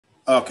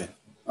Okay,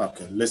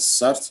 okay, let's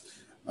start.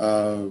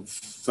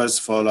 First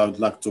of all, I would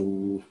like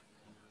to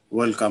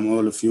welcome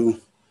all of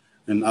you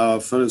in our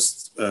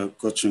first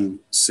coaching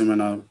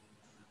seminar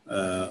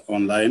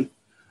online.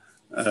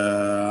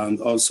 And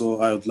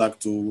also, I would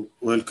like to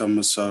welcome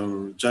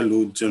Mr.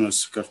 Jalud, General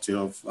Secretary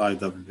of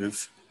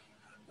IWF.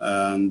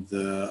 And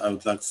I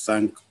would like to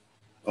thank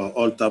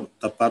all the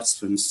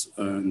participants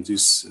in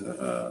this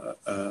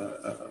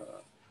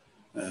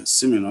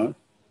seminar.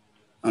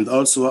 And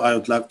also, I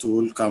would like to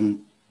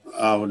welcome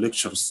our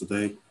lecturers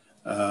today,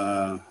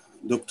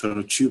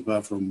 Dr.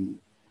 Chuba from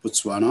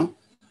Botswana.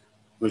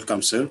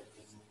 Welcome, sir.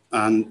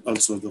 And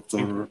also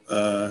Dr.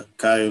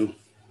 Kyle.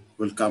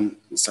 Welcome,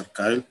 Mr.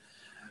 Kyle.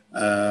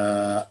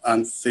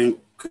 And think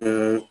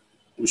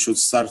we should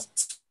start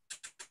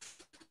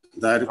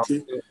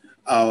directly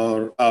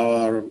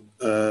our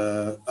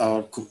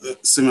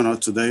seminar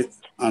today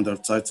under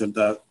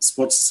title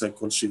Sports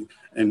Psychology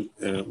and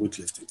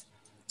Weightlifting.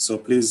 So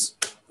please,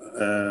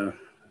 the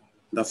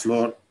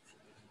floor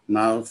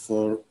now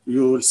for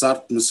you. Will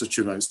start, Mr.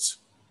 Chubais.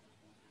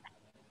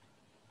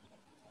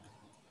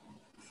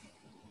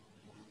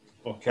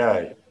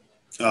 Okay.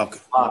 Okay.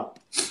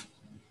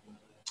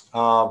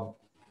 I'll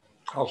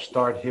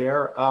start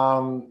here.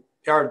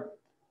 Our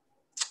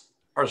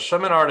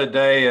seminar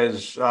today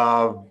is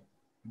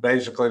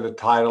basically the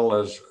title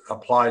is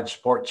Applied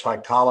Sports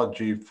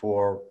Psychology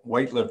for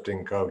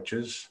Weightlifting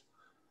Coaches.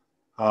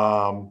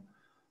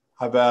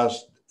 I've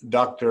asked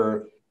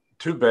Dr.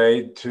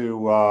 Tube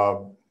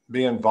to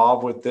be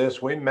involved with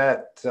this. We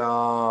met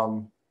back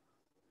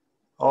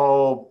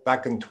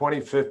in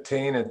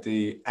 2015 at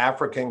the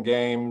African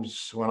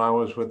Games when I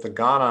was with the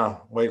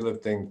Ghana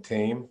weightlifting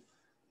team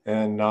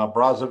in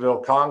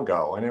Brazzaville,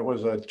 Congo, and it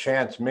was a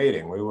chance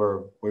meeting. We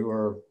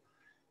were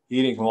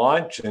eating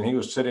lunch, and he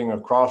was sitting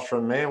across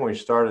from me, and we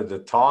started to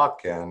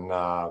talk. And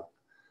I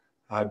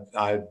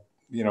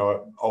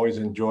always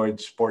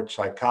enjoyed sports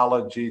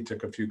psychology.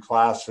 Took a few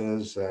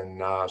classes, and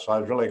so I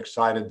was really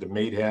excited to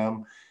meet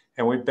him.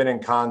 And we've been in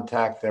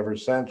contact ever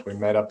since. We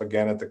met up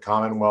again at the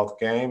Commonwealth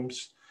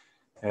Games,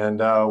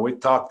 and we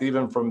talked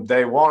even from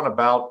day one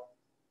about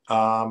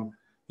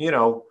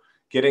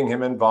getting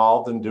him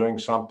involved and doing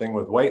something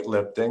with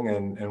weightlifting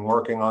and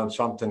working on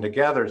something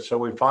together. So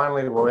we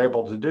finally were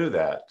able to do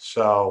that.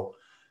 So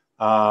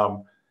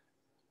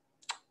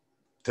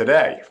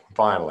today,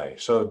 finally.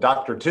 So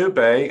Dr. Tube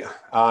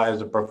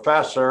is a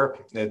professor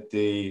at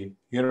the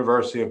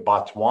University of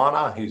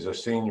Botswana. He's a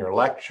senior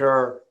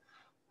lecturer.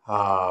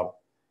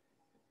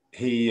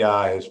 He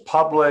has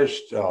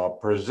published,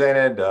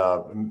 presented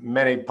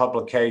many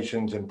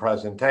publications and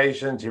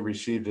presentations. He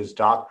received his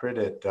doctorate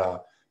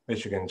at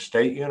Michigan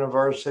State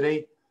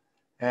University,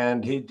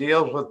 and he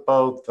deals with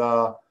both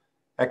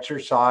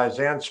exercise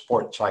and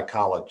sports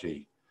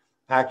psychology.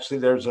 Actually,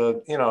 there's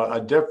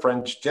a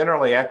difference.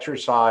 Generally,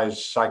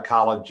 exercise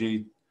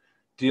psychology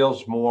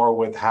deals more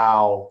with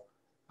how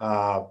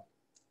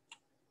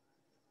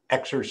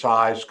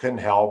exercise can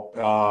help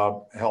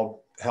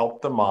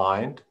the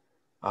mind.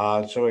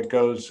 So it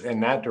goes in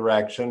that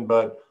direction.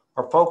 But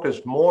our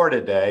focus more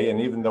today,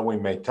 and even though we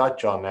may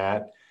touch on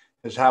that,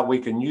 is how we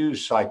can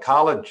use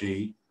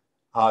psychology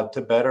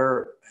to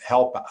better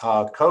help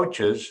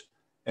coaches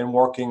in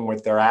working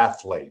with their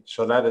athletes.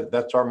 So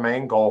that's our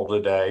main goal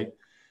today,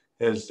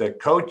 is that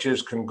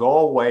coaches can go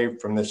away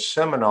from this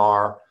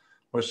seminar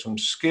with some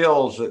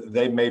skills that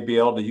they may be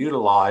able to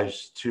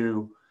utilize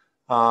to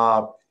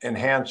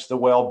enhance the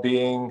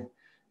well-being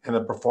and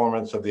the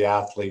performance of the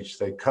athletes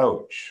they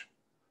coach.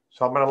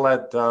 So I'm going to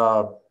let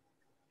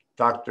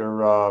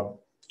Dr.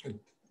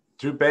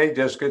 Tube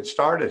just get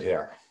started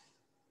here.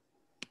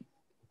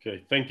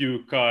 Okay, thank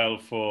you, Kyle,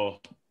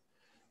 for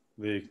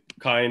the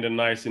kind and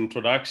nice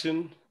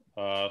introduction.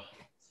 I'm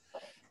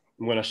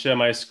going to share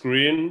my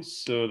screen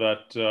so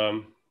that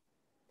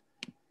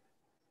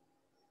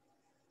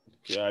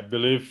I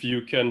believe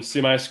you can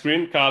see my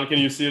screen. Kyle, can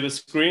you see the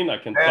screen? I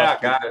can. Yeah,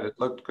 I got it. It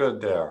looked good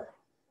there.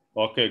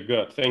 Okay,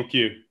 good. Thank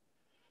you.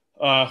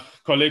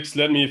 Colleagues,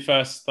 let me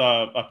first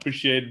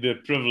appreciate the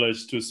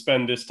privilege to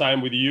spend this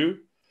time with you.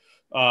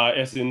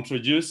 As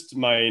introduced,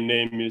 my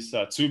name is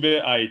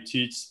Tube. I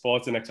teach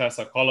sports and exercise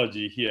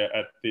psychology here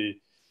at the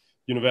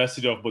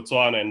University of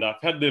Botswana, and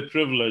I've had the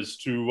privilege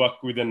to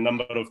work with a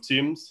number of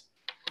teams,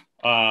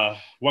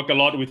 work a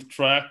lot with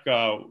track,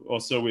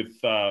 also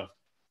with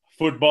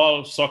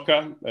football,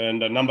 soccer,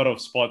 and a number of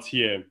sports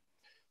here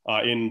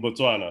in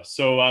Botswana.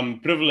 So I'm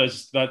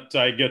privileged that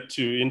I get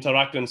to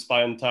interact and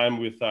spend time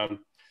with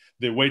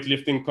the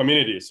weightlifting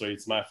community. So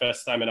it's my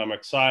first time, and I'm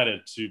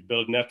excited to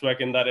build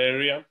network in that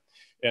area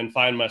and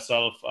find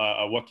myself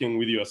working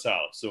with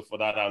yourself. So for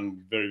that,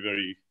 I'm very,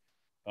 very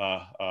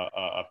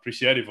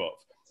appreciative of.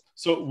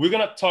 So we're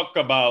gonna talk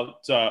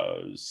about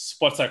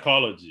sports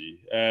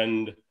psychology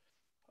and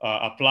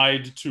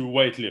applied to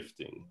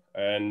weightlifting.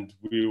 And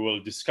we will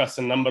discuss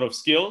a number of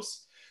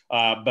skills,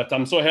 but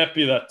I'm so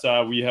happy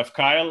that we have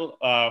Kyle,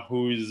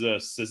 who is a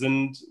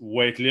seasoned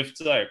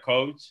weightlifter, a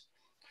coach.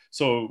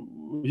 So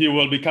he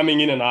will be coming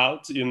in and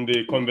out in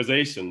the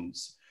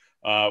conversations.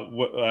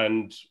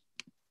 And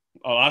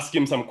I'll ask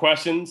him some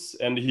questions,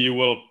 and he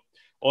will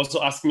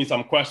also ask me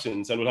some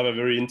questions, and we'll have a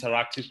very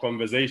interactive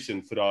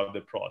conversation throughout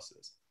the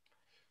process.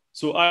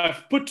 So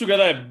I've put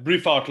together a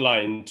brief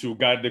outline to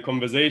guide the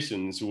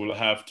conversations we'll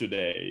have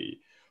today.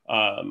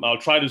 I'll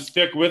try to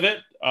stick with it,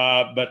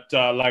 but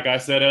like I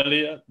said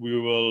earlier, we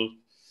will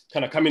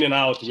kind of come in and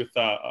out with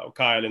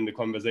Kyle in the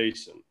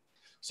conversation.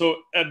 So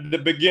at the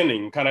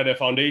beginning, kind of the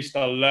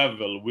foundational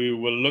level, we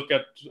will look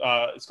at,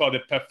 it's called the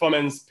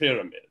performance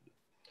pyramid.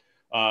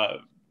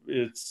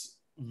 It's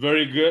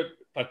very good,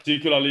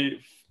 particularly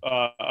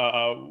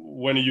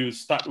when you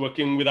start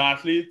working with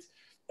athletes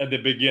at the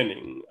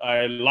beginning.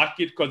 I like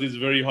it because it's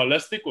very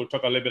holistic. We'll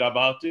talk a little bit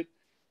about it.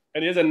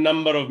 And there's a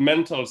number of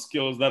mental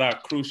skills that are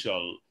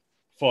crucial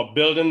for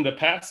building the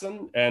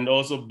person and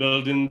also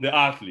building the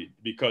athlete,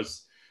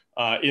 because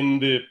in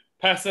the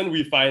person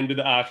we find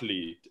the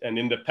athlete, and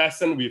in the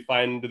person we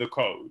find the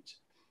coach.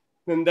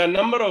 And there are a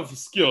number of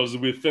skills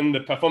within the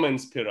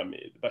performance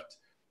pyramid, but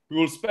we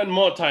will spend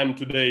more time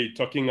today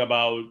talking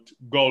about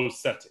goal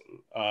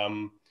setting.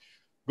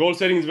 Goal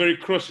setting is very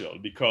crucial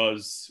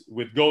because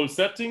with goal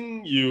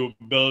setting, you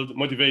build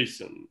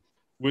motivation.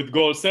 With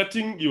goal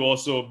setting, you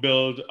also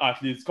build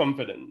athletes'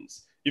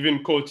 confidence,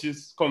 even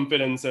coaches'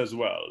 confidence as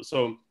well.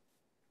 So,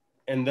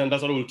 and then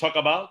that's what we'll talk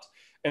about.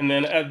 And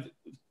then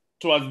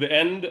towards the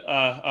end,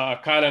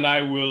 Kyle and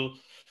I will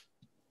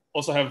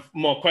also have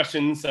more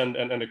questions and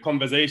a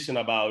conversation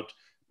about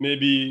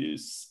maybe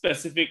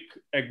specific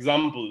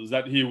examples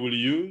that he will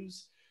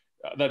use,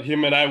 that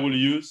him and I will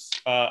use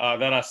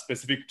that are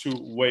specific to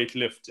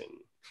weightlifting.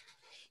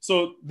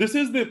 So this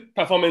is the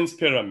performance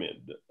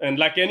pyramid. And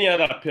like any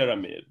other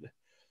pyramid,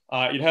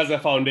 it has a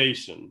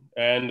foundation.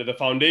 And the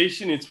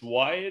foundation is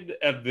wide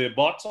at the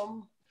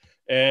bottom.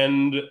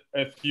 And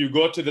if you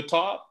go to the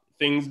top,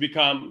 things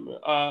become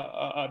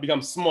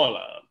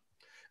smaller.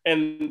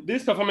 And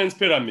this performance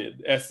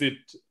pyramid, as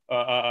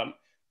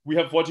we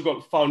have what you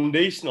call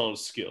foundational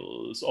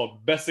skills or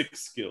basic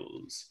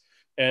skills.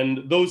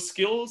 And those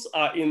skills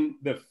are in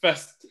the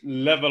first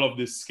level of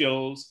the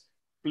skills,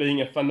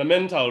 playing a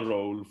fundamental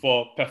role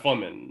for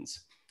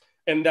performance.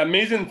 And the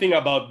amazing thing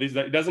about this is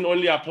that it doesn't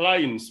only apply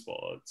in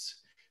sports,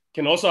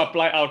 can also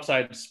apply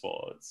outside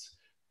sports,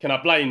 can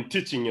apply in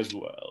teaching as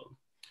well.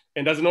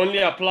 And doesn't only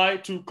apply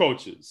to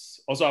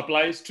coaches, also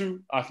applies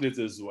to athletes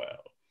as well.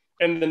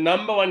 And the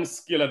number one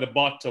skill at the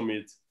bottom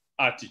is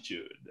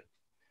attitude.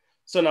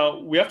 So now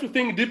we have to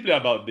think deeply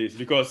about this,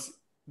 because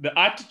the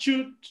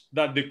attitude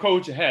that the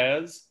coach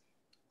has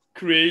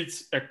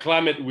creates a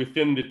climate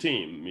within the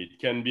team. It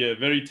can be a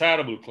very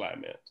terrible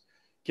climate,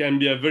 can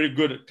be a very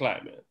good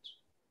climate.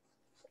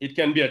 It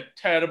can be a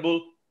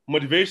terrible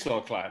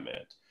motivational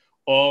climate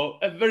or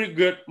a very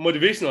good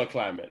motivational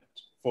climate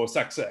for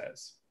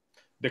success.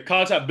 The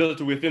culture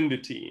built within the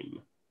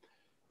team.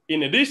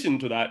 In addition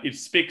to that, it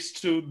speaks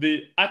to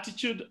the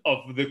attitude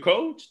of the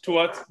coach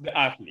towards the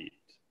athlete,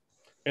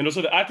 and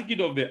also the attitude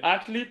of the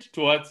athlete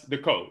towards the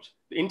coach,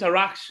 the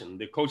interaction,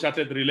 the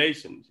coach-athlete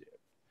relationship.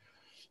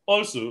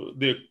 Also,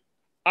 the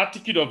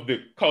attitude of the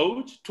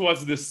coach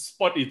towards the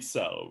sport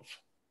itself.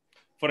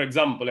 For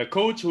example, a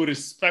coach who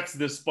respects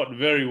the sport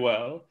very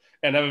well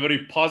and have a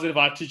very positive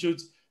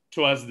attitude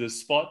towards the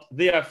sport,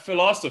 their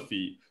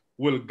philosophy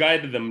will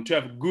guide them to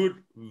have good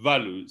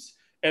values,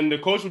 and the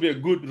coach will be a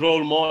good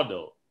role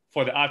model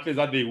for the athletes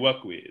that they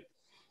work with.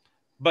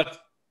 But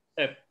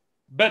a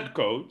bad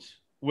coach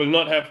will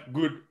not have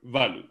good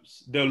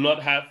values. They will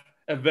not have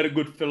a very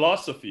good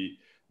philosophy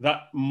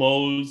that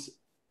molds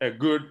a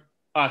good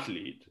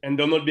athlete, and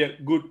they'll not be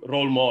a good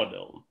role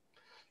model.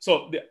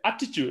 So the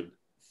attitude,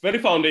 very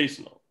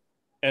foundational,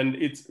 and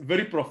it's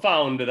very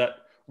profound that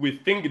we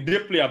think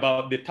deeply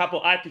about the type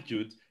of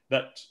attitude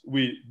that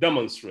we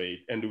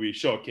demonstrate and we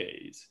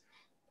showcase.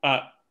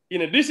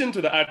 In addition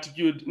to the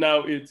attitude, now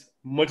it's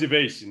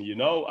motivation. You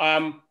know,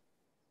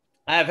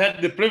 I've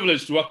had the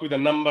privilege to work with a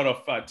number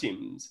of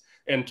teams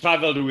and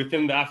traveled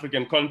within the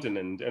African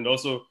continent and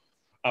also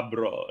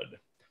abroad.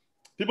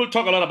 People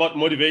talk a lot about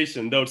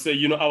motivation. They'll say,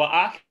 you know,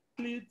 our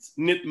athletes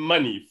need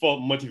money for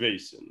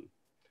motivation.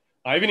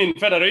 Even in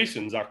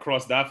federations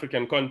across the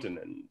African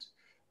continent,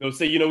 they'll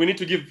say, you know, we need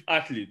to give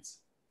athletes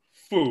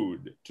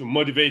food to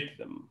motivate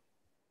them.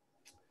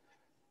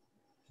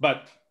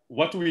 But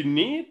what we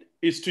need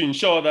is to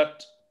ensure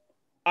that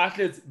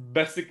athletes'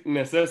 basic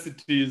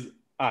necessities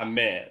are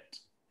met.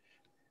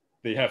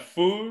 They have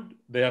food,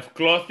 they have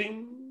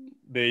clothing,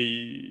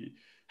 they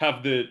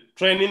have the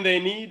training they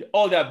need,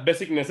 all their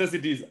basic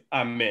necessities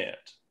are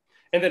met.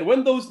 And then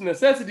when those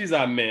necessities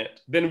are met,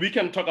 then we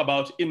can talk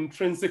about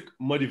intrinsic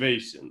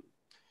motivation,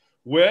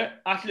 where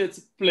athletes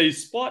play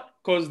sport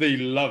because they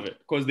love it,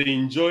 because they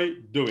enjoy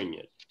doing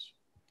it.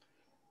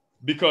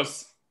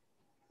 Because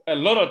a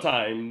lot of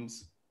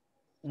times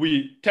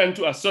we tend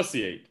to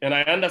associate, and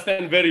I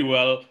understand very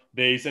well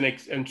there is an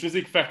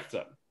intrinsic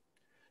factor.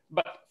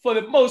 But for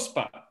the most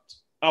part,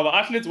 our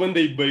athletes, when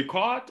they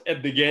boycott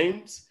at the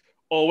games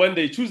or when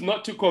they choose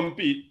not to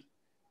compete,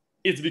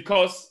 it's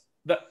because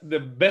the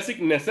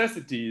basic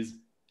necessities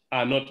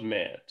are not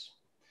met.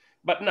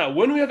 But now,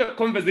 when we have a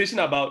conversation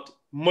about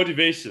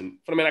motivation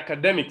from an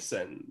academic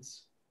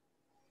sense,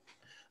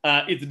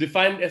 it's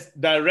defined as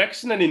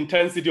direction and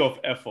intensity of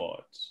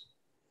effort.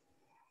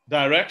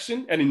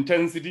 Direction and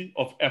intensity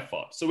of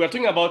effort. So we're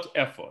talking about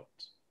effort.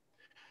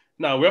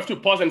 Now we have to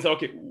pause and say,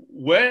 okay,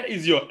 where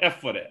is your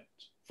effort at?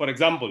 For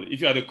example,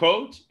 if you are the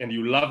coach and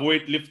you love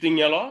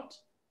weightlifting a lot,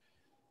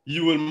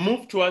 you will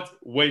move towards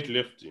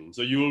weightlifting.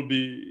 So you will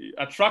be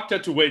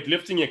attracted to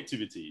weightlifting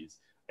activities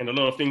and a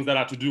lot of things that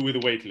are to do with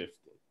weightlifting.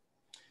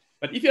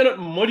 But if you're not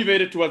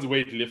motivated towards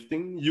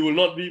weightlifting, you will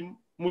not be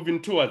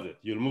moving towards it.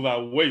 You'll move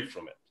away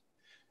from it.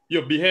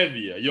 Your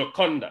behavior, your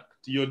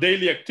conduct, your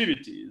daily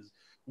activities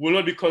will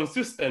not be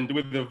consistent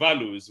with the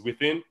values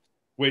within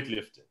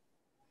weightlifting.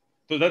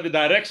 So that's the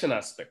direction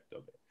aspect of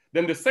it.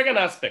 Then the second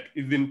aspect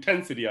is the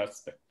intensity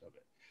aspect of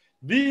it.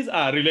 These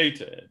are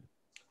related.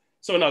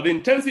 So now the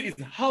intensity is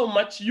how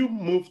much you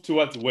move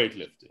towards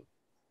weightlifting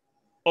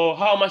or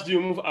how much do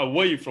you move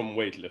away from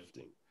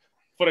weightlifting.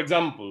 For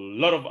example, a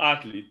lot of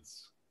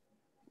athletes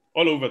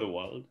all over the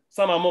world,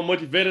 some are more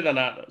motivated than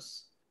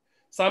others.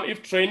 Some,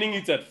 if training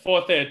is at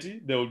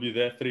 4:30, they will be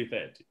there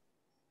 3:30.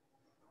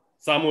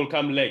 Some will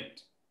come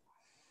late.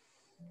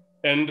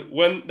 And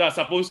when they're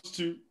supposed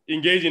to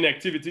engage in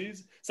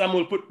activities, some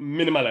will put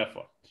minimal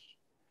effort.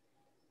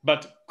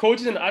 But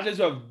coaches and athletes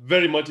who are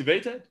very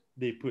motivated,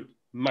 they put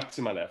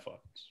maximal effort.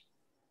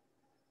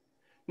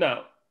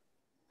 Now,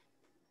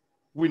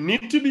 we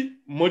need to be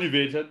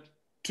motivated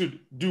to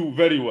do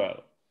very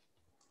well.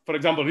 For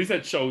example,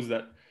 research shows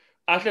that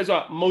athletes who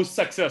are most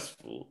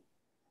successful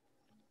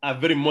are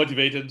very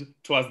motivated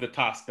towards the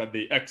task that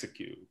they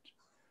execute.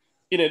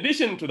 In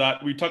addition to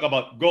that, we talk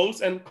about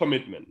goals and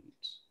commitment.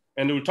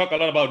 And we'll talk a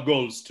lot about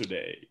goals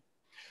today.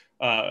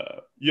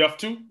 You have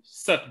to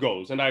set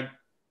goals, and I'm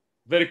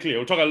very clear.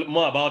 We'll talk a lot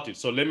more about it.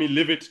 So let me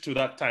leave it to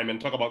that time and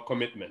talk about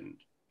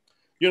commitment.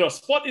 You know,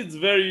 sport is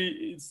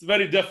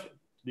very different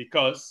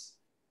because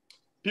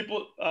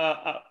people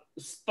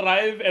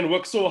strive and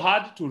work so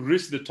hard to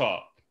reach the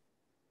top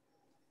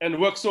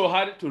and work so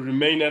hard to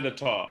remain at the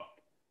top.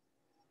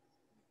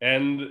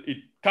 And it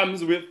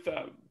comes with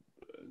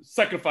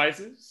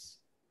sacrifices.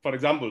 For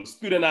example,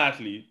 student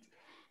athletes,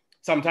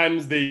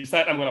 sometimes they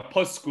decide I'm going to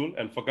pause school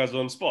and focus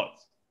on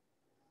sports.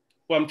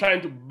 Well, I'm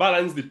trying to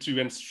balance the two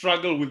and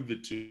struggle with the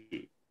two.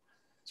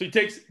 So it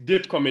takes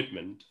deep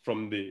commitment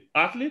from the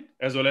athlete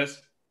as well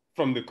as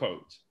from the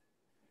coach.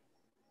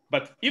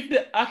 But if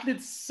the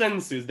athlete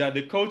senses that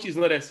the coach is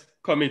not as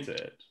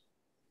committed,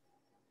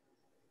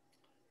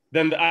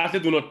 then the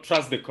athlete will not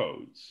trust the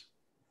coach.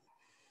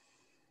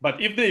 But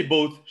if they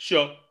both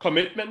show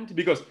commitment,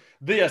 because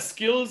their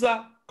skills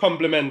are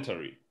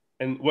complementary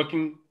and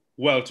working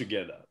well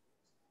together.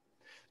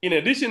 In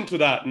addition to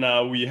that,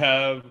 now we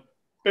have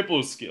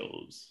people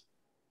skills.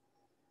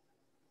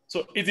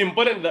 So it's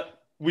important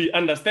that we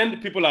understand the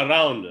people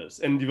around us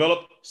and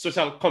develop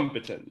social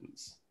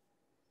competence.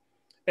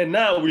 And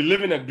now we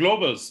live in a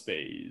global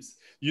space.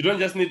 You don't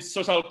just need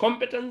social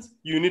competence,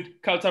 you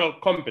need cultural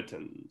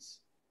competence.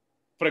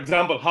 For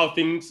example, how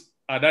things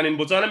are done in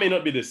Botswana may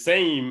not be the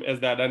same as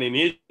they're done in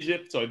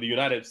Egypt or the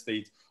United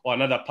States or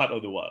another part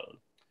of the world.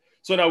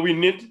 So now we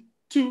need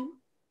to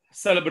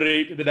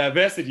celebrate the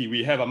diversity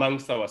we have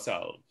amongst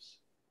ourselves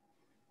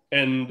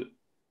and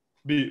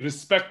be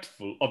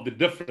respectful of the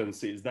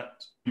differences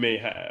that we may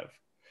have.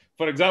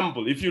 For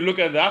example, if you look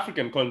at the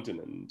African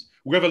continent,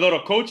 we have a lot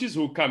of coaches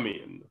who come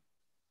in.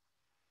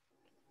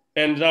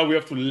 And now we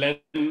have to learn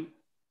the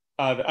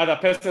other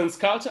person's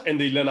culture and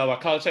they learn our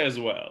culture as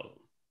well.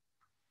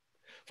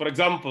 For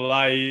example,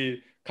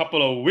 a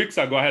couple of weeks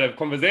ago, I had a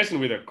conversation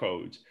with a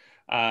coach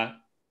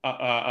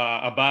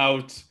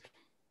about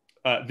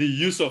the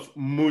use of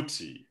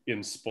muti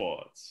in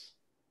sports.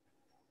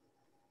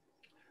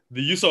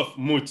 The use of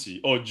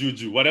muti or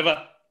juju,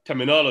 whatever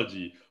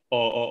terminology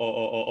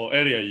or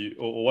area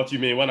or what you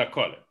may want to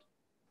call it.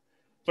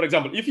 For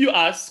example, if you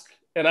ask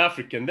an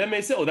African, they may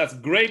say, oh, that's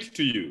great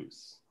to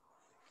use.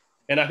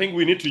 And I think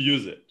we need to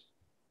use it.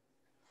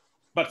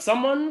 But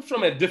someone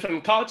from a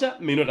different culture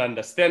may not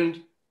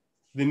understand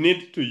the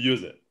need to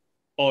use it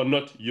or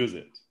not use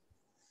it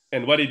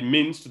and what it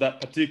means to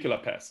that particular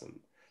person.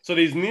 So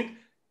there's need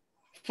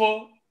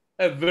for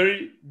a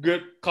very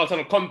good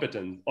cultural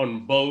competence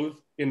on both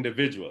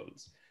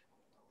individuals.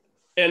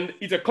 And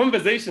it's a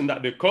conversation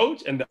that the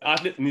coach and the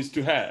athlete needs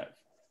to have.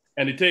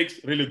 And it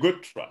takes really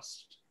good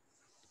trust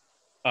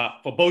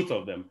for both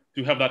of them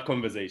to have that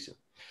conversation.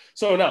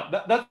 So now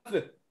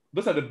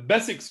those are the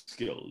basic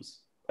skills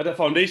at a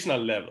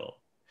foundational level.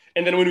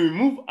 And then when we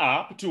move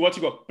up to what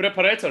you call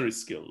preparatory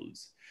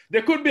skills,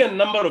 there could be a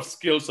number of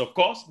skills, of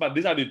course, but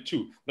these are the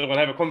two that we're going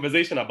to have a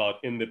conversation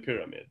about in the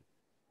pyramid.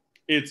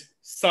 It's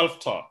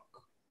self-talk,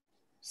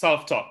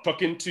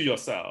 talking to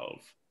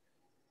yourself.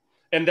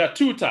 And there are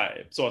two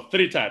types, or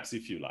three types,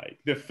 if you like.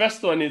 The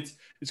first one is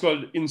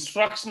called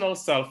instructional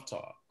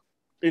self-talk.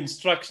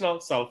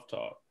 Instructional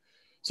self-talk.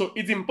 So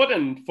it's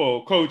important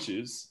for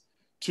coaches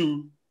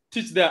to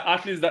teach their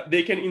athletes that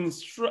they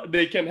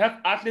can have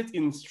athletes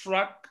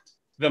instruct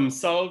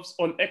themselves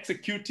on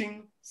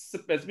executing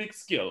specific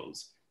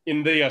skills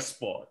in their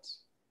sport.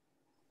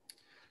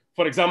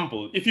 For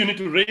example, if you need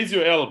to raise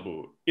your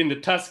elbow in the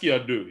task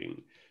you're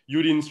doing,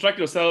 you'd instruct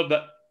yourself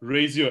that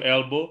raise your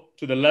elbow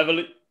to the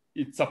level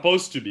it's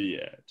supposed to be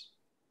at.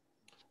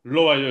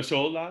 Lower your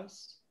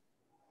shoulders.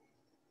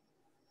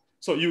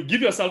 So you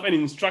give yourself an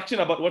instruction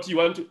about what you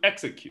want to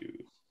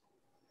execute.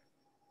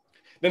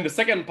 Then the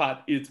second part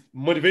is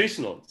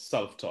motivational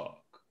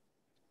self-talk.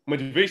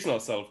 Motivational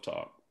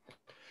self-talk.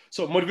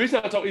 So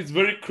motivational talk is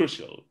very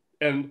crucial,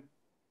 and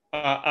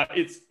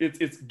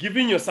it's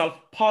giving yourself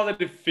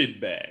positive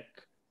feedback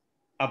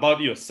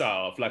about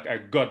yourself, like I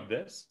got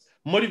this.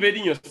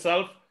 Motivating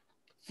yourself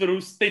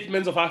through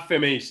statements of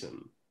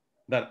affirmation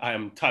that I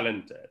am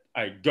talented,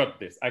 I got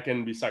this, I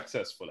can be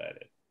successful at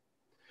it.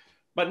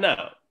 But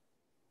now,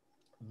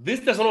 this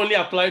doesn't only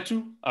apply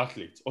to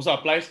athletes, also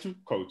applies to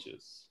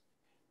coaches.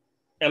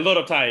 A lot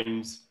of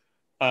times,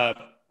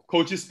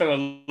 coaches spend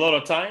a lot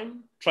of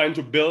time trying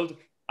to build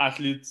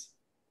athletes'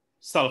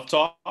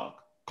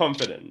 self-talk,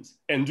 confidence,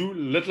 and do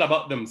little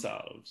about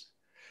themselves.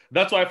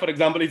 That's why, for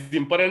example, it's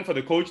important for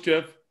the coach to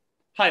have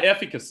high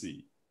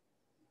efficacy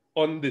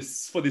on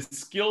this for the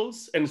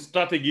skills and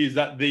strategies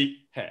that they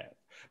have.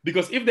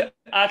 Because if the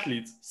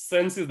athlete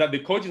senses that the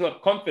coach is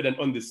not confident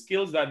on the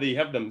skills that they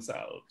have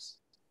themselves,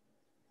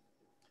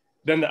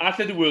 then the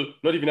athlete will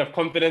not even have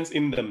confidence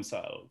in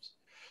themselves.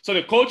 So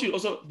the coach will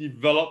also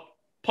develop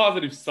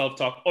positive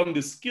self-talk on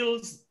the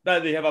skills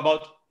that they have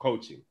about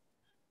coaching.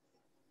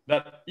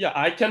 That, yeah,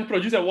 I can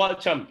produce a world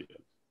champion.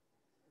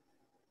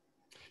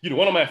 You know,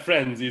 one of my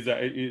friends is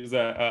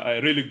a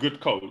really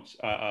good coach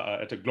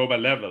at a global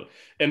level.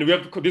 And we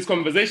have these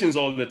conversations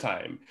all the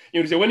time.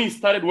 You know, so when he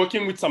started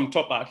working with some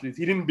top athletes,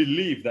 he didn't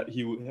believe that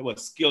he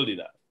was skilled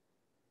enough,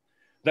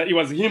 that it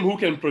was him who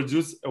can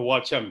produce a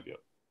world champion.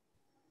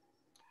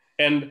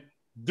 And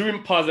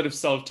doing positive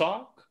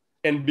self-talk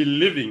and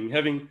believing,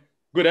 having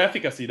good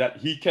efficacy that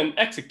he can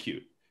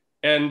execute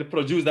and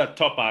produce that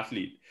top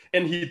athlete.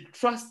 And he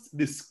trusts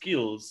the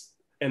skills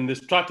and the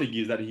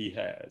strategies that he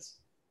has.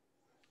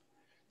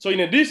 So in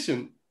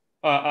addition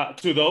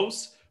to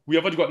those, we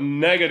have what you got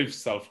negative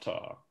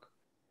self-talk.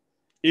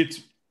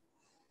 It's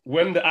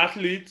when the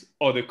athlete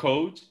or the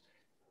coach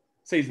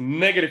says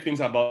negative things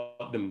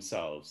about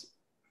themselves,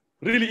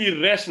 really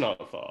irrational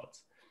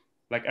thoughts.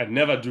 Like, I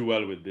never do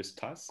well with this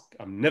task.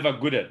 I'm never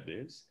good at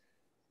this.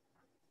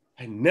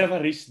 I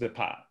never reach the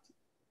path.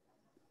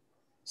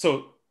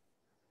 So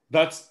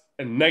that's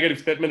a negative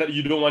statement that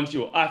you don't want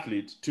your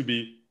athlete to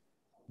be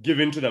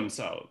giving to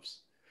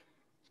themselves.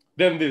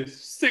 Then the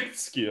sixth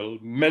skill,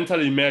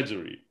 mental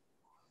imagery.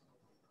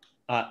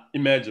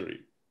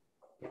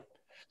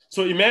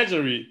 So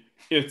imagery,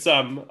 it's,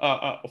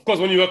 of course,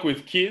 when you work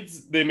with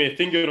kids, they may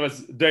think it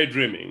was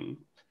daydreaming.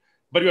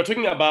 But we're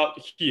talking about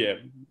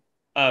here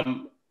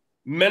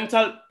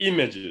mental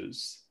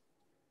images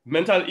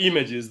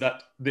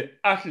that the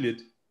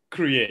athlete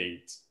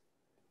creates.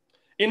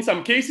 In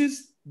some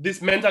cases,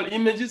 these mental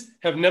images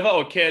have never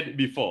occurred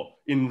before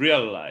in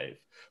real life.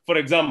 For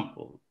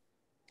example,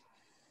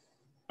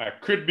 I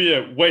could be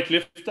a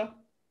weightlifter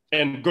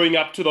and going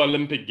up to the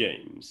Olympic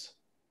Games.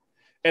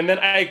 And then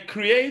I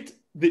create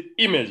the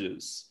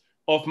images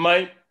of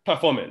my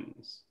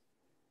performance.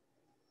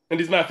 And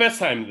it's my first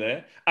time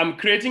there. I'm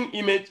creating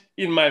image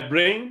in my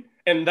brain,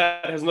 and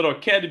that has not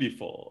occurred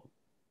before.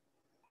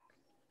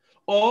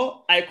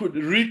 Or I could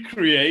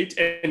recreate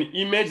an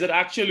image that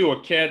actually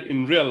occurred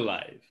in real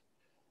life.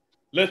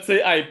 Let's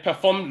say I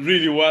performed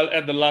really well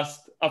at the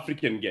last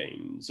African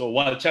Games or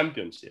World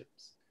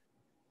Championships.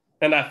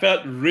 And I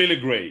felt really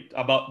great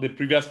about the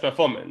previous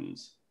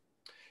performance.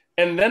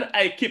 And then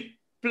I keep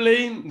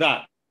playing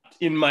that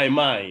in my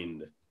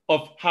mind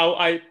of how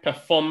I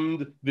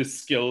performed the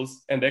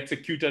skills and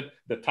executed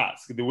the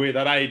task the way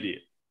that I did.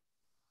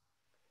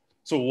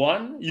 So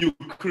one, you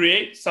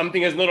create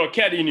something has not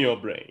occurred in your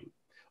brain.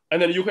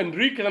 And then you can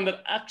recreate something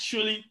that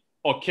actually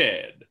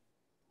occurred.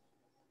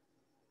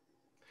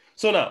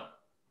 So now,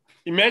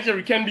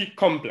 imagery can be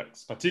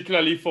complex,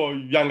 particularly for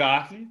younger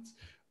athletes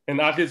and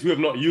athletes who have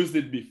not used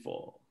it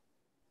before.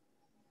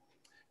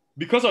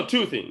 Because of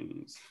two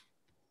things.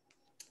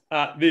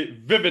 The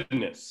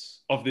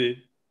vividness of the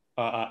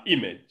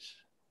image.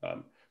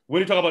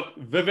 When you talk about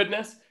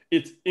vividness,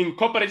 it's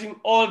incorporating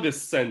all the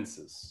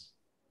senses.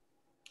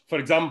 For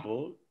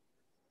example,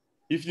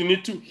 if you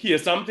need to hear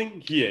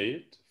something, hear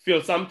it,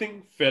 feel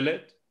something, feel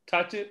it,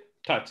 touch it,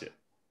 touch it.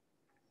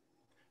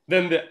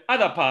 Then the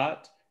other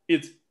part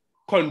is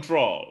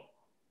control.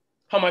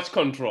 How much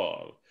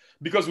control?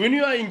 Because when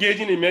you are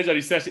engaging in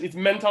imagery session, it's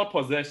mental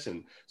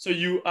possession. So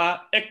you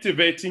are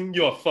activating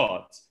your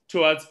thoughts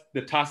towards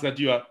the task that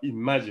you are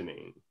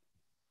imagining.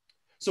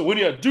 So when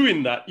you are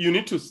doing that, you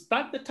need to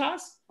start the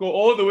task, go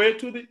all the way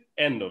to the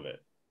end of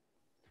it.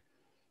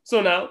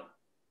 So now,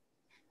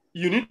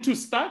 you need to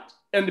start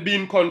and be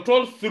in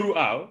control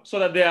throughout so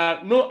that there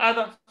are no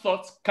other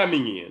thoughts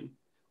coming in,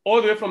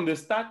 all the way from the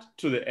start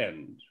to the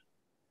end.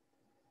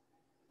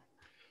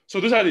 So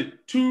those are the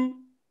two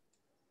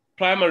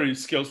primary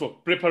skills for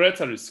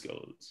preparatory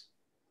skills.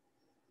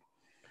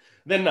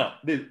 Then now,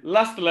 the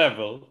last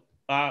level,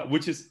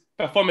 which is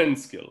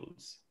performance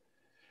skills.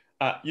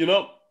 You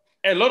know,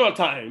 a lot of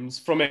times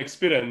from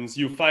experience,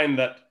 you find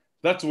that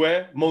that's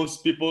where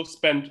most people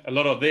spend a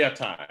lot of their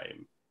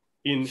time,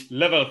 in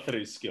level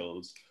 3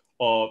 skills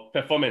or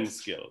performance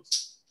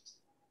skills.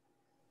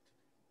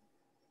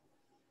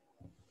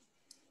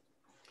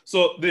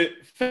 So the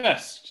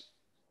first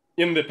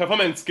in the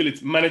performance skill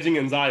is managing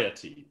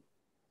anxiety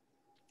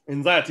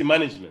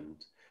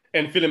management,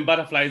 and feeling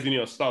butterflies in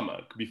your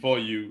stomach before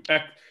you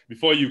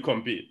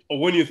compete, or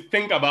when you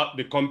think about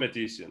the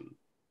competition.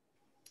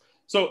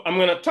 So I'm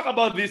going to talk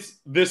about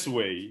this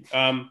way.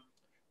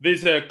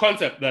 There's a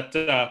concept that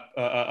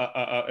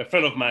a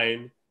friend of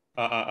mine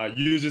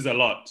uses a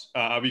lot.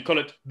 We call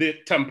it the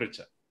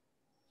temperature.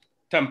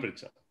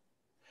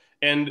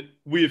 And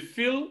we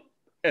feel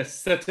a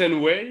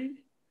certain way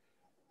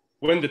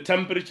when the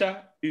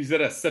temperature is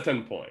at a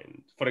certain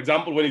point. For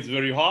example, when it's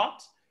very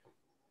hot,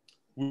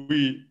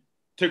 we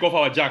take off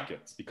our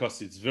jackets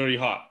because it's very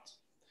hot.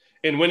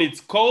 And when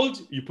it's cold,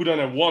 you put on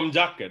a warm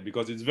jacket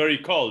because it's very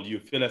cold. You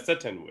feel a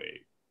certain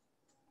way.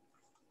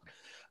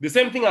 The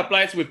same thing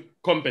applies with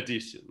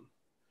competition.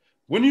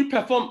 When you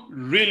perform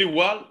really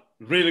well,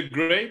 really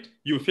great,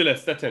 you feel a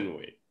certain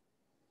way.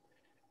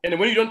 And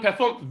when you don't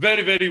perform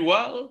very, very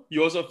well,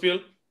 you also feel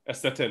a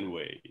certain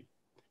way.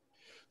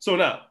 So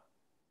now,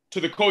 to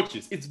the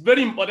coaches, it's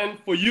very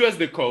important for you as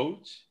the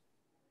coach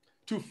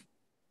to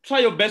try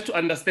your best to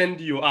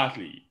understand your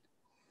athlete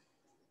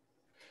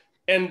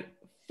and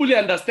fully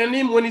understand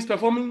him when he's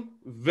performing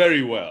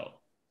very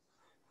well,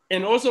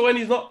 and also when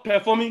he's not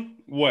performing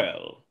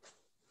well.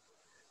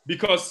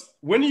 Because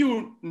when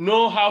you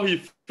know how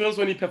he feels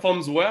when he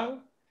performs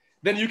well,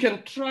 then you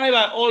can try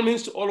by all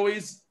means to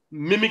always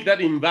mimic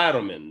that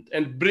environment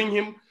and bring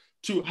him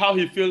to how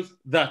he feels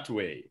that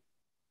way.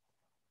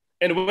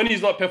 And when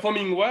he's not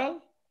performing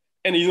well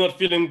and he's not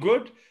feeling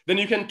good, then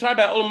you can try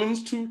by all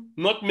means to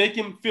not make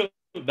him feel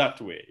that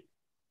way.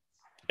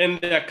 And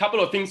there are a couple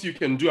of things you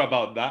can do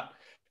about that.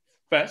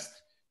 First,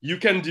 you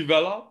can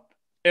develop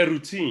a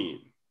routine.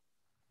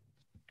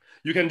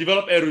 You can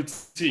develop a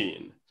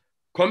routine.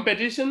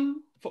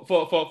 Competition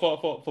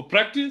for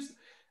practice,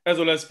 as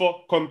well as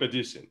for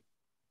competition.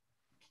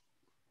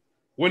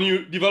 When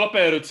you develop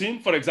a routine,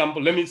 for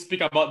example, let me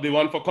speak about the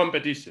one for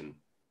competition.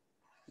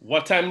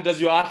 What time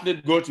does your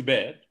athlete go to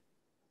bed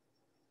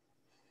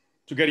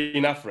to get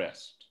enough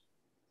rest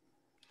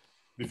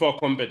before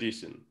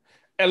competition?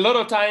 A lot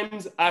of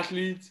times,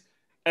 athletes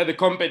at the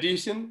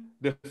competition,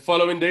 the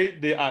following day,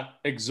 they are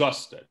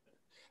exhausted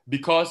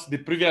because the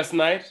previous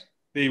night,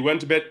 they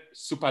went to bed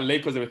super late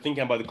because they were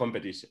thinking about the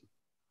competition.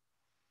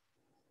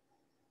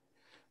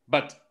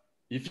 But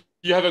if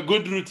you have a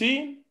good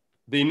routine,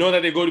 they know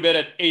that they go to bed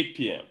at 8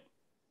 p.m.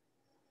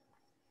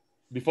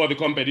 Before the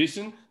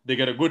competition, they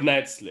get a good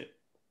night's sleep.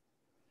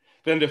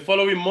 Then the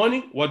following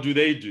morning, what do?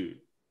 They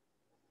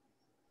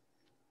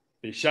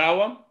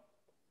shower.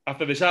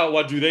 After the shower,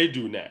 what do they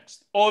do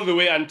next? All the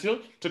way until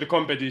to the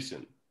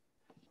competition.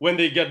 When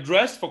they get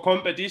dressed for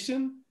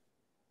competition,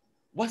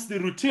 what's the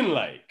routine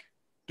like?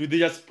 Do they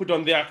just put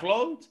on their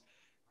clothes?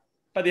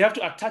 But they have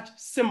to attach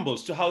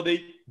symbols to how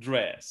they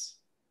dress.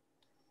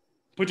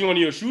 Putting on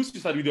your shoes, you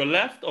start with your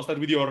left or start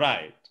with your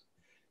right.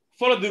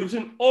 Follow the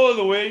routine all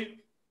the way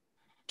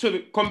to the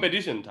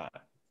competition time.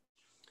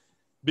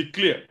 Be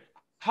clear.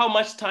 How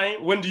much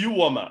time, when do you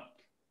warm up?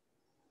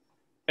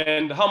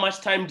 And how much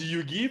time do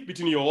you give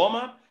between your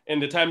warm-up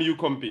and the time you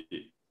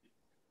compete?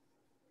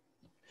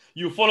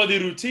 You follow the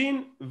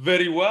routine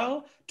very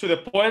well to the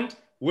point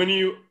when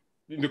you're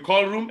in the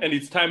call room and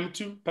it's time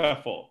to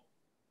perform.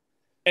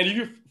 And if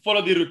you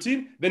follow the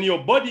routine, then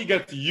your body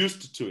gets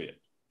used to it.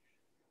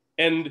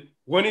 And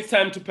when it's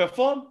time to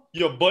perform,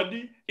 your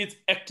body is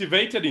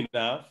activated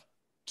enough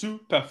to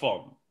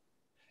perform.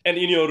 And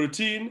in your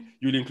routine,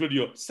 you'll include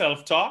your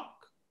self-talk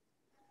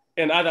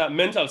and other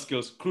mental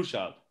skills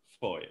crucial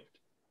for it.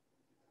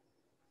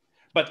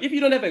 But if you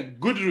don't have a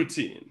good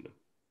routine,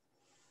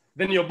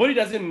 then your body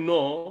doesn't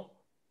know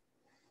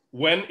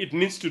when it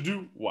needs to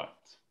do what.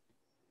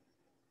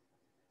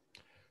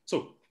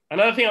 So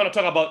another thing I want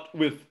to talk about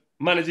with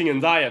managing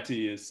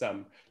anxiety is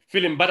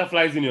feeling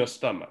butterflies in your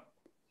stomach.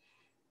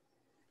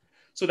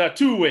 So there are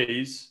two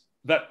ways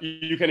that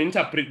you can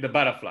interpret the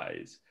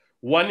butterflies.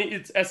 One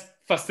is as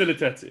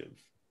facilitative.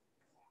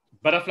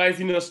 Butterflies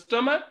in your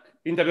stomach,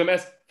 interpret them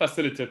as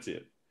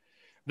facilitative.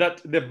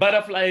 That the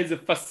butterflies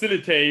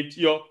facilitate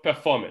your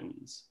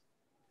performance.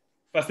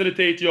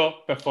 Facilitate your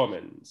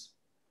performance.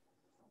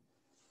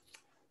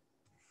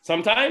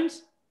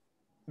 Sometimes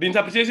the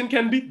interpretation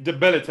can be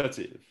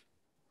debilitative.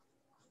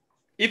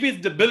 If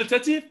it's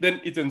debilitative,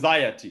 then it's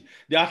anxiety.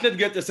 The athlete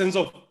gets a sense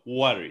of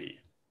worry,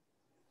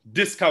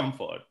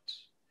 discomfort.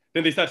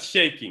 Then they start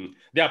shaking.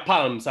 Their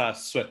palms are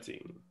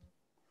sweating.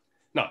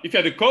 Now, if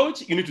you're the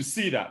coach, you need to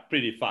see that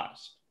pretty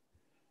fast.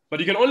 But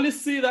you can only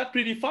see that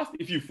pretty fast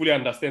if you fully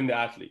understand the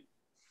athlete.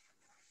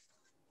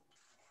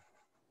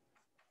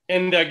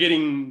 And they're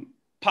getting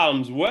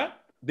palms wet,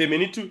 they may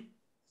need to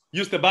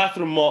use the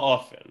bathroom more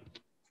often.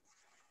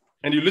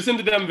 And you listen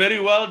to them very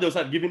well, they'll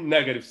start giving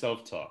negative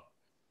self-talk.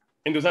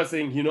 And they'll start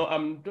saying, I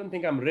don't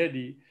think I'm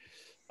ready.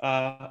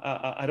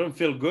 I don't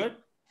feel good.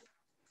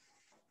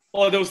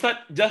 Or they'll start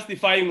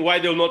justifying why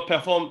they'll not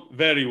perform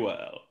very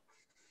well.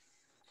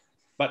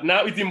 But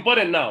now it's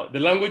important now, the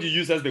language you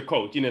use as the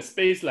coach in a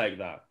space like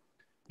that.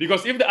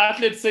 Because if the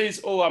athlete says,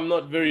 oh, I'm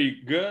not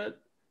very good,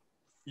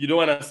 you don't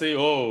want to say,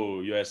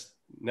 oh, you're as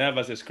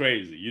nervous as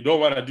crazy. You don't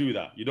want to do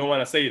that. You don't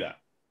want to say that.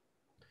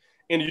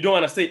 And you don't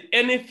want to say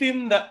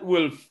anything that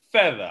will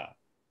further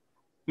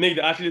make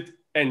the athlete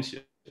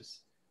anxious.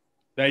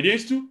 The idea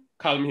is to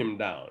calm him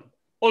down.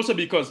 Also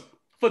because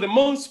for the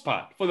most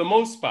part,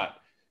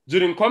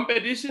 during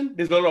competition,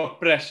 there's a lot of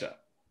pressure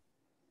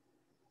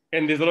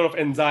and there's a lot of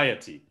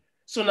anxiety.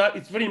 So now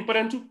it's very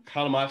important to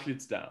calm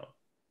athletes down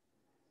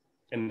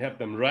and help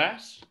them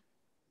rest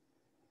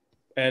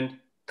and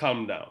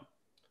calm down.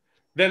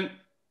 Then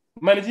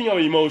managing our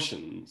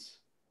emotions.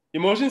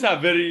 Emotions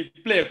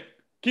play a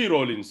key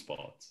role in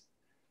sports.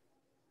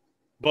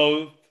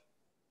 Both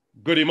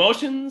good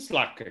emotions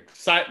like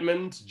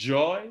excitement,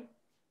 joy,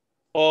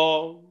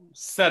 or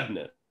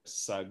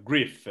sadness,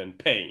 grief, and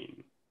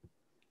pain.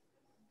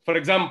 For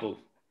example,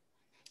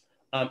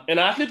 an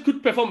athlete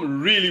could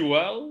perform really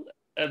well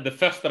at the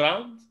first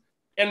round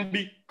and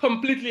be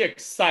completely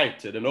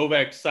excited and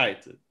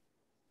overexcited.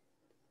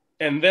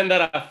 And then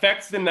that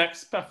affects the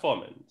next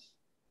performance,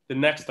 the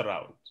next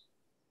round.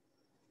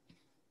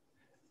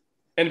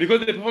 And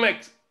because they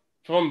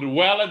performed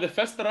well at the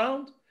first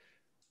round,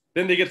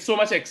 then they get so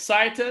much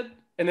excited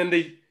and then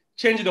they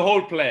change the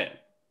whole plan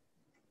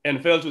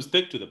and fail to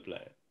stick to the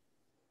plan.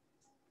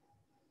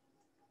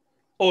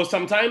 Or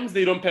sometimes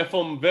they don't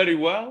perform very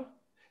well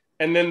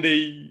and then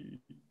they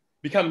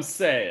become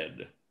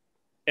sad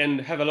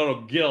and have a lot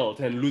of guilt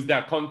and lose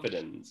their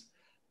confidence.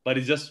 But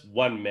it's just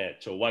one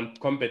match or one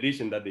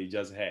competition that they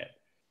just had.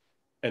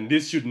 And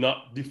this should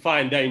not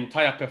define their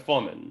entire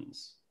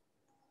performance.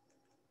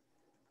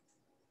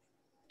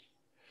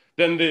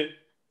 Then the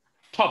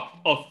top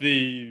of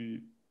the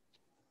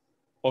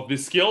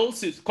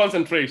skills is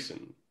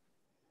concentration.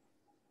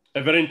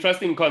 A very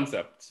interesting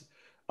concept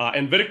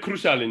and very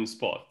crucial in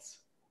sports.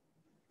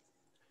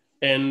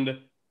 And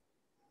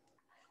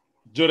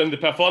during the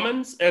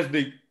performance, as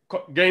the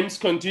games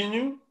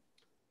continue,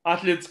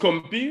 athletes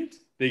compete,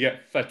 they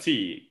get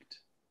fatigued.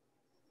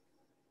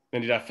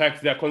 And it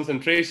affects their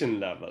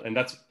concentration level. And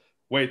that's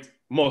where it's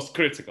most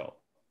critical.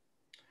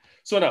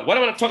 So now, what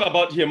I want to talk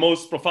about here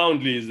most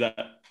profoundly is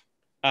that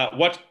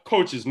what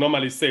coaches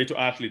normally say to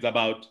athletes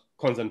about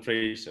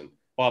concentration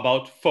or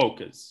about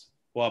focus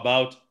or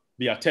about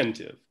be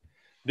attentive.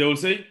 They will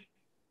say,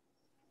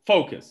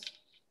 focus.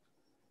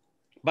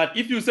 But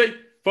if you say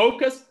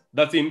focus,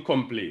 that's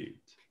incomplete.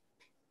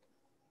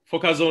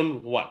 Focus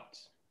on what?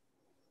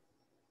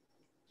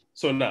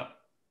 So now,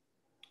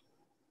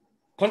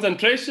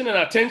 concentration and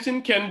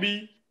attention can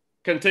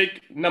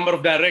take a number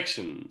of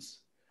directions.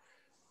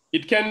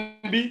 It can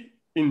be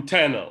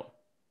internal.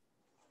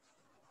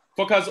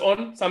 Focus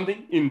on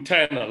something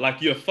internal,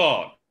 like your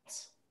thoughts.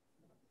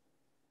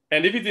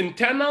 And if it's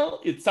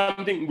internal, it's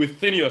something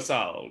within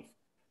yourself.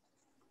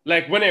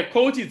 Like when a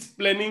coach is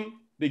planning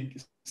the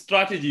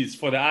strategies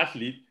for the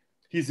athlete,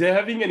 he's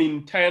having an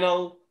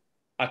internal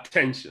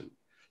attention.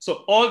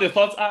 So all the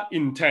thoughts are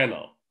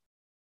internal.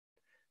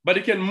 But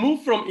it can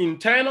move from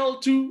internal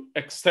to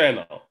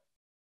external.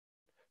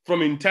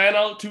 From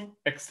internal to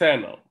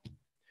external.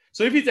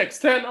 So if it's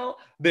external,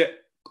 the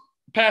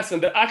person,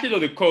 the athlete or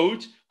the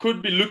coach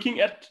could be looking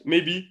at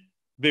maybe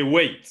the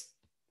weight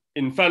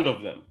in front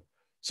of them.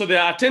 So they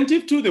are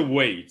attentive to the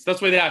weights.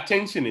 That's where their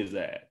attention is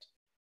at.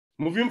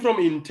 Moving from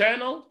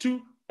internal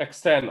to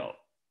external.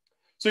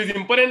 So it's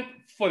important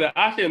for the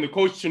athlete and the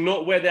coach to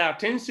know where their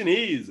attention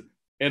is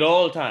at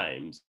all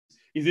times.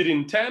 Is it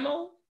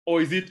internal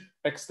or is it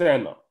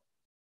external?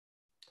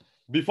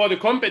 Before the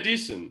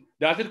competition,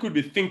 the athlete could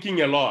be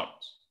thinking a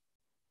lot.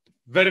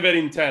 Very, very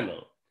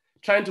internal.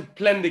 Trying to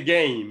plan the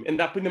game and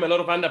that put them a lot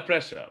of under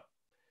pressure.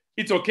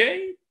 It's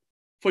okay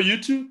for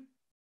you to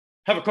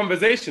have a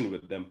conversation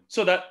with them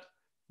so that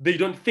they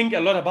don't think a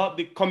lot about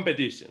the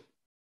competition.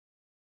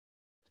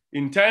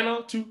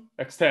 Internal to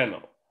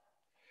external.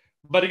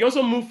 But it can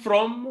also move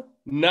from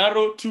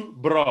narrow to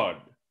broad.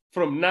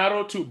 From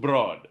narrow to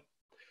broad.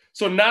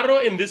 So narrow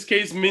in this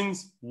case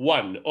means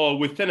one or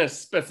within a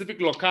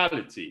specific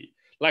locality,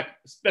 like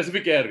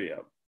specific area.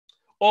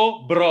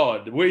 Or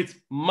broad, where it's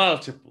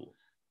multiple.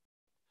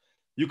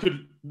 You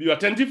could be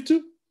attentive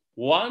to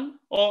one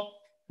or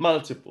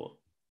multiple.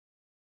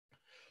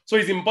 So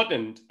it's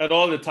important at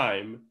all the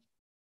time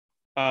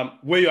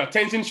where your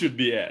attention should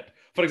be at.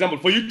 For example,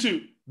 for you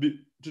to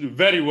do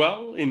very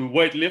well in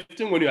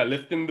weightlifting when you are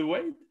lifting the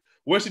weight,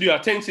 where should your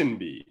attention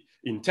be?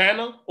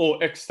 Internal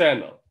or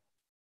external?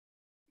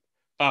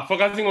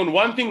 Focusing on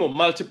one thing or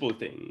multiple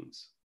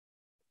things.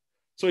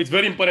 So it's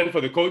very important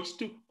for the coach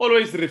to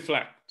always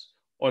reflect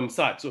on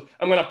such. So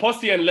I'm going to pause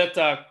here and let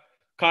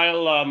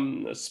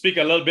Kyle speak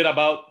a little bit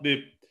about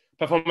the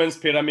performance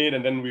pyramid,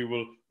 and then we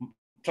will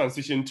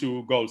transition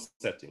to goal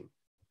setting.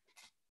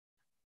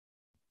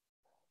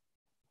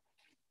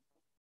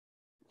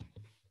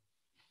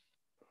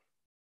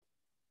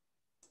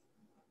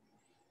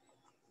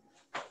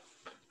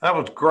 That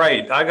was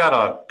great. I got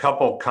a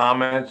couple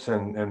comments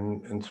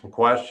and some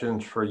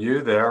questions for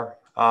you there.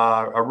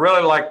 I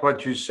really like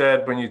what you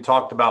said when you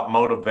talked about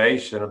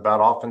motivation, about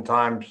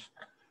oftentimes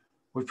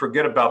we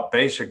forget about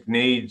basic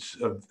needs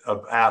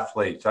of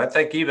athletes. I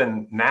think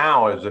even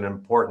now is an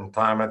important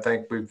time. I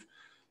think we've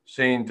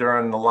seen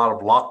during a lot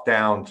of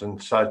lockdowns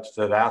and such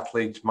that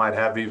athletes might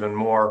have even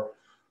more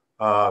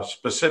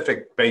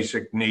specific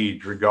basic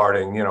needs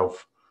regarding,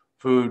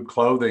 food,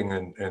 clothing,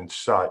 and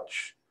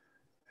such.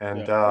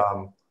 And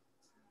Yeah.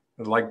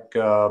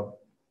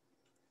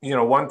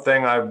 one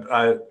thing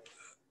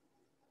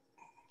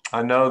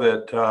I know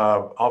that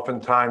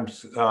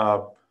oftentimes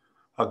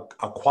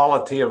a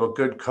quality of a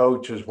good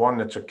coach is one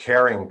that's a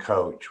caring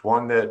coach,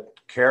 one that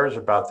cares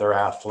about their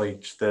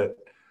athletes, that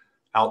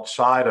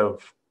outside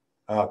of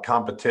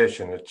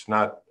competition, it's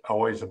not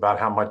always about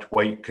how much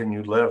weight can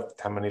you lift,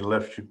 how many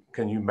lifts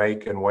can you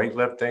make in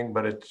weightlifting,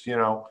 but it's,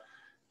 do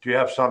you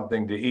have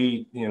something to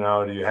eat? Do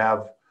you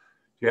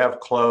have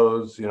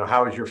clothes?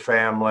 How is your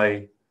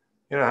family?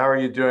 How are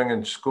you doing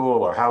in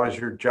school, or how is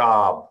your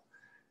job?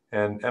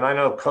 And I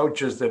know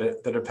coaches that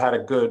have had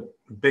a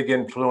big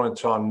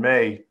influence on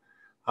me,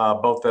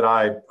 both that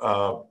I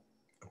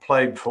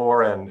played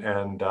for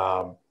and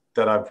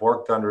that I've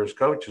worked under as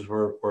coaches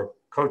were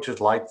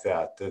coaches like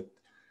that.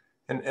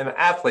 And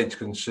athletes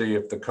can see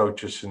if the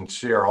coach is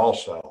sincere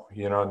also,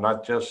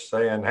 not just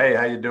saying, hey,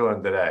 how you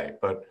doing today,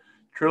 but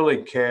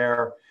truly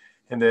care.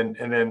 And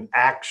then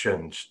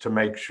actions to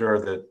make sure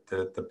that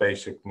the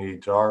basic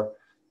needs are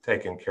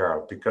taken care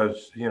of.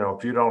 Because,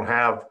 if you don't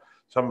have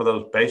some of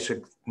those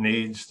basic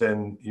needs,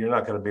 then you're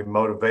not going to be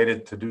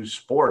motivated to do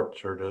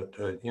sports or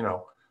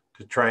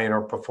to train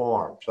or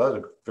perform. So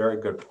that's a very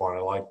good point.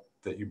 I like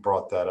that you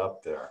brought that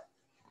up there.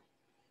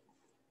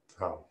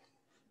 So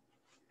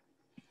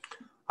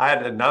I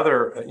had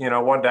another,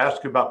 wanted to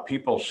ask you about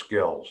people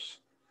skills.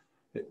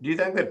 Do you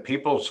think that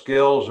people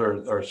skills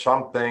are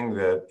something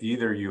that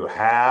either you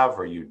have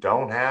or you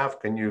don't have?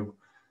 Can you,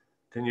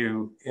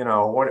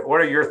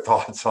 what are your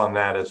thoughts on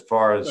that as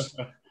far as,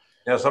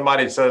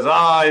 somebody says,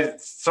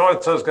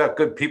 so-and-so's got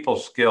good people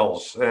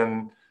skills,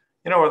 and,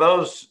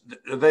 is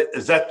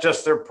that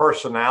just their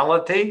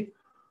personality,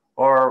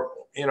 or,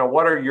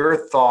 what are your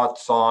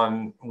thoughts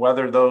on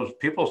whether those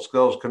people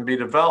skills can be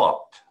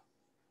developed?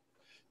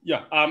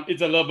 Yeah,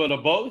 it's a little bit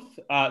of both.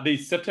 They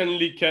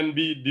certainly can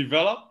be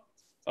developed.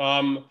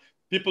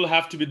 People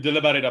have to be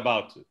deliberate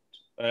about it.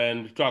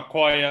 And to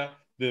acquire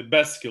the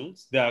best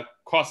skills, there are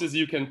courses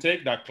you can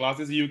take, there are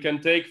classes you can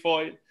take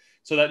for it,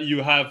 so that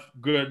you have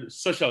good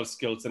social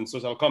skills and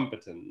social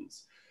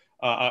competence.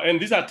 And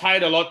these are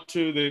tied a lot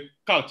to the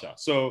culture.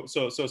 So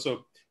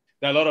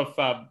there are a lot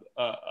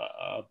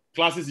of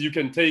classes you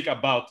can take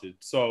about it.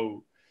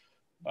 So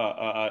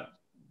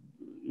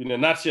in a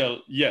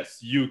nutshell, yes,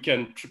 you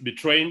can be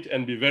trained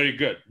and be very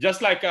good.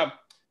 Just like, there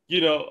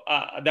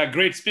are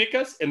great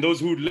speakers and those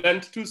who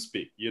learned to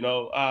speak,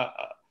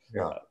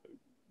 Yeah.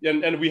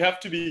 And we have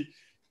to be,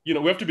 we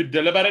have to be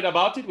deliberate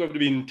about it. We have to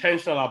be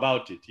intentional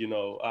about it,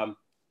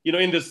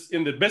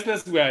 in the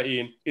business we are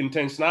in,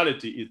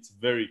 intentionality, it's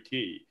very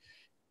key.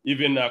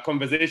 Even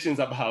conversations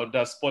about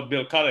does sport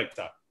build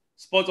character?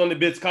 Sports only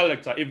builds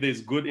character if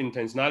there's good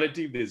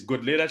intentionality, if there's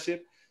good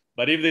leadership.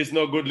 But if there's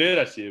no good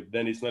leadership,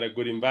 then it's not a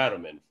good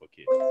environment for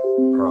kids.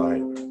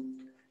 Right.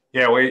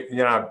 Yeah,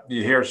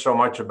 you hear so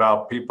much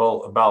about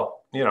people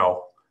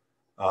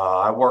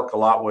I work a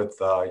lot with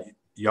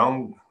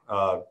young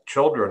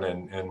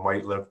children in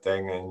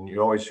weightlifting, and you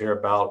always hear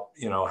about,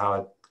 how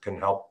it can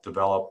help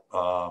develop,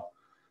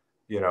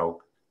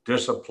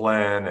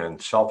 discipline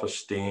and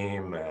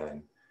self-esteem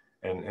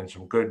and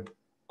some good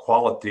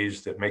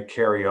qualities that may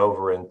carry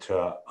over into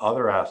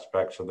other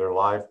aspects of their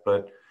life.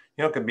 But,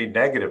 it can be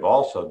negative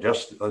also.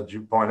 Just as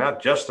you point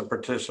out, just the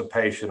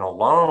participation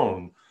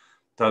alone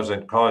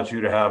doesn't cause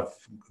you to have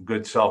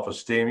good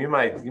self-esteem. You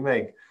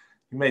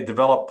may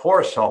develop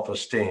poor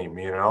self-esteem.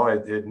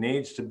 It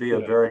needs to be a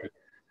very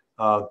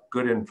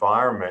good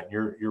environment.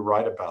 You're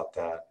right about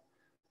that.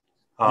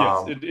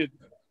 Yes,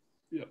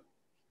 yeah.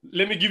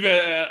 Let me give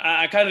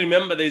I can't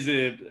remember. There's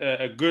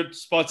a good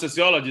sports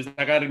sociologist.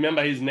 I can't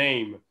remember his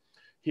name.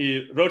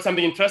 He wrote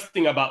something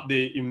interesting about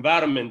the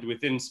environment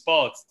within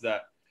sports,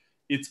 that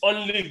it's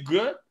only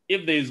good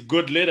if there's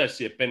good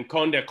leadership and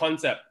their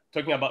concept,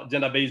 talking about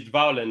gender-based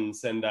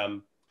violence and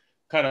and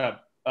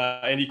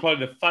he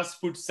called it the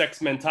fast food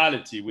sex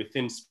mentality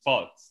within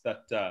sports,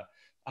 that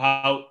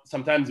how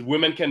sometimes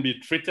women can be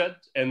treated,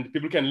 and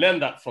people can learn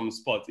that from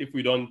sports. If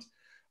we don't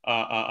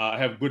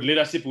have good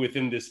leadership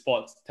within the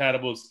sports,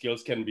 terrible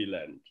skills can be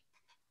learned.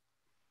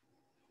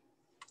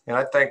 And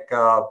I think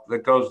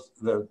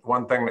the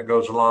one thing that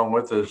goes along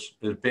with is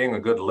being a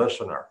good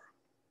listener.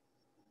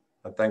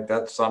 I think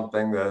that's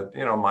something that,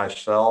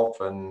 myself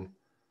and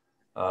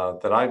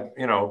that I,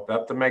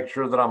 have to make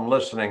sure that I'm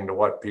listening to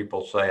what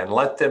people say and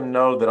let them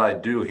know that I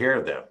do hear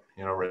them,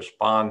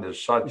 respond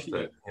as such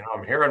that,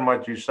 I'm hearing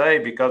what you say,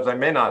 because I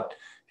may not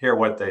hear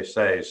what they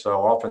say. So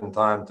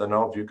oftentimes, I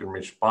know if you can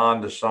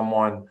respond to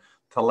someone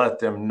to let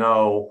them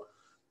know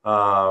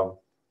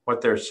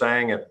what they're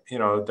saying.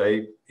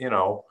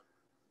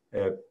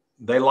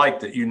 They like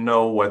that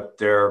what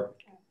they're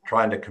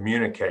trying to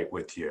communicate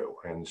with you.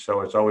 And so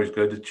it's always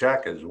good to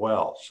check as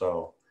well.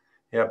 So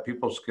yeah,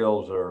 people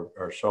skills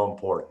are so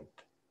important.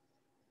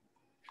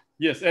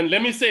 Yes, and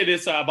let me say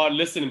this about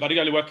listening,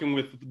 particularly working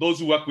with those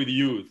who work with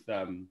youth.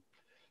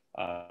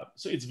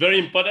 So it's very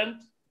important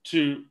to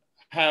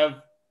have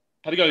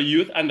particularly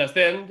youth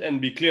understand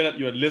and be clear that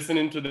you're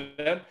listening to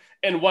them.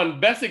 And one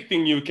basic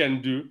thing you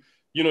can do,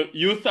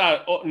 youth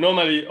are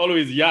normally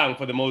always young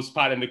for the most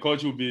part, and the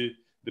coach will be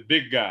the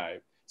big guy.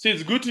 So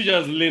it's good to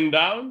just lean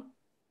down,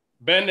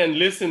 bend and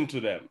listen to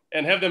them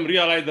and have them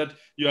realize that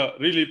you're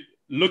really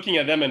looking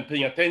at them and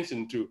paying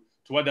attention to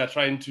what they're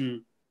trying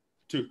to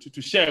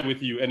share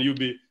with you, and you'll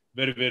be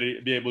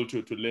be able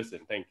to listen.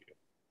 Thank you.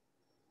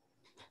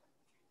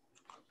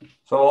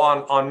 So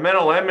on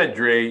mental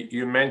imagery,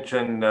 you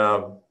mentioned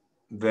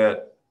that,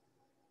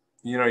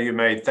 you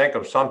may think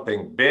of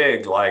something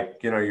big, like,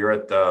 you're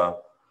at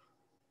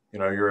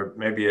you're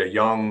maybe a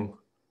young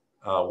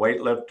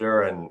weightlifter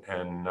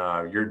and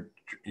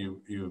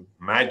you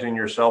imagine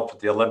yourself at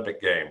the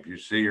Olympic Games. You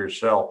see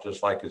yourself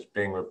just like it's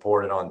being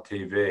reported on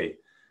TV.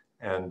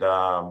 And,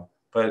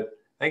 but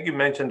I think you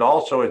mentioned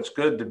also it's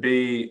good to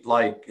be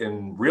like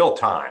in real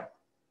time,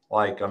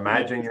 like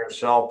imagine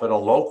yourself at a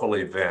local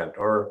event,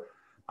 or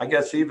I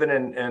guess even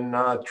in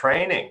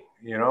training,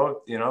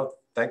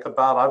 think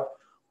about, I've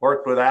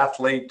worked with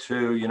athletes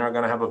who, are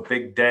going to have a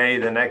big day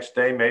the next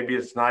day. Maybe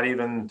it's not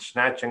even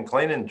snatch and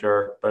clean and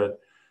jerk, but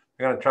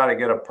they're going to try to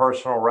get a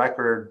personal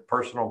record,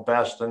 personal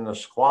best in the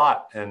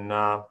squat. And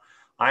I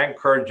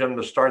encourage them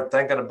to start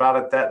thinking about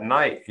it that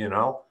night,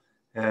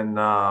 and,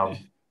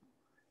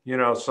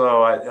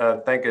 so I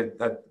think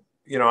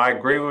I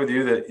agree with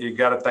you that you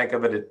got to think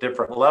of it at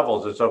different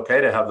levels. It's okay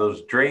to have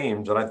those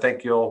dreams. And I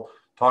think you'll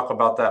talk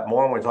about that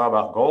more when we talk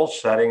about goal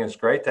setting. It's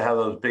great to have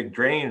those big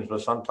dreams,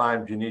 but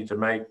sometimes you need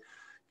to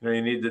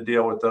you need to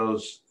deal with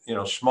those,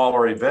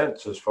 smaller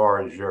events as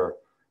far as your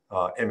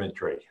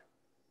imagery.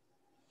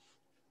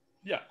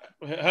 Yeah,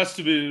 it has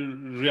to be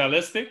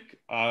realistic.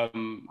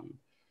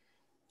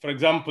 For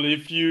example,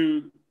 if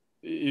you're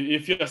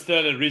still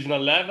at a regional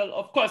level,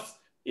 of course,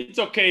 it's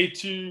okay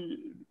to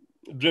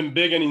dream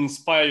big and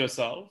inspire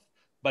yourself,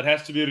 but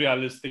has to be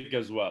realistic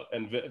as well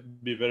and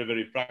be very,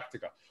 very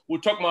practical.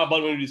 We'll talk more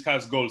about when we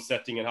discuss goal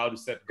setting and how to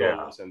set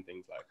goals and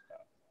things like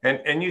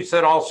that. And you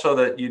said also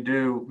that you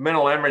do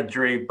mental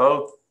imagery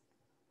both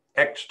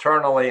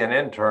externally and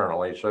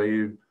internally. So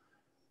you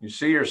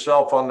see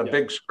yourself on the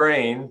big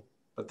screen,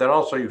 but then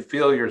also you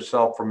feel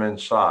yourself from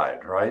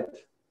inside, right?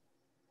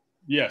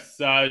 Yes,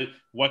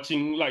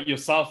 watching like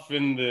yourself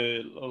in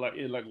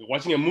like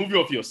watching a movie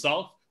of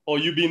yourself, or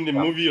you being the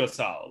movie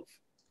yourself.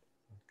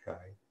 Okay.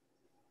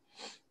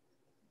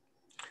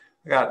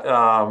 I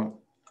got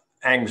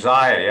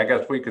anxiety. I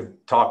guess we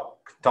could talk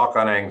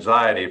on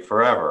anxiety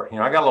forever.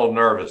 I got a little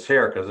nervous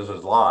here because this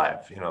is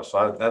live.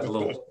 So that's a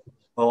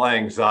little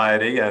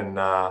anxiety. And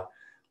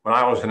when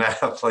I was an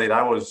athlete,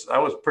 I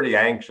was pretty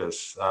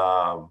anxious.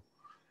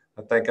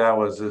 I think I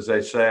was, as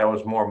they say, I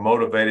was more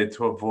motivated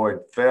to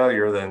avoid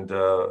failure than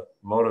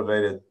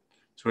motivated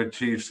to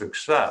achieve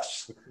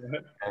success.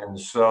 And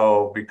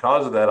so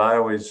because of that, I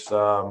always,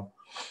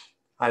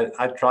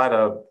 I try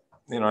to,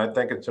 I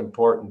think it's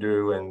important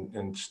to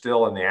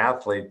instill in the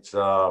athletes,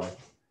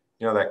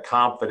 that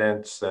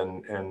confidence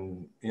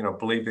and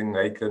believing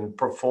they can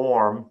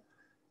perform.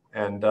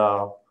 And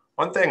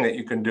one thing that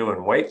you can do in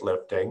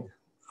weightlifting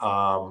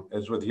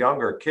is with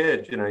younger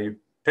kids, you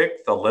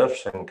pick the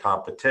lifts in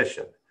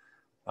competition.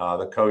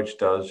 The coach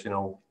does,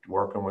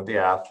 working with the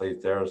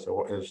athlete there as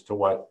to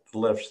what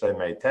lifts they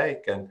may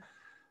take. And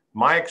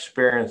my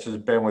experience has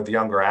been with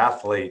younger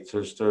athletes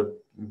is to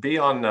be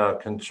on the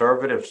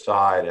conservative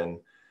side and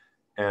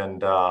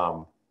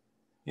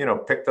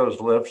pick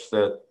those lifts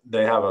that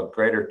they have a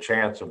greater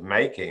chance of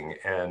making.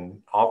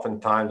 And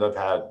oftentimes I've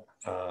had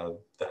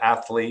the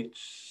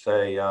athletes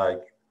say,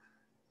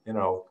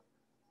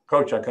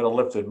 Coach, I could have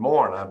lifted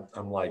more. And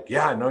I'm like,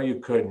 yeah, I know you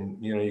could.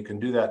 And, you can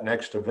do that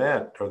next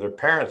event. Or their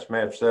parents may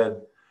have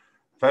said,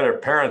 I've had their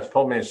parents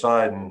pull me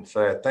aside and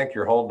say, I think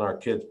you're holding our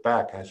kids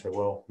back. I said,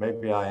 well,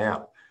 maybe I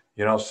am.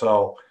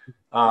 So,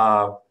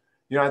 I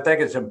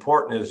think it's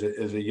important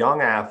as a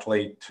young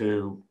athlete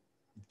to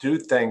do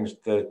things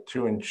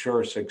to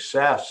ensure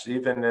success.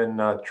 Even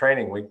in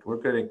training, we're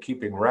good at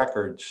keeping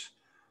records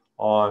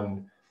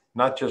on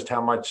not just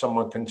how much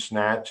someone can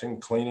snatch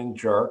and clean and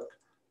jerk,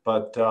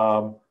 but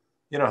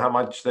how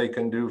much they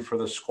can do for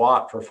the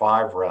squat for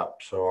 5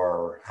 reps,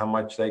 or how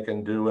much they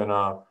can do in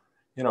a,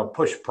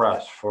 push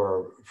press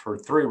for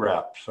 3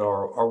 reps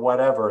or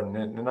whatever.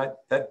 And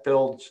that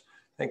builds,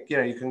 I think,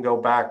 you can go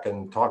back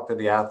and talk to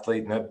the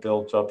athlete, and that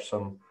builds up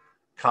some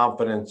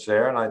confidence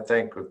there. And I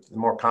think the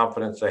more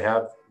confidence they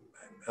have,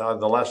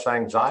 the less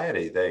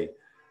anxiety they,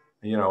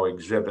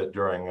 exhibit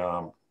during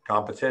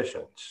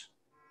competitions.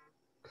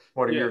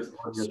 What are your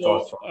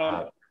thoughts on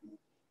that?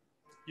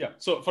 Yeah.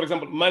 So, for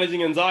example,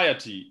 managing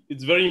anxiety,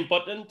 it's very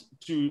important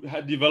to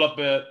develop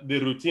the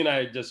routine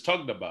I just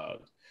talked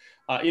about.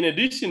 In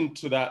addition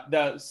to that,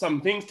 there are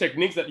some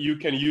techniques that you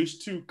can use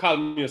to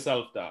calm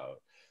yourself down.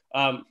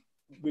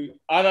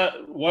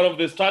 One of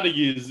the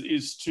strategies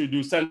is to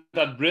do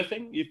centered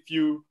breathing. If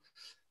you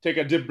take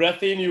a deep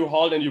breath in, you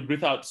hold and you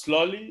breathe out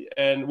slowly.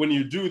 And when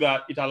you do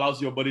that, it allows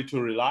your body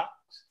to relax.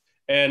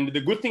 And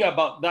the good thing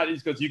about that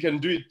is because you can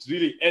do it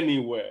really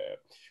anywhere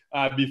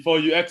before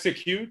you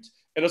execute.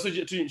 And also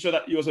to ensure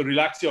that you also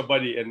relax your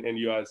body and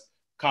you're as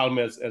calm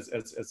as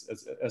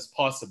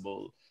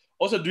possible.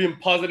 Also doing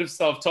positive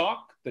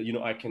self-talk that,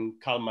 I can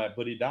calm my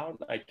body down.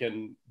 I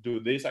can do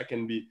this. I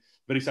can be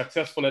very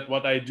successful at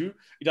what I do.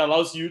 It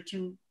allows you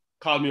to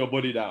calm your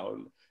body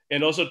down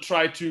and also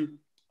try to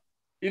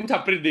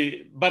interpret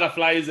the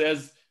butterflies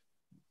as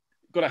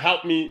going to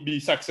help me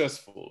be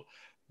successful.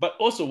 But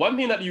also one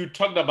thing that you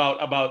talked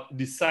about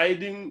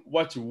deciding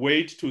what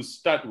weight to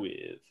start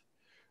with,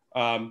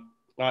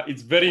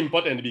 it's very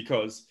important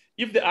because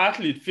if the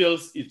athlete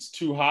feels it's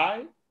too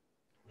high,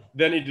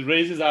 then it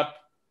raises up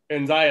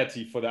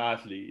anxiety for the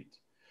athlete.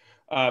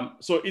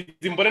 So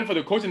it's important for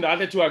the coach and the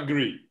athlete to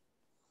agree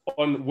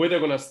on where they're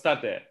going to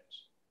start at.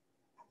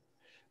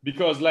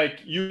 Because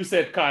like you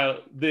said, Kyle,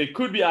 there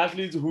could be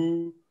athletes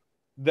who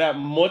their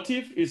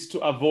motive is to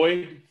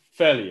avoid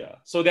failure.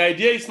 So the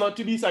idea is not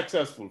to be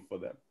successful for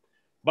them,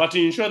 but to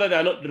ensure that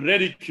they're not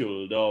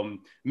ridiculed or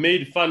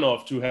made fun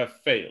of to have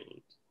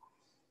failed.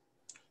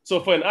 So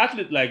for an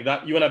athlete like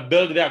that, you want to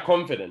build their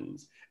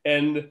confidence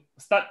and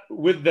start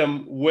with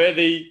them where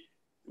they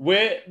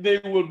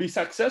will be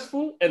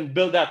successful and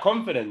build their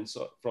confidence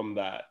from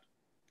that.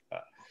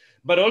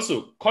 But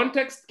also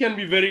context can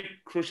be very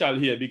crucial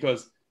here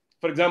because,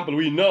 for example,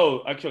 we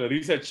know actually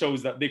research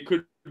shows that there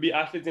could be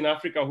athletes in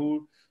Africa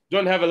who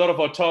don't have a lot of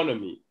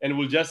autonomy and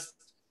will just,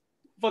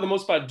 for the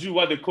most part, do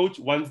what the coach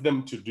wants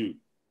them to do.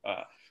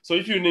 So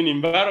if you're in an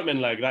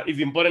environment like that, it's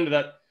important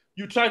that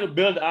you try to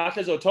build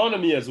athletes'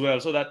 autonomy as well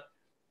so that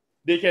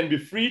they can be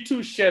free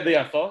to share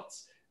their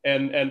thoughts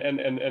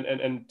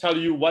and tell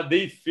you what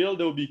they feel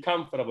they will be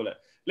comfortable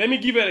at. Let me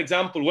give you an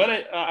example. When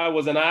I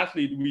was an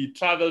athlete, we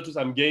traveled to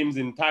some games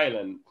in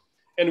Thailand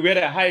and we had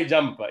a high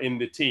jumper in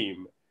the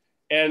team.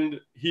 And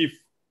he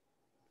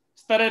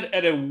started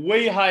at a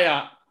way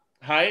higher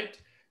height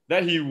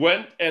that he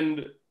went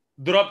and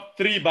dropped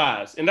 3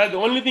 bars. And that's the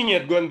only thing he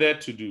had gone there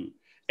to do.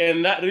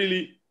 And that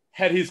really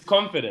had his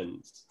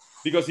confidence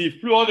because he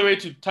flew all the way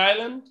to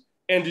Thailand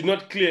and did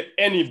not clear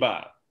any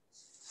bar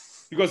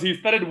because he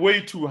started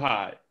way too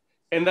high.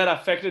 And that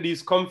affected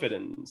his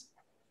confidence.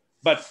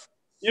 But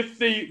if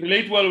they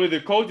relate well with the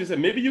coach, they say,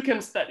 maybe you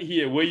can start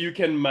here where you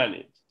can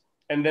manage.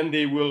 And then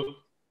they will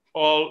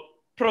all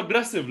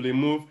progressively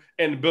move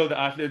and build the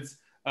athletes'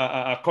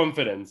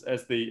 confidence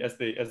as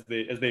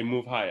they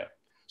move higher.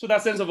 So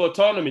that sense of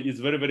autonomy is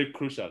very, very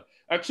crucial.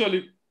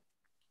 Actually,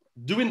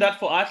 doing that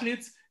for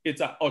athletes,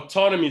 it's an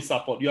autonomy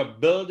support. You are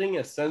building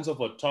a sense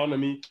of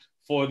autonomy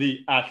for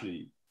the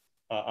athlete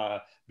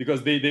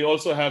because they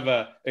also have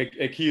a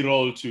key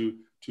role to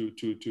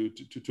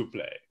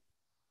play.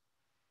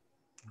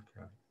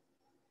 Okay.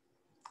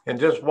 And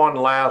just one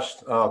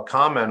last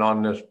comment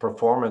on this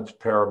performance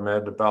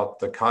pyramid about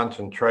the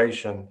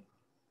concentration.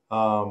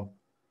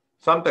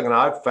 Something that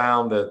I've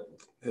found that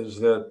is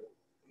that,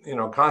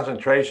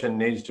 concentration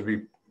needs to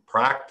be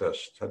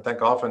practiced. I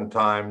think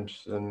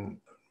oftentimes, and,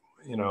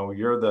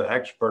 you're the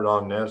expert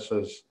on this,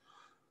 is,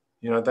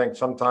 I think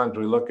sometimes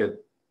we look at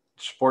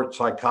sports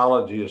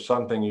psychology as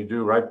something you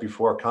do right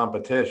before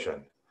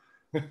competition.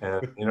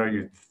 And,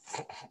 you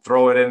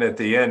throw it in at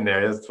the end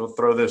there. Let's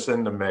throw this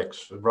in the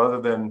mix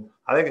rather than,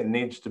 I think it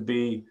needs to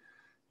be,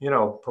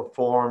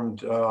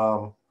 performed,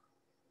 from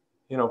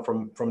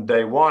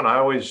day one.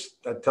 I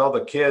tell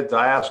the kids,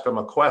 I ask them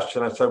a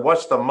question. I said,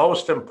 what's the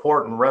most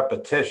important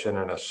repetition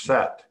in a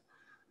set?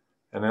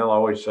 And they'll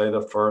always say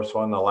the first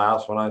one, the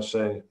last one. I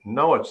say,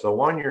 no, it's the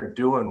one you're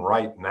doing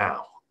right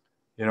now.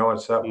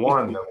 It's that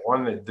one, the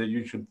one that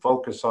you should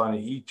focus on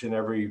each and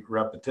every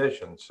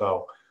repetition.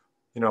 So,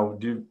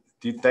 do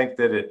you think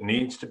that it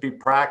needs to be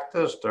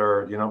practiced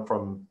or,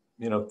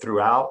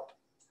 throughout?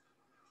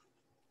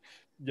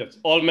 Yes,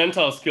 all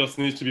mental skills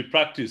need to be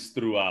practiced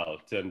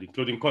throughout, and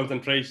including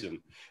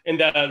concentration. And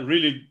there are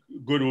really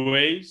good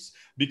ways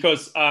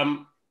because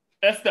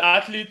as the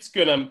athletes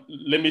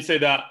let me say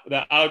that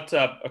they're out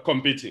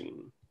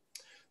competing.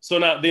 So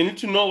now they need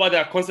to know what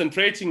they're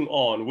concentrating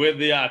on, where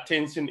their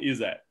attention is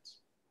at.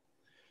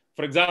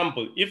 For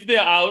example, if they're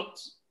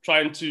out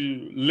trying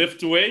to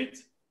lift weight,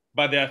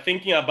 but they're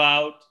thinking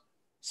about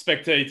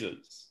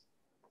spectators,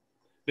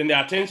 then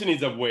their attention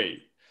is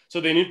away.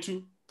 So they need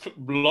to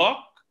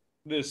block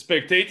the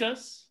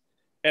spectators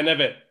and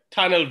have a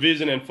tunnel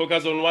vision and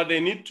focus on what they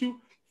need to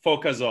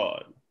focus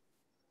on.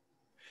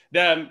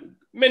 There are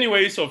many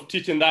ways of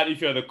teaching that if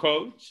you're the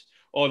coach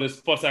or the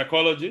sports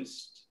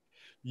psychologist.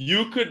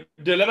 You could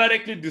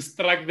deliberately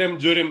distract them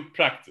during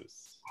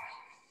practice.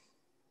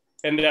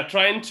 And they're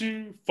trying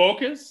to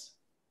focus,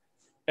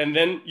 and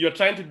then you're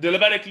trying to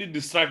deliberately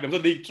distract them. So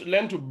they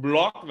learn to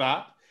block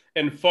that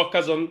and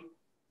focus on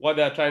what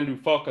they're trying to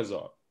focus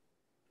on,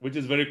 which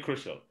is very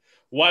crucial.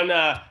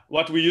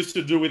 What we used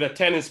to do with a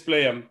tennis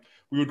player,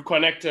 we would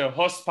connect a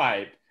hose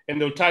pipe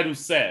and they'll try to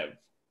serve.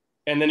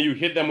 And then you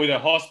hit them with a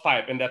hose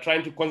pipe and they're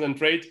trying to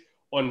concentrate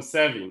on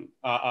serving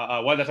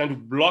while they're trying to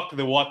block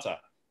the water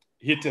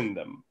hitting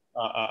them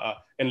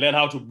and learn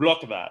how to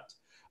block that.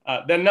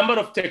 There are a number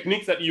of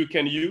techniques that you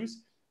can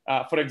use.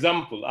 For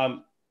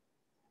example,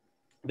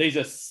 there's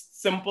a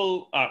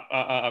simple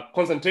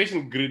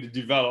concentration grid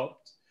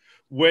developed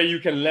where you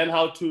can learn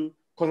how to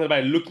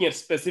concentrate by looking at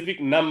specific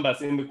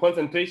numbers in the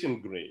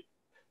concentration grid.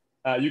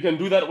 You can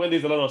do that when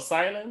there's a lot of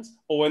silence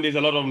or when there's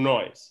a lot of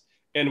noise.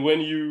 And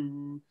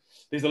when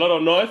there's a lot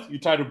of noise, you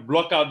try to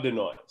block out the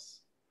noise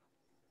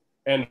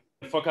and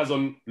focus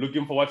on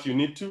looking for what you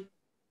need to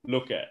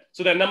look at.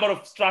 So there are a number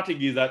of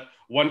strategies that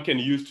one can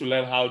use to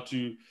learn how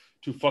to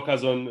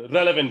focus on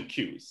relevant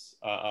cues.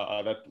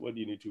 That's what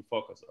you need to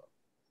focus on.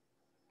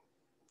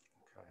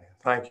 Okay,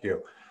 thank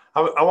you.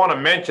 I want to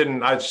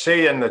mention, I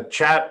see in the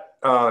chat,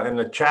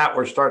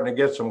 we're starting to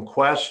get some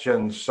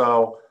questions.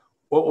 So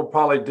what we'll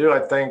probably do, I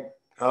think,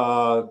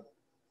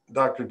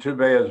 Dr.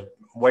 Tube, is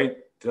wait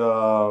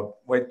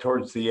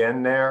towards the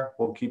end there.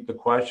 We'll keep the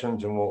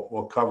questions and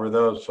we'll cover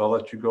those. So I'll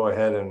let you go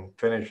ahead and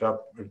finish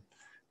up,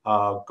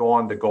 go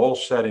on to goal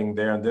setting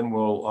there, and then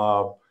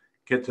we'll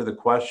get to the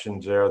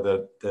questions there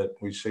that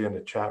we see in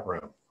the chat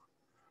room.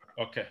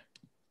 Okay.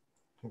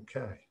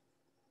 Okay.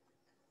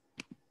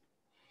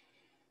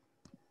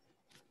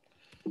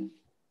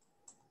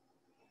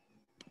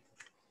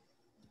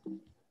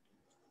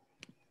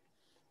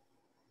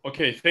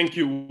 Okay, thank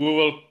you. We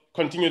will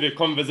continue the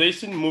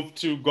conversation, move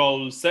to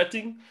goal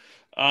setting.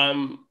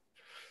 I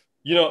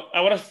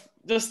want to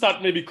just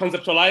start maybe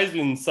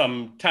conceptualizing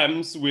some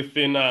terms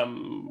within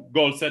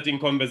goal setting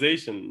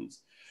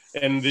conversations.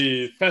 And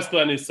the first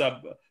one is,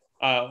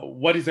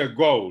 what is a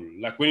goal?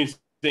 Like when you're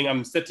saying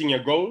I'm setting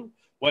a goal,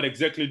 what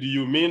exactly do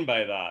you mean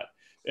by that?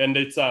 And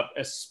it's a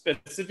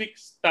specific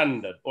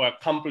standard or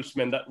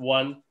accomplishment that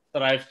one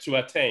strives to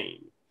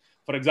attain.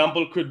 For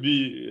example, could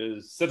be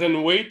a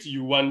certain weight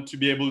you want to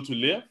be able to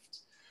lift,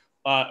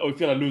 or if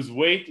you want to lose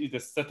weight, it's a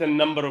certain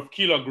number of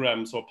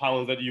kilograms or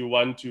pounds that you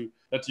want to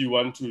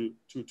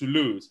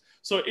lose.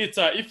 So it's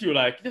if you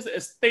like, just a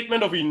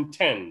statement of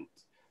intent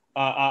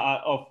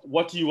of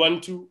what you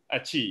want to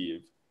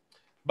achieve.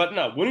 But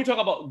now, when you talk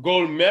about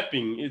goal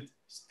mapping,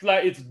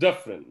 it's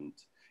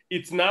different.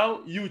 It's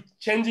now you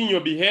changing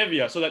your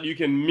behavior so that you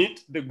can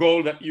meet the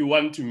goal that you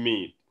want to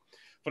meet.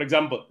 For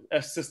example,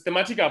 a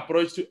systematic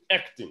approach to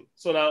acting.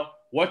 So now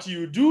what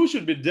you do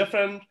should be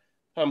different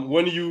from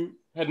when you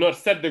had not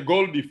set the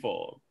goal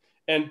before,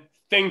 and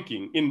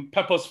thinking in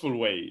purposeful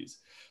ways.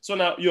 So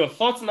now your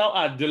thoughts now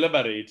are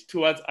deliberate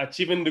towards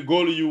achieving the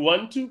goal you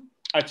want to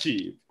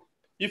achieve.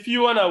 If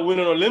you want to win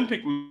an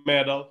Olympic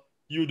medal,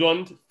 you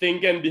don't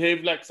think and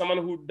behave like someone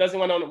who doesn't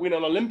want to win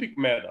an Olympic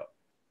medal.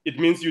 It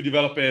means you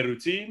develop a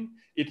routine.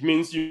 It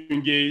means you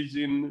engage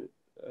in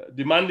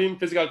demanding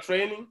physical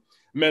training,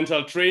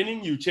 mental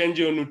training, you change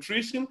your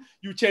nutrition,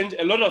 you change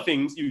a lot of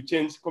things, you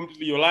change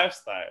completely your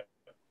lifestyle.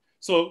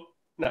 So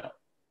now,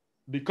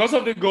 because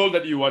of the goal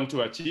that you want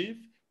to achieve,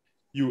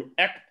 you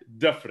act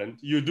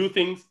different, you do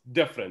things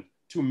different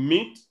to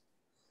meet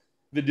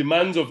the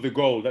demands of the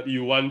goal that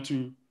you want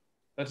to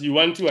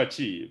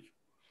achieve,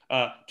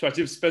 to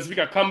achieve specific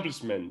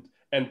accomplishment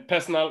and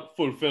personal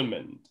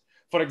fulfillment.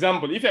 For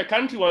example, if a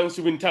country wants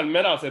to win 10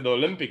 medals at the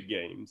Olympic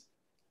Games,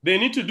 they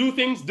need to do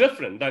things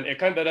different than a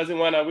country that doesn't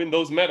want to win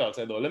those medals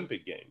at the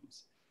Olympic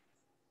Games.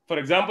 For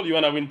example, you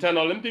want to win 10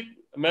 Olympic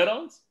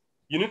medals,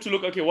 you need to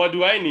look, okay, what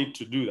do I need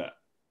to do that?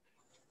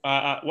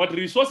 What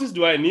resources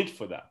do I need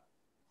for that?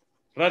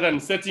 Rather than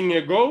setting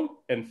a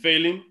goal and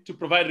failing to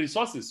provide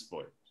resources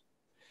for it.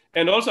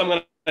 And also, I'm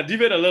going to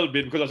deviate a little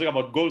bit because I was talking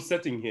about goal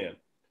setting here,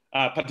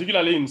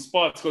 particularly in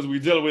sports, because we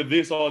deal with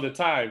this all the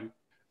time.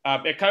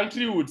 A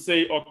country would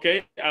say,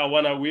 okay, I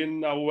want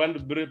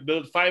to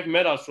build 5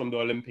 medals from the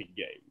Olympic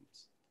Games.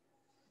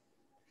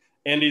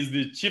 And is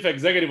the chief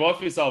executive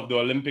officer of the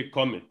Olympic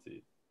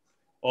Committee,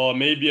 or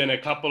maybe a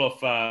couple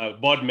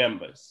of board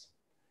members.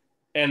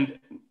 And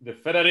the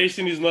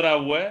federation is not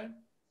aware,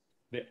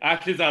 the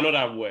athletes are not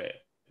aware.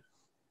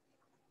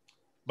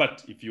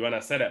 But if you want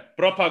to set a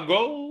proper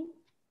goal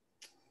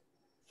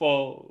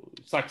for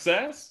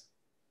success,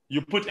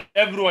 you put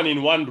everyone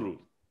in one room.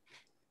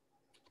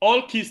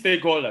 All key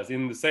stakeholders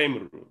in the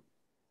same room.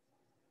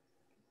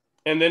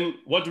 And then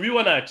what do we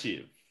want to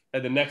achieve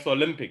at the next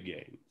Olympic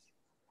Games?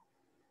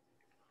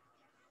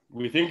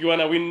 We think you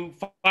want to win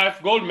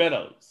 5 gold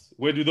medals.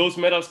 Where do those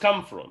medals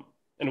come from?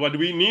 And what do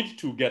we need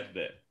to get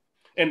there?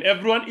 And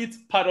everyone is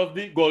part of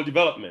the goal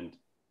development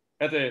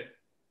at a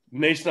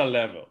national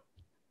level.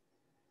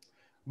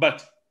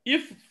 But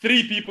if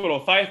 3 people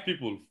or 5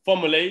 people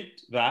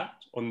formulate that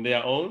on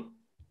their own,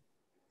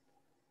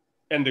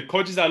 and the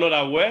coaches are not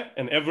aware,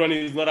 and everyone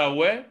is not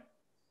aware,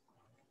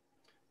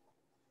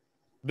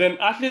 then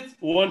athletes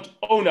won't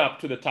own up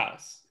to the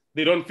task.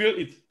 They don't feel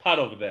it's part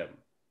of them.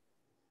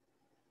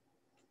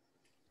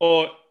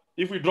 Or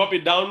if we drop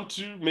it down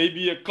to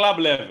maybe a club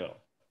level,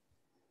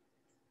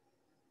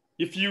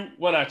 if you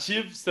want to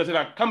achieve certain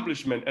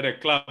accomplishment at a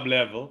club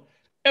level,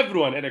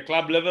 everyone at a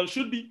club level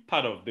should be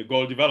part of the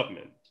goal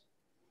development.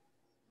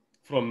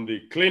 From the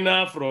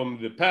cleaner, from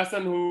the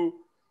person who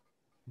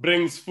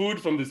brings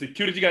food, from the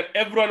security guard,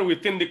 everyone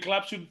within the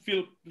club should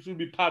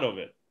be part of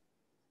it.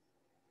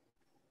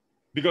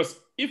 Because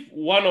if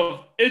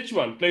each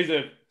one plays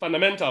a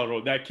fundamental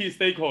role, they're a key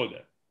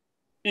stakeholder,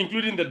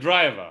 including the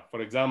driver,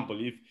 for example,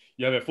 if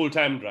you have a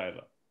full-time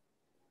driver.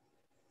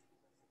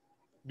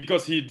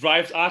 Because he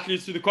drives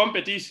athletes to the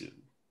competition.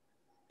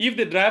 If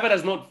the driver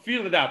does not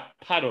feel that they're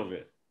part of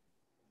it,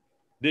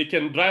 they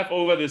can drive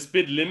over the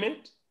speed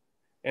limit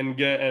and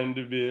get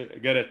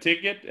a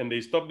ticket, and they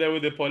stop there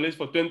with the police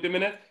for 20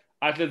 minutes.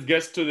 Athletes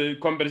gets to the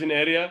competition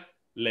area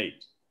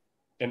late,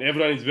 and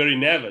everyone is very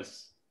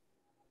nervous.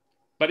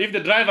 But if the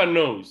driver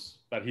knows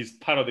that he's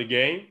part of the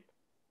game,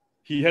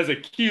 he has a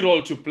key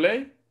role to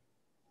play,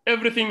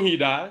 everything he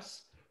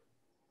does,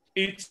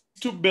 it's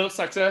to build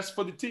success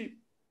for the team.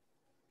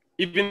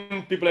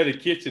 Even people at the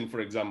kitchen,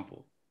 for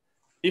example,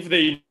 if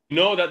they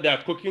know that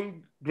they're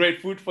cooking great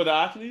food for the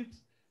athletes,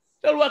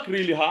 they'll work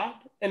really hard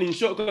and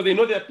ensure, because they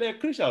know they play a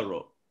crucial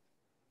role.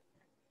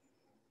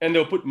 And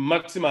they'll put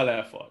maximal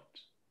effort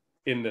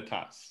in the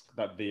task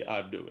that they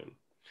are doing.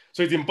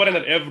 So it's important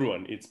that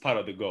everyone is part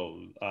of the goal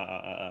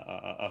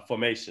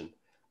formation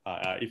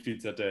if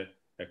it's at a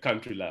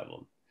country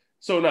level.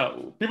 So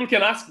now people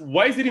can ask,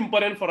 why is it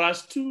important for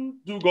us to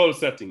do goal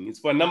setting? It's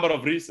for a number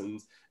of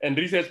reasons, and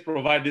research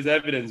provides this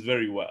evidence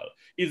very well.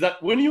 Is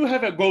that when you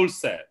have a goal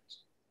set,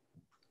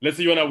 let's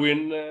say you want to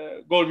win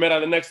a gold medal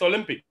at the next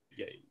Olympic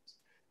Games,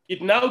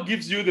 it now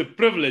gives you the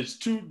privilege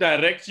to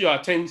direct your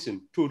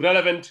attention to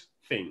relevant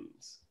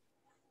things.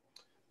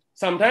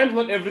 Sometimes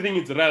not everything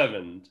is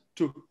relevant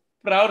to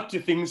priority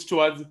things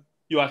towards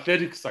your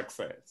athletic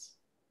success,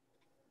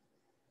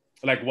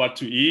 like what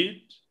to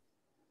eat,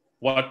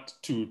 what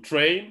to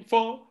train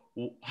for,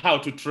 how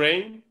to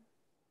train,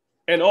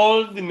 and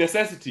all the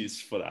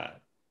necessities for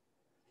that.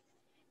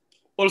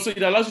 Also,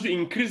 it allows you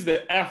to increase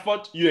the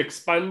effort you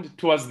expand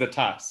towards the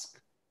task,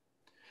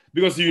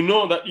 because you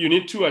know that you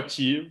need to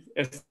achieve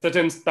a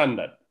certain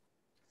standard.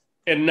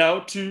 And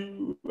now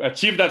to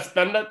achieve that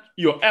standard,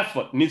 your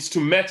effort needs to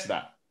match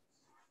that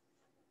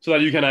so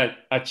that you can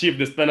achieve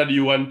the standard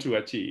you want to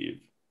achieve.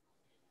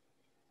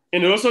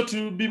 And also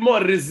to be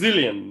more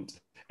resilient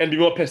and be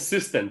more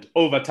persistent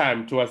over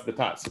time towards the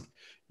task.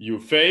 You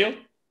fail,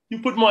 you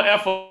put more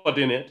effort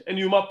in it, and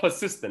you're more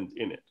persistent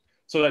in it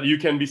so that you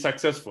can be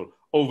successful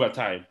over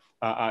time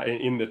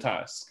in the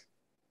task.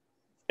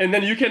 And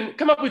then you can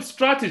come up with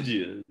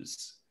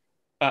strategies,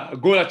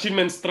 goal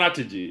achievement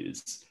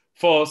strategies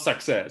for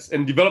success,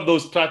 and develop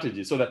those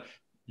strategies so that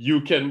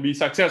you can be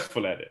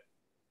successful at it.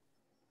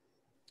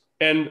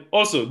 And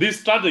also, these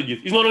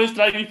strategies is not only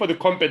strategy for the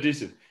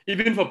competition,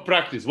 even for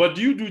practice. What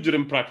do you do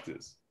during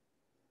practice?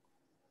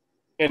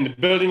 And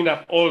building it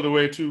up all the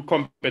way to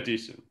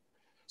competition.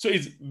 So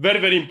it's very,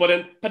 very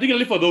important,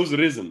 particularly for those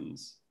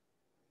reasons.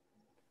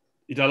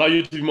 It allows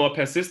you to be more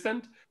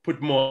persistent,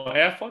 put more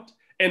effort,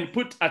 and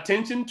put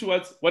attention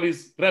towards what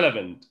is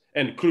relevant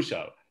and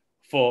crucial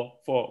for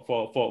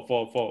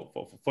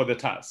the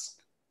task.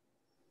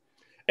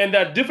 And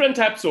there are different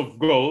types of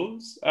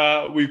goals.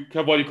 We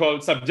have what you call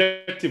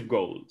subjective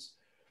goals,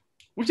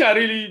 which are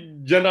really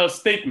general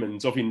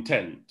statements of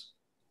intent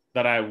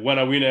that I want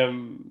to win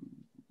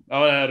I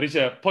want to reach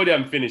a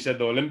podium finish at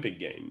the Olympic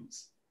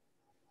Games.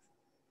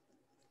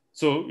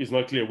 So it's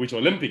not clear which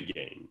Olympic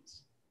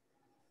Games.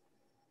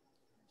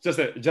 Just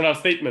a general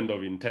statement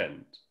of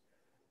intent.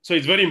 So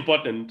it's very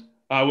important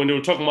when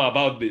we'll talk more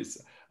about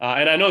this.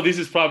 And I know this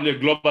is probably a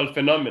global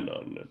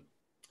phenomenon.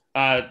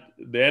 At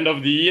the end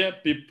of the year,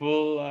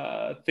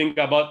 people think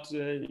about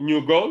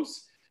new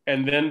goals,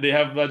 and then they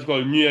have what's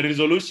called New Year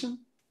resolution.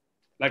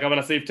 Like I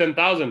want to save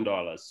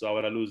 $10,000, so I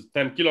want to lose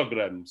 10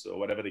 kilograms, or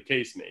whatever the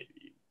case may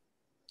be.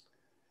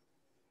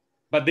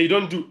 But they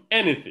don't do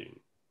anything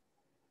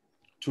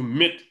to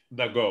meet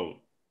the goal.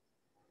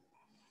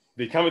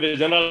 They come with a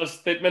general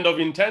statement of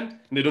intent,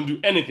 and they don't do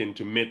anything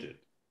to meet it.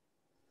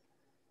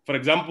 For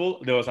example,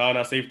 there was, I want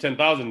to save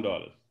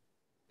 $10,000.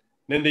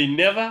 Then they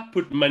never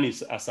put money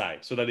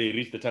aside so that they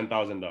reach the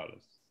 $10,000.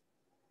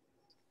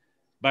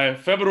 By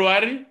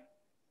February,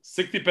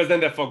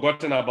 60% have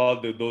forgotten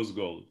about those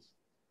goals.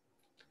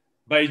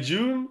 By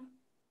June,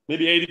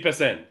 maybe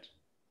 80%.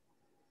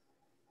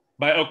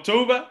 By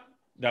October,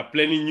 there are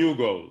plenty new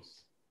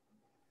goals.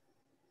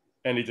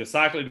 And it's a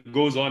cycle, it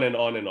goes on and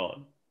on and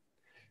on.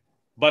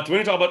 But when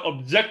you talk about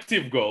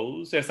objective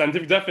goals, a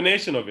scientific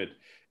definition of it,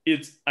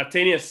 it's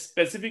attaining a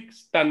specific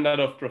standard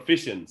of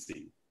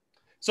proficiency.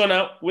 So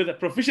now with a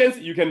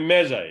proficiency, you can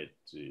measure it,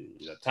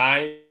 either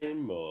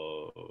time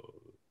or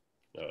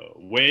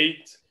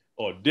weight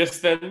or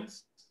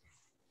distance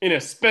in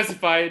a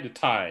specified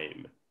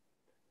time.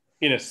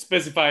 In a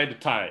specified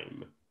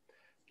time,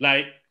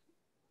 like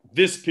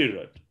this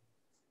period.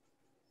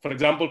 For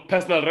example,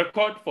 personal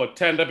record for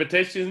 10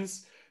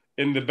 repetitions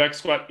in the back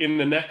squat in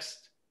the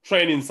next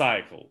training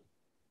cycle.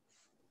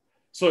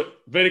 So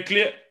very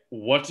clear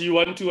what you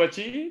want to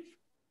achieve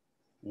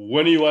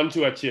when you want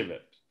to achieve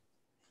it.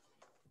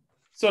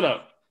 So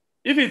now,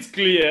 if it's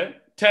clear,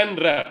 10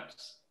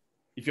 reps,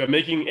 if you're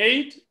making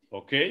 8,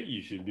 okay,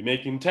 you should be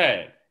making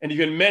 10. And you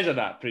can measure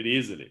that pretty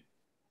easily.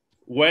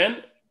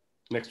 When?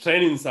 Next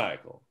training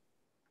cycle.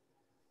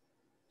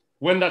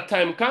 When that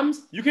time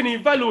comes, you can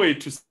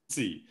evaluate to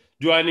see,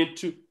 do I need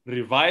to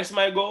revise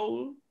my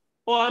goal?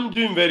 Or I'm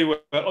doing very well,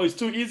 or it's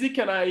too easy,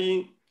 can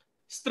I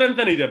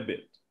strengthen it a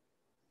bit?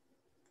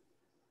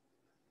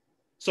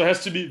 So it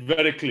has to be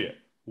very clear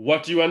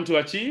what you want to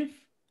achieve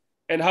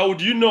and how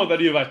would you know that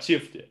you've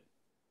achieved it.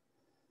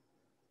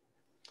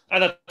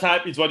 Other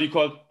type is what you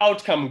call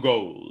outcome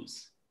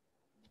goals.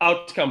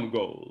 Outcome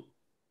goal.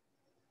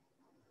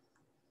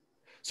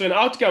 So an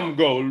outcome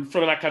goal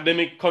from an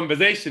academic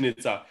conversation,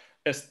 it's a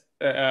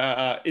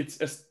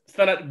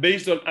standard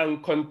based on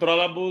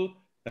uncontrollable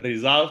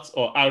results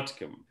or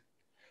outcome.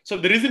 So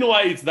the reason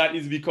why it's that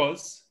is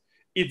because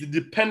it's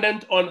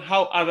dependent on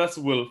how others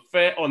will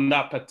fare on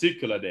that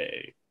particular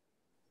day.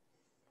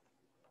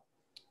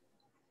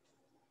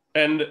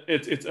 And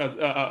it's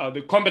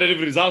the competitive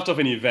result of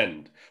an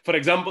event. For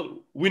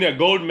example, win a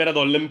gold medal at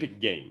the Olympic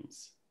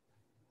Games.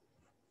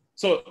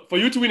 So for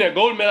you to win a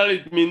gold medal,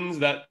 it means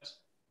that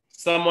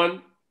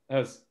someone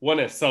has won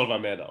a silver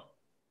medal.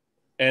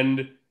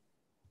 And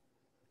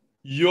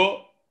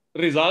your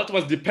result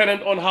was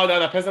dependent on how the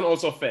other person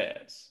also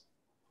fares.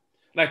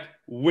 Like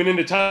winning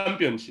the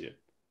championship.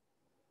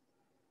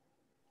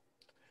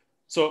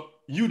 So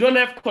you don't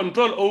have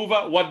control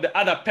over what the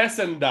other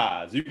person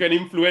does. You can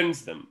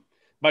influence them,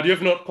 but you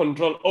have not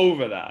control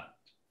over that.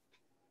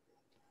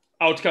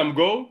 Outcome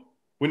goal,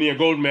 winning a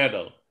gold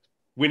medal,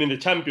 winning the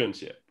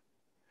championship.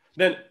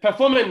 Then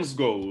performance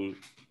goal,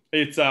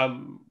 it's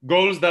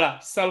goals that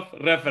are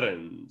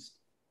self-referenced,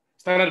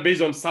 standard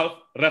based on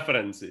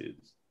self-references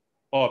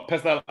or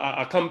personal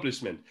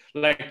accomplishment,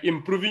 like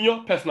improving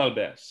your personal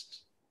best.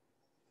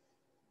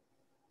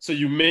 So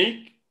you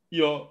make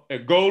a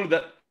goal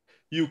that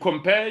you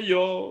compare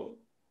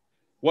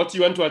what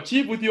you want to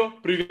achieve with your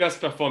previous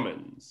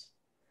performance.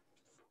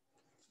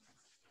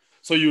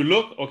 So you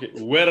look, okay,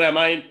 where am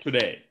I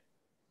today?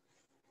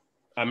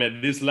 I'm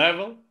at this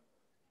level.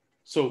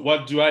 So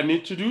what do I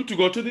need to do to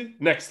go to the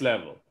next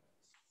level?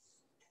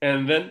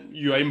 And then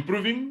you are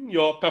improving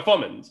your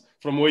performance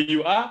from where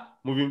you are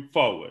moving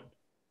forward.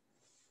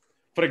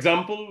 For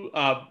example,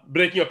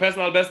 breaking your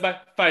personal best by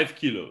 5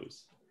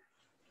 kilos.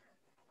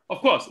 Of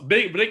course,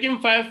 breaking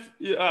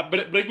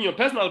your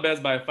personal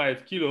best by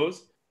 5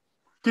 kilos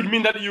could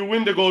mean that you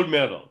win the gold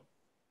medal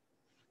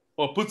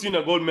or put you in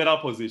a gold medal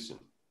position.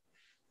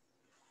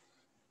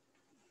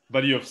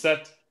 But you have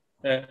set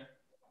a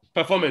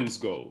performance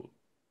goal.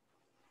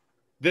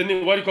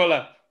 Then what you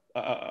call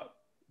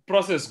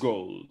process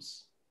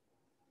goals.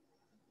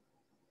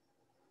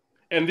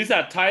 And these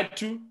are tied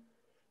to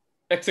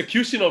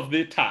execution of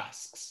the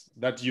tasks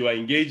that you are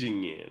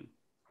engaging in.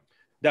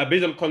 They are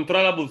based on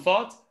controllable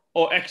thoughts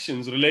or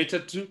actions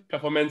related to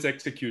performance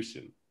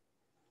execution.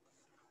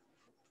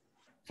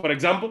 For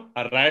example,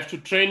 arrive to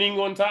training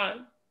on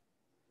time.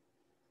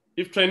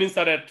 If training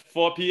starts at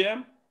 4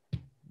 p.m.,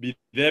 be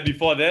there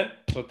before then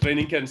so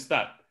training can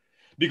start.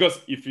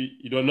 Because if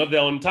you don't know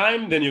there on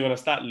time, then you're going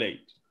to start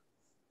late.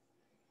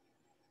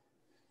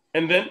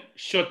 And then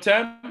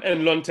short-term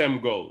and long-term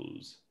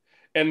goals.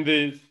 And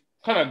the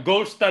kind of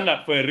gold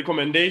standard for a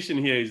recommendation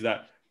here is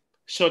that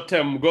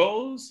short-term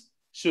goals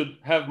should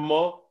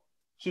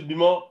be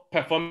more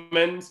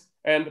performance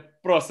and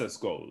process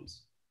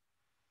goals.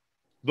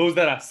 Those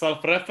that are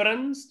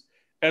self-referenced,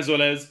 as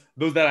well as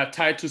those that are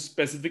tied to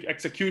specific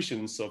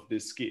executions of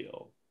this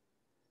skill.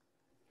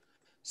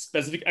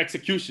 Specific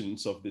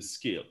executions of this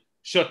skill.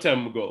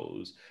 Short-term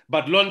goals.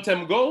 But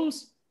long-term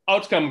goals,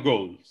 outcome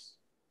goals.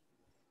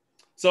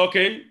 So,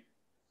 okay,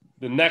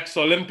 the next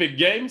Olympic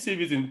Games, if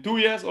it's in 2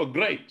 years, oh,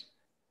 great.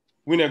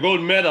 Win a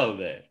gold medal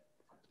there.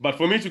 But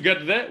for me to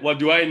get there, what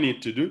do I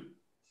need to do?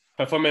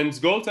 Performance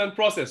goals and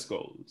process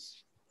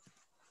goals.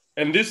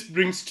 And this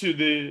brings to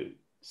the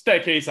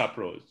staircase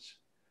approach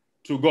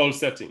to goal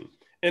setting.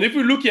 And if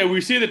we look here, we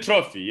see the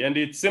trophy, and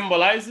it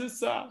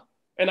symbolizes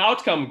an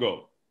outcome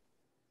goal.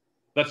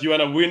 That you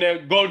want to win a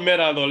gold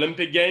medal at the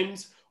Olympic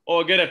Games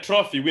or get a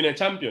trophy, win a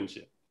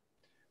championship.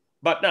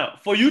 But now,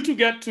 for you to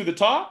get to the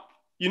top,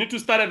 you need to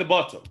start at the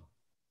bottom.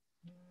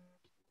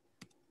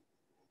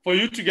 For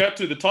you to get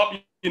to the top,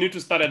 you need to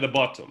start at the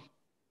bottom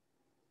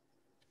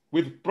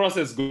with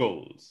process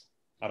goals.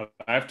 I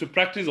have to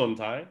practice on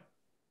time.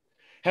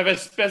 Have a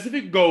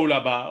specific goal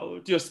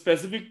about your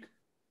specific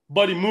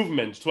body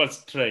movement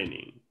towards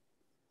training.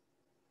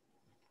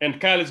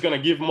 And Kyle is going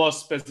to give more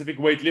specific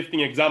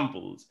weightlifting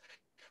examples.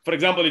 For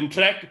example, in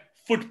track,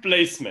 foot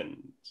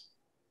placement.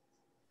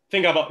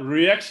 Think about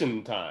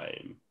reaction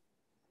time.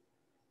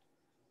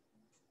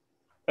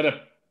 And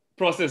the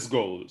process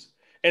goals.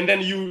 And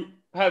then you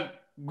have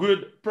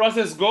good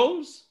process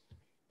goals,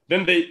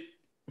 then they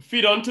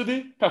feed onto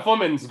the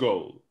performance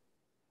goal.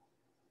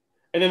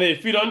 And then they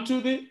feed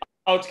onto the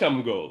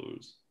outcome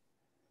goals.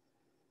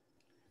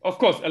 Of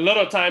course, a lot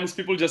of times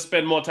people just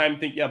spend more time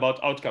thinking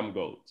about outcome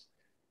goals.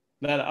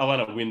 that I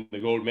want to win the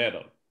gold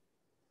medal.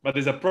 But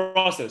there's a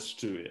process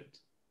to it.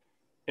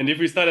 And if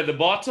we start at the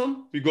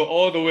bottom, we go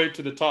all the way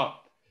to the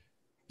top.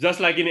 Just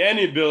like in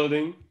any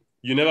building,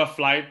 you never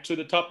fly to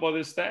the top of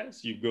the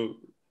stairs. You go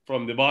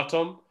from the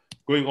bottom,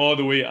 going all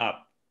the way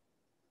up.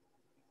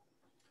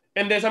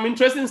 And there's some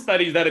interesting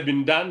studies that have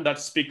been done that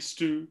speaks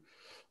to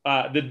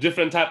the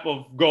different type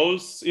of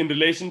goals in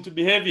relation to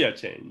behavior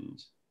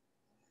change.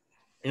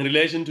 In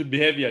relation to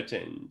behavior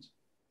change.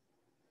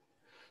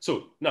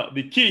 So now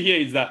the key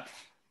here is that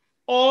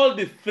all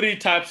the three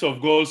types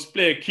of goals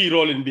play a key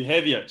role in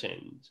behavior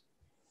change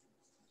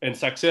and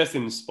success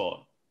in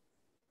sport.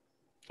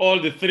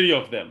 All the three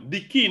of them.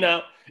 The key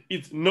now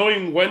is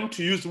knowing when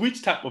to use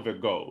which type of a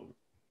goal.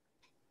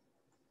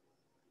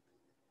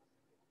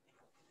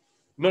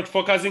 Not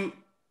focusing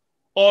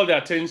all the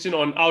attention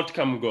on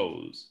outcome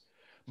goals,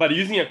 but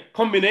using a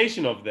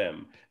combination of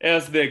them,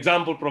 as the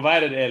example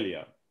provided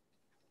earlier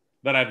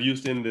that I've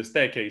used in the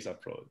staircase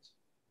approach.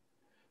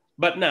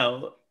 But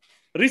now,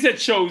 research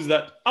shows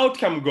that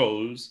outcome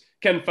goals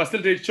can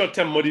facilitate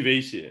short-term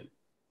motivation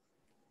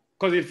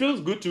because it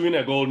feels good to win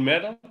a gold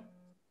medal.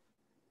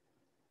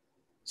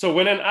 So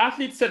when an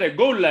athlete set a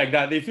goal like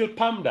that, they feel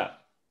pumped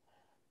up,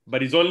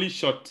 but it's only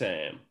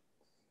short-term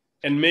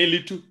and may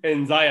lead to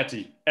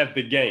anxiety at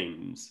the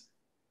games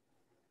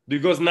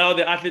because now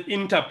the athlete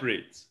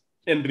interprets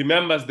and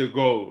remembers the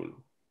goal,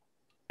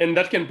 and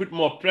that can put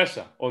more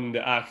pressure on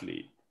the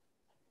athlete.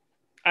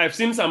 I've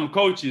seen some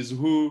coaches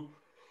who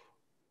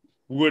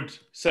would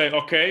say,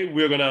 okay,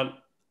 we're gonna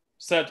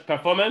set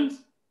performance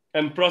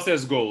and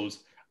process goals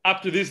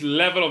up to this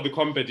level of the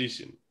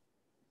competition.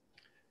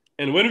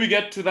 And when we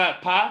get to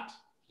that part,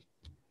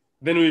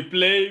 then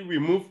we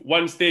move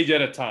one stage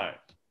at a time.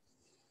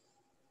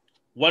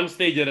 One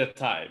stage at a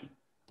time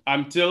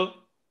until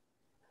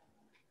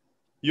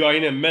you are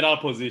in a medal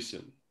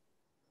position.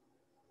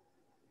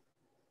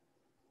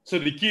 So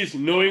the key is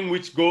knowing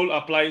which goal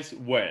applies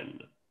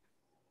when.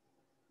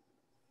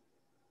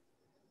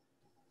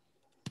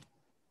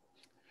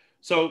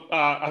 So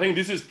I think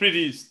this is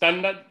pretty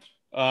standard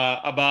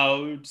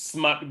about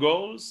SMART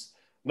goals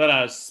that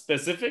are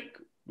specific,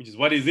 which is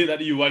what is it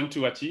that you want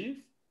to achieve?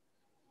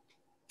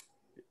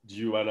 Do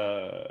you want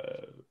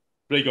to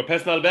break your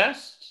personal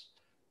best?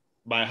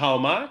 By how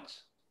much?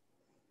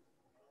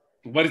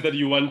 What is that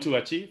you want to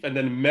achieve? And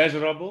then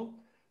measurable.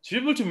 So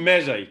you're able to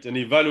measure it and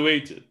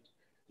evaluate it.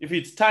 If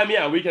it's time,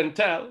 yeah, we can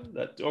tell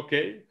that,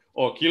 okay,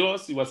 or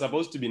kilos, it was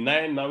supposed to be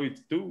 9, now it's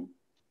 2.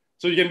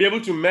 So you can be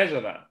able to measure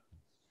that.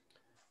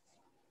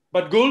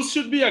 But goals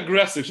should be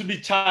aggressive, should be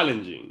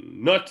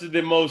challenging, not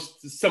the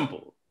most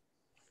simple,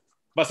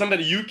 but something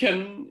that you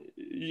can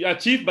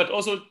achieve, but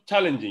also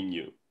challenging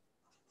you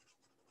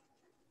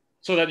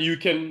so that you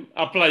can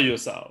apply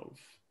yourself.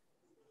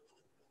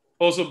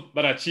 Also,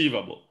 but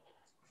achievable.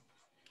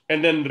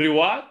 And then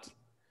reward,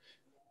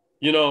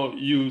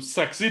 you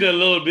succeed a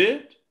little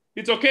bit.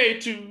 It's okay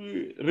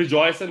to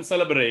rejoice and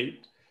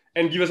celebrate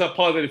and give us a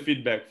positive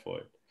feedback for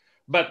it.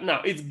 But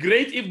now, it's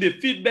great if the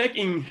feedback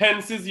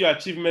enhances your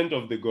achievement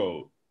of the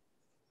goal.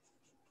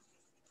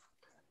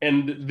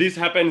 And this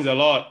happens a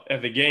lot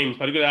at the games,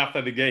 particularly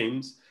after the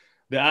games.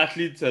 The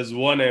athlete has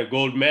won a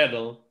gold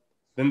medal,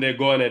 then they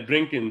go on a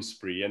drinking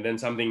spree, and then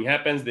something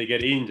happens, they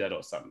get injured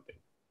or something.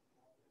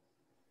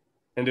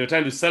 And they're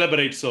trying to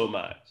celebrate so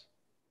much.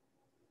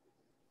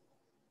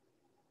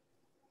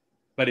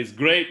 But it's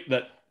great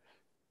that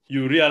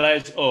you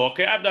realize, oh,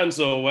 okay, I've done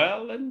so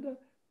well, and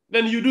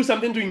then you do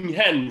something to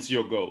enhance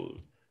your goal.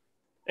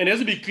 And it has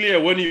to be clear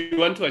when you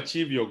want to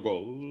achieve your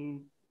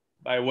goal,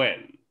 by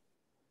when.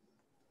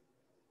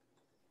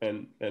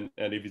 And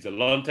if it's a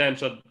long time,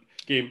 short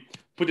game,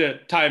 put a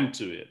time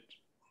to it.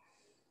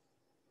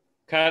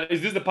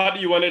 Is this the part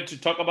you wanted to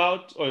talk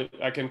about, or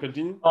I can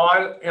continue? Oh,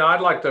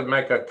 I'd like to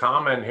make a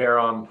comment here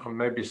on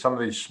maybe some of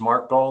these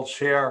SMART goals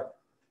here.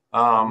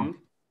 I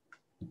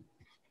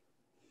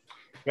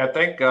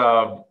think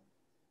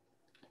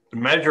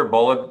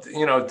measurable.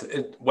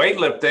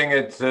 Weightlifting.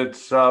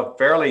 It's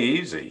fairly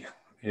easy.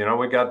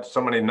 We got so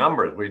many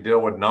numbers. We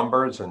deal with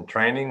numbers in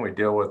training. We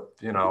deal with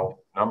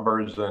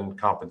numbers in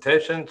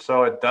competition.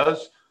 So it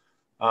does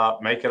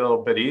make it a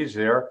little bit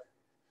easier.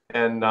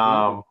 And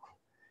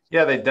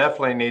yeah, they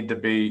definitely need to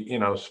be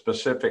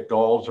specific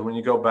goals. And when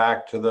you go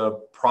back to the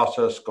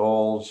process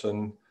goals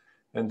and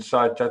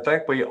such, I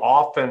think we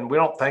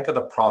don't think of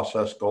the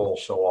process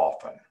goals so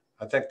often.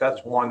 I think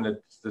that's one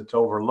that's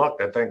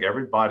overlooked. I think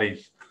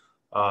everybody's,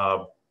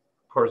 of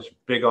course,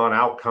 big on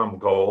outcome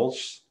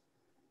goals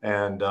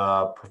and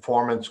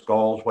performance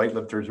goals.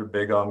 Weightlifters are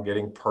big on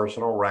getting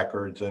personal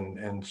records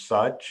and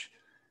such.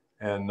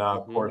 And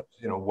of course,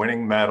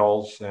 winning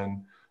medals.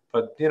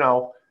 But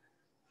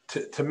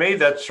to me,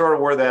 that's sort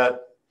of where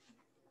that,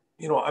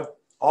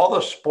 all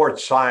the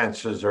sports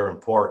sciences are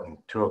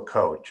important to a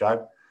coach.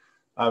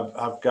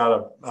 I've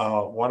got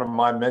one of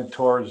my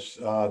mentors,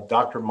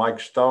 Dr. Mike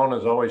Stone,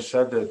 has always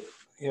said that,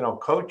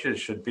 coaches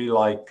should be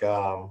like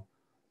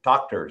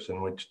doctors,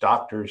 in which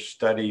doctors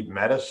study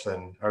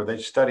medicine, or they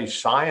study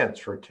science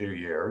for 2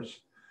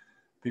 years.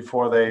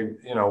 before they,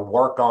 you know,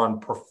 work on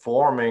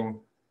performing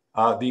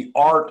the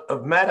art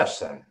of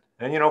medicine.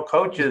 And, you know,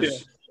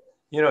 coaches,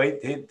 you know,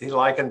 he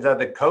likens that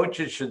the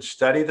coaches should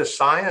study the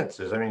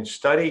sciences. I mean,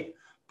 study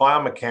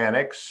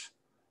biomechanics,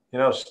 you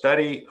know,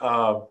 study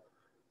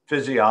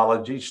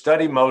physiology,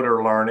 study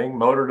motor learning,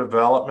 motor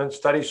development,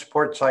 study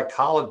sports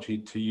psychology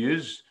to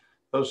use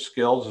those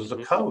skills as a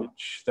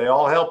coach. They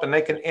all help and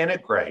they can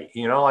integrate,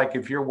 you know, like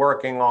if you're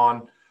working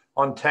on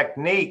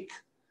technique,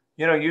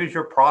 you know, use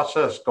your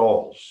process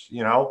goals,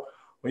 you know,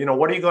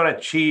 what are you going to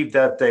achieve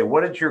that day?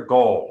 What is your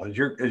goal? Is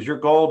your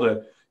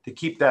goal to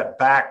keep that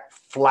back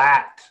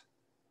flat,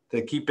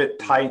 to keep it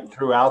tight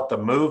throughout the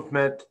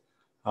movement?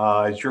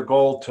 Is your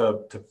goal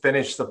to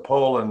finish the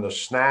pull and the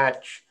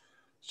snatch?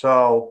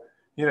 So,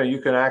 you know,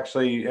 you can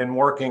actually, in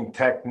working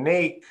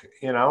technique,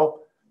 you know,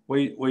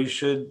 we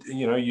should,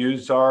 you know,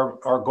 use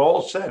our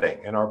goal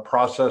setting and our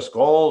process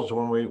goals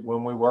when we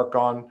work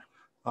on,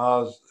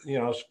 you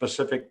know,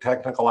 specific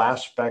technical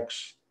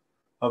aspects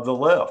of the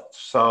lift.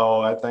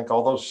 So I think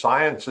all those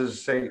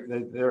sciences,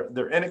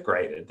 they're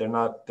integrated. They're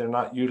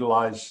not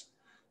utilized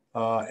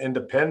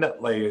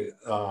independently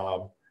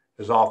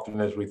as often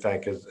as we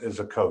think as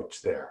a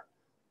coach there.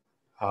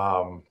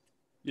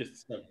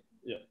 Yes, sir.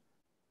 Yeah.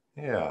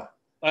 Yeah.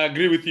 I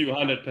agree with you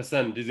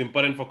 100%. It's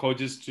important for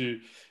coaches to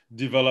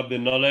develop the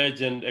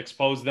knowledge and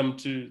expose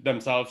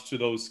themselves to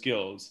those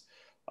skills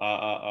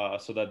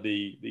so that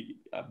they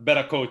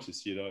better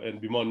coaches, you know,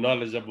 and be more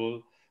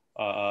knowledgeable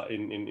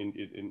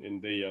in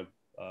their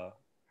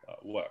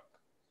work.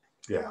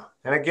 Yeah.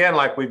 And again,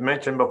 like we've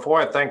mentioned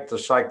before, I think the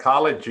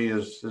psychology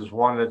is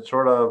one that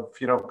sort of,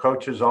 you know,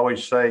 coaches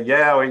always say,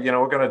 yeah, you know,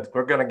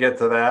 we're gonna get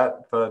to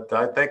that, but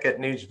I think it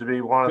needs to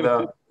be one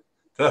of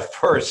the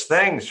first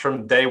things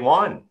from day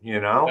one, you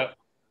know. Yeah.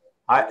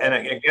 And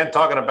again,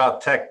 talking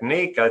about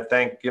technique, I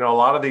think, you know, a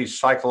lot of these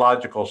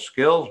psychological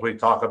skills we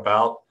talk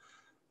about,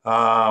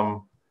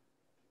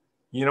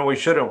 you know, we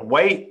shouldn't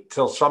wait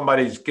till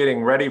somebody's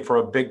getting ready for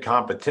a big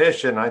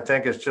competition. I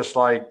think it's just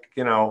like,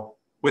 you know,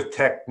 with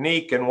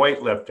technique and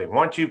weightlifting.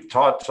 Once you've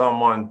taught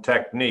someone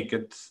technique,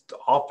 it's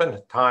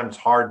oftentimes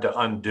hard to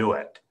undo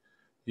it,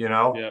 you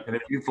know. Yeah. And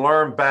if you've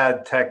learned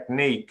bad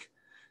technique,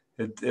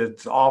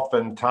 it's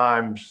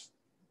oftentimes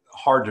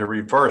hard to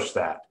reverse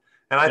that.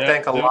 And I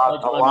think a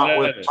lot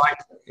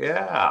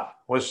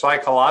with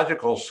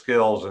psychological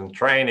skills and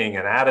training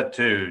and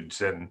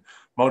attitudes and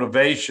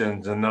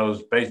motivations and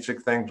those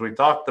basic things we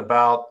talked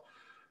about.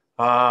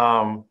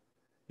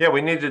 Yeah,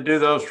 we need to do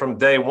those from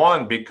day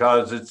one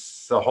because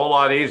it's a whole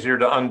lot easier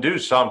to undo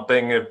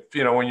something if,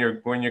 you know, when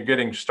you're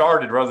getting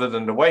started rather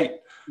than to wait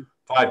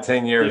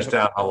 5-10 years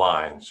down the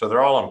line. So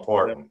they're all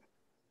important.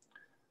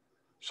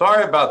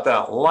 Sorry about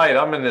that light.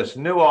 I'm in this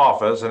new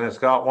office and it's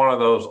got one of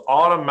those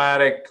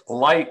automatic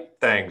light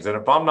things. And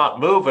if I'm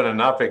not moving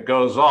enough, it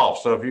goes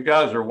off. So if you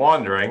guys are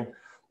wondering,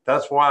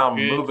 that's why I'm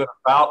moving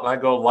about and I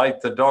go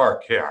light the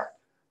dark here.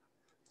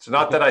 It's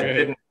not that I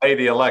didn't pay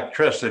the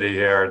electricity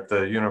here at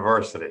the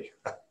university.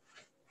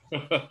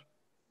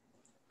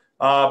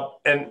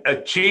 And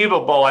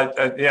achievable,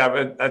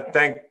 I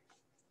think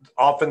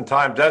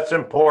oftentimes that's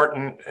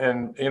important.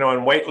 And, you know,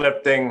 in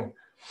weightlifting,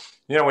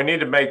 you know, we need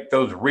to make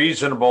those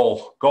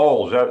reasonable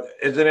goals.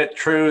 Isn't it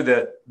true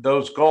that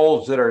those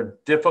goals that are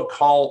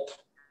difficult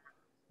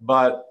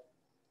but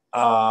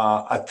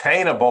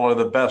attainable are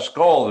the best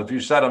goals? If you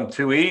set them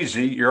too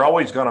easy, you're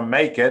always going to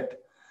make it.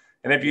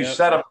 And if you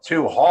set them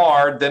too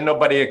hard, then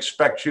nobody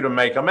expects you to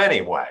make them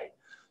anyway.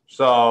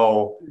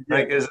 So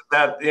like, isn't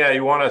that, yeah,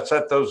 you want to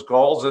set those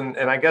goals and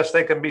I guess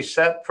they can be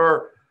set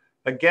for,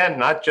 again,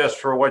 not just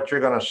for what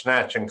you're going to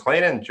snatch and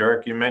clean and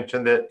jerk. You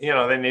mentioned that, you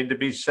know, they need to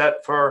be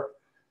set for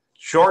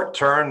short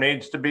term,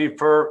 needs to be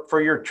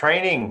for your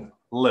training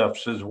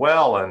lifts as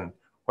well. And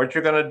what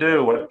you're going to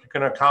do, what you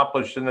can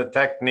accomplish in the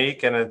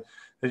technique. And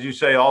as you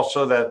say,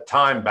 also that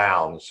time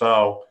bound.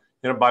 So,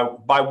 you know,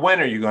 by when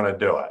are you going to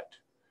do it?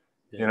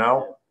 You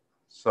know,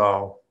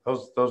 so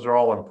those are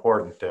all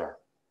important there.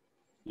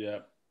 Yeah.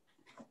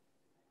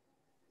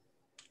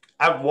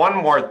 I have one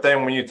more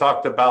thing when you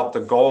talked about the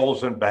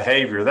goals and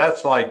behavior.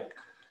 That's like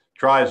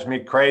drives me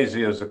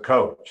crazy as a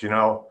coach, you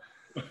know,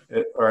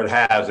 or it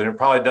has, and it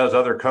probably does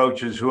other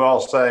coaches who all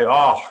say,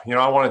 oh, you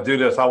know, I want to do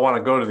this. I want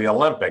to go to the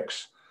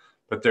Olympics,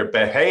 but their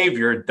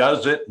behavior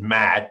doesn't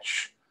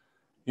match,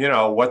 you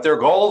know, what their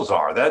goals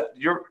are. That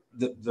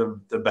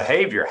the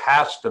behavior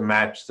has to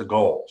match the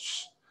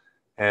goals.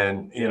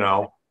 And, you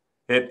know,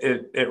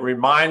 it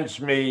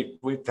reminds me,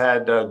 we've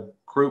had a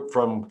group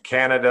from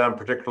Canada and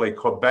particularly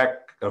Quebec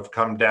have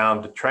come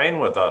down to train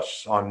with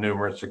us on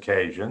numerous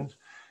occasions.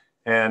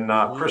 And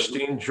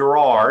Christine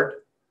Girard,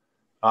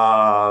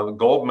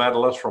 gold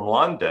medalist from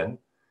London,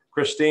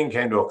 Christine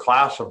came to a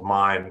class of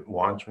mine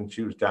once when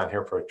she was down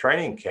here for a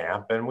training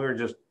camp. And we were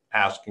just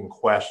asking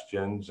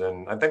questions.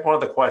 And I think one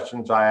of the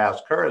questions I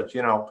asked her is,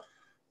 you know,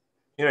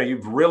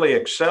 you've really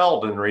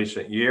excelled in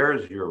recent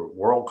years. You're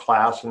world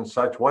class and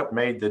such. What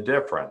made the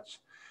difference?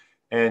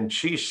 And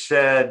she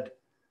said,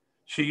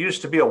 she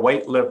used to be a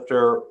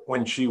weightlifter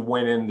when she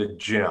went in the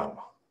gym.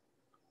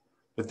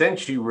 But then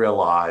she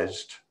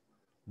realized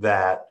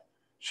that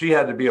she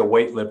had to be a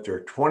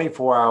weightlifter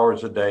 24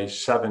 hours a day,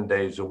 7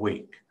 days a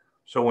week.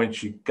 So when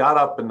she got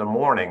up in the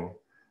morning,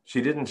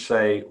 she didn't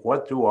say,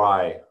 what do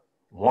I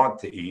want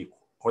to eat?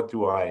 What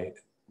do I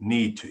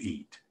need to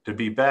eat to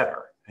be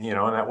better? You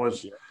know, and that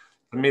was,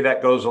 to me,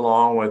 that goes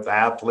along with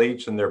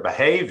athletes and their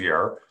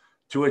behavior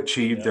to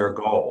achieve their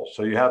goals.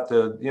 So you have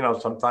to, you know,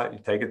 sometimes you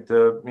take it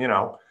to, you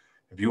know,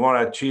 if you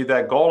want to achieve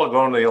that goal of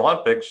going to the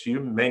Olympics, you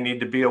may need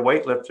to be a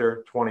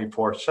weightlifter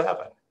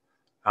 24/7.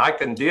 I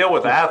can deal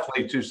with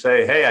athletes who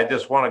say, hey, I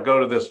just want to go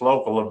to this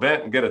local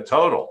event and get a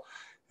total.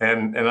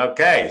 And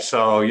okay,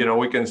 so, you know,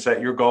 we can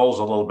set your goals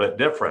a little bit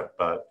different,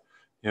 but,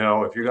 you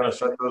know, if you're going to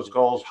set those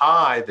goals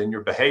high, then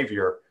your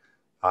behavior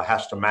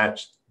has to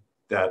match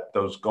that,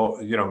 those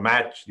goals, you know,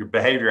 your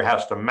behavior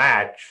has to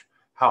match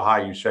how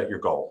high you set your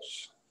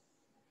goals.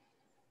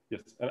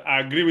 Yes, and I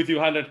agree with you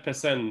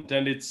 100%.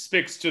 And it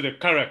speaks to the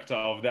character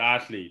of the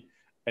athlete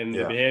and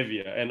the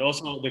behavior, and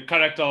also the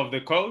character of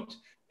the coach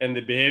and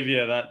the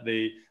behavior that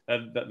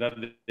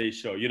they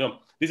show. You know,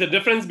 there's a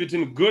difference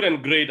between good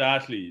and great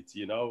athletes.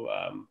 You know,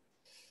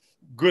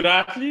 good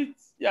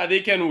athletes, yeah,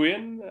 they can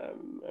win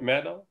a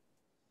medal,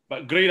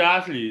 but great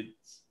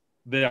athletes,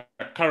 their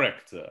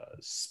character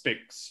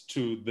speaks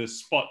to the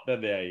sport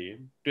that they're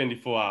in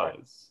 24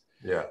 hours.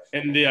 Yeah.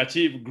 And they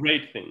achieve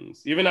great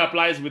things. Even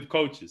applies with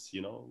coaches,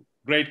 you know,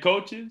 great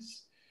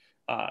coaches,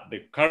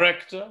 the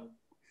character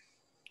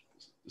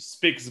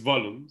speaks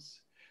volumes.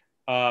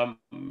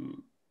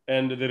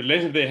 And the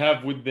relationship they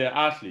have with their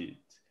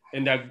athletes,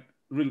 and they're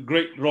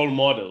great role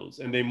models,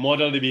 and they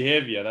model the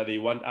behavior that they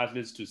want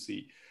athletes to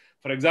see.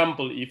 For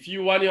example, if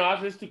you want your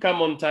athletes to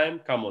come on time,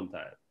 come on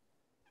time.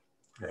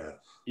 Yeah.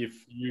 If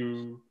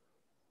you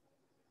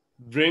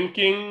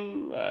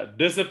drinking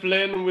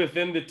discipline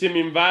within the team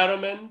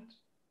environment,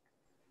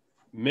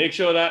 make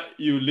sure that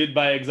you lead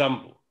by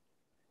example.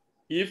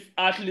 If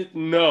athletes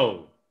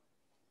know,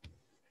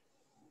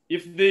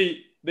 if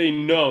they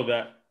know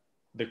that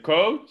the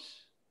coach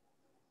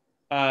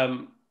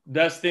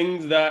does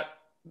things that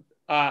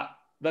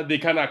they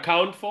can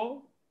account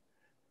for,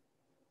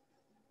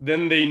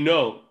 then they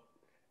know.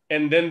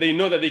 And then they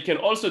know that they can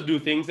also do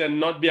things and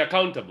not be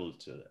accountable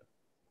to them.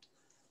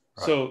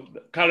 Right. So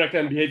character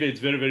and behavior is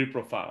very, very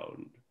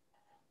profound.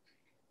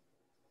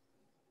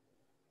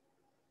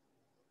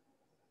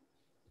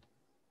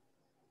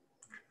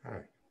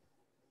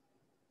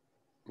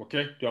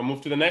 Okay, do I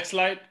move to the next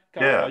slide?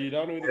 Carl, yeah. Are you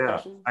done with the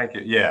question? Thank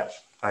you.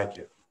 Yes, thank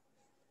you.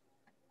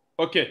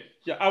 Okay,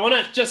 yeah, I want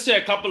to just say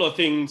a couple of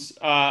things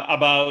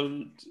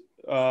about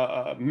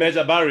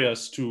major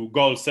barriers to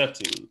goal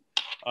setting,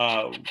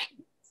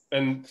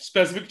 and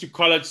specific to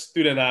college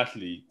student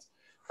athletes,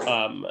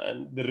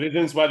 and the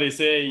reasons why they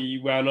say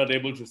we are not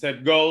able to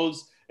set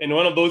goals. And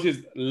one of those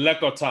is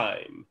lack of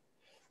time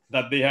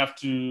that they have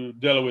to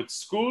deal with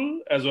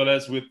school as well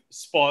as with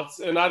sports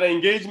and other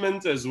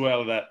engagements as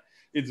well, that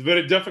it's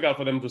very difficult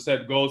for them to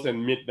set goals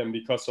and meet them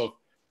because of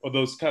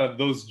those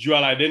those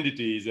dual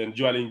identities and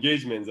dual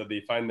engagements that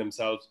they find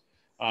themselves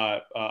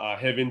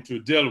having to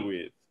deal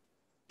with.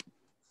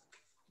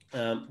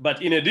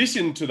 But in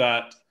addition to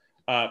that,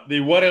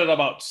 they worry a lot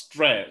about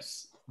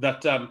stress,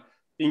 that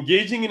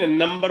engaging in a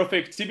number of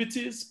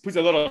activities puts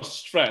a lot of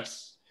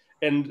stress,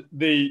 and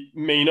they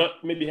may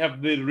not maybe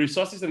have the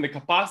resources and the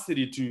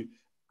capacity to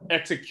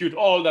execute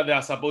all that they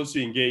are supposed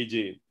to engage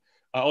in.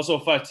 Also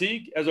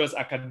fatigue, as well as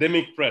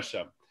academic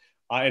pressure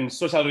and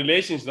social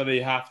relations that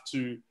they have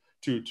to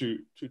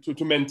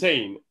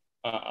maintain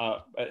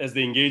as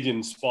they engage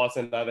in sports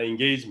and other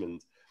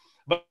engagements.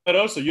 But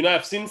also, you know,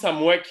 I've seen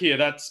some work here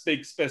that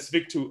speaks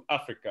specific to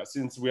Africa,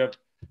 since we have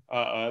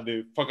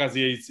the focus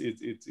here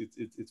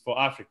it's for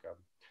Africa,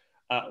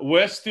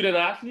 where student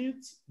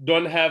athletes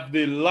don't have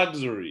the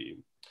luxury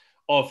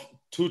of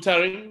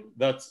tutoring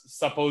that's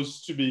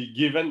supposed to be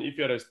given if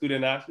you're a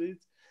student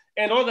athlete,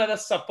 and all the other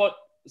support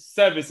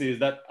services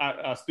that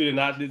student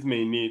athletes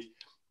may need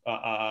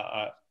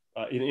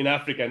in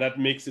Africa, and that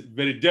makes it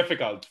very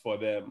difficult for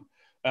them.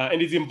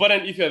 And it's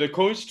important, if you're the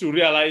coach, to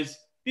realize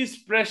these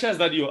pressures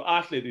that your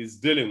athlete is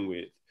dealing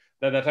with,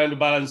 that they're trying to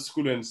balance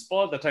school and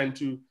sport, they're trying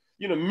to,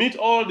 you know, meet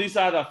all these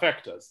other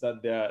factors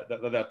that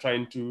they're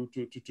trying to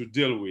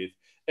deal with,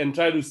 and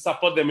try to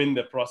support them in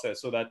the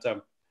process so that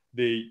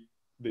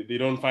they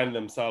don't find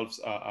themselves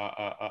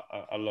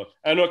alone.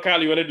 I know,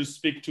 Carl, you wanted to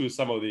speak to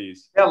some of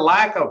these. Yeah,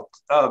 lack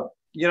of,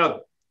 you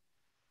know,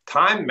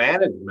 time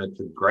management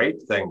is a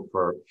great thing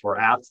for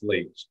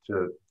athletes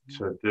to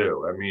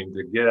do. I mean,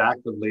 to get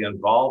actively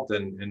involved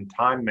in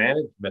time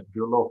management,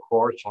 do a little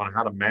course on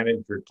how to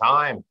manage your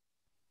time,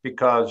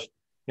 because,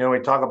 you know, we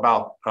talk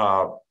about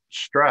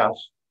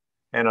stress,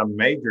 and a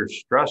major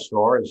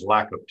stressor is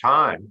lack of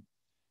time.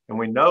 And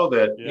we know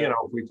that, you know,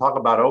 if we talk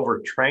about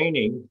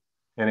overtraining,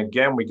 and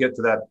again, we get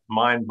to that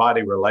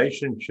mind-body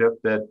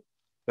relationship, that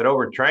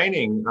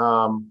overtraining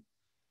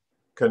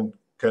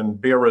can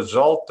be a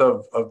result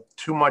of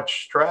too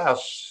much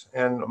stress.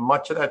 And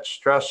much of that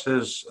stress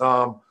is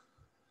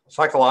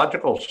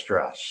psychological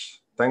stress.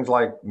 things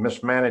like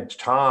mismanaged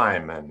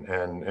time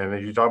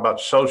and you talk about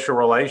social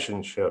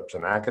relationships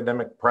and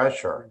academic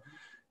pressure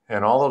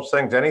and all those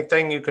things.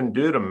 Anything you can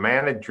do to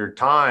manage your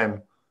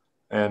time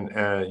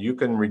and you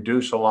can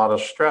reduce a lot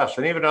of stress.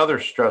 And even other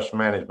stress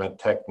management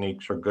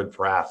techniques are good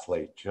for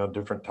athletes,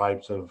 different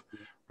types of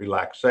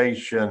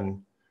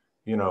relaxation,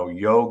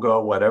 yoga,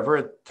 whatever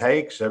it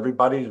takes.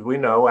 We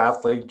know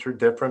athletes are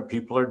different,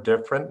 people are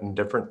different, and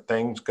different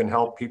things can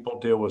help people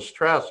deal with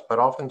stress. But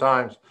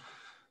oftentimes,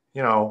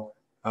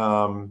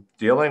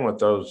 dealing with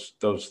those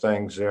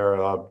things there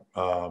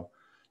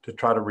to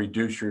try to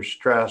reduce your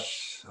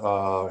stress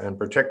and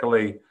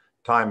particularly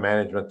time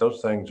management,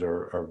 those things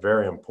are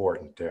very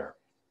important there.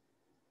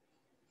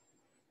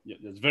 Yeah,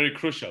 that's very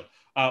crucial.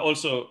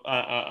 Also,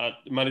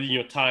 managing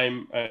your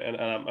time, and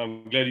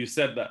I'm glad you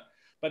said that.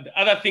 But the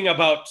other thing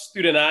about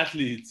student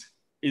athletes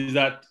is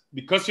that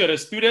because you're a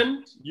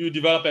student, you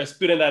develop a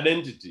student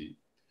identity,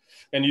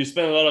 and you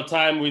spend a lot of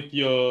time with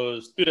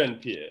your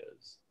student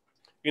peers.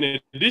 In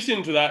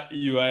addition to that,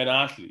 you are an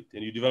athlete,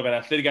 and you develop an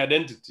athletic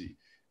identity,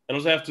 and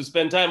also have to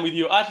spend time with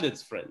your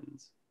athletes'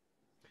 friends.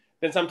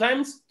 Then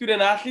sometimes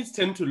student athletes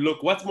tend to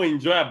look what's more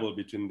enjoyable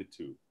between the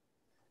two.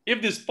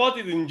 If the sport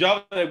is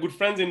enjoyable and they're good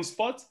friends in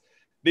sports,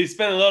 they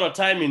spend a lot of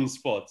time in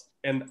sports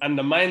and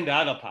undermine the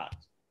other part.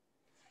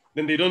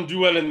 Then they don't do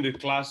well in the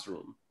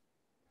classroom.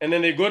 And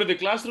then they go to the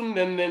classroom,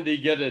 then they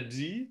get a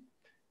D.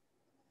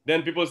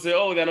 Then people say,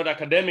 oh, they're not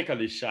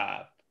academically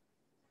sharp.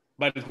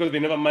 But it's because they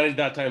never managed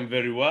that time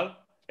very well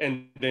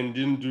and then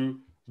didn't do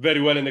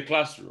very well in the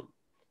classroom.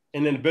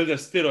 And then build a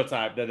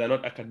stereotype that they're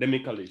not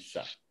academically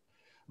sharp.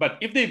 But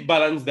if they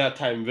balance their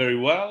time very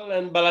well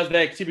and balance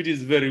their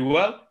activities very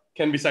well,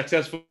 can be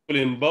successful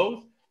in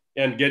both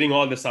and getting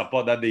all the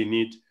support that they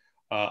need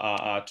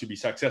to be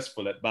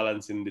successful at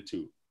balancing the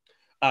two.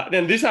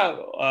 Then these are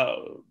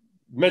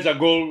major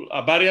goal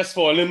barriers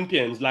for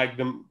Olympians, like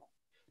the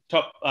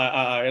top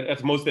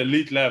at most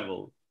elite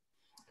level.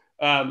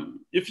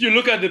 If you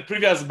look at the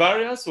previous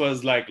barriers,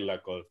 was like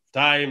lack of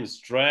time,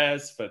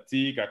 stress,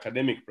 fatigue,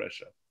 academic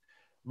pressure.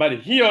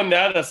 But here on the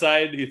other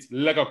side, it's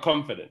lack of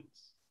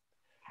confidence.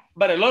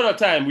 But a lot of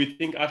time we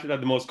think athletes are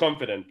the most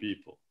confident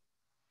people.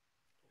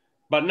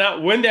 But now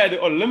when they're at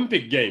the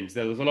Olympic Games,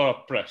 there's a lot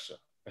of pressure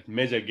at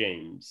major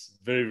games,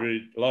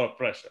 a lot of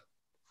pressure.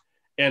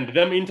 And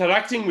them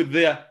interacting with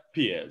their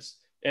peers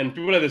and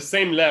people at the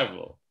same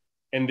level,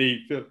 and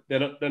they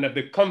don't have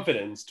the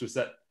confidence to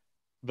set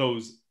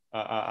those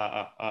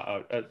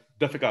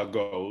difficult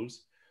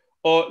goals,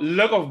 or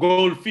lack of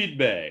goal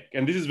feedback.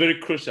 And this is very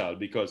crucial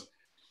because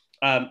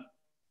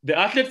the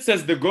athlete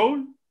sets the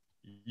goal,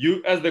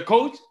 you as the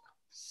coach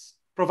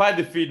provide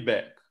the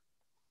feedback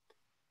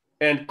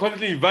and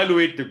constantly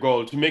evaluate the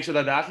goal to make sure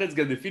that the athletes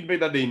get the feedback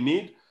that they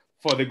need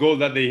for the goal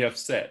that they have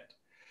set.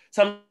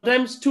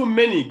 Sometimes too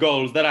many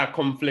goals that are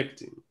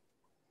conflicting,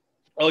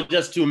 or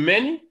just too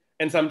many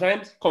and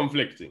sometimes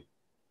conflicting.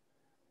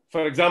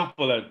 For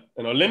example,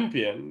 an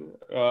Olympian,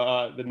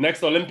 the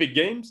next Olympic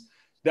Games,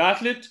 the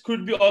athlete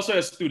could be also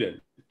a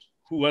student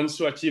who wants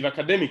to achieve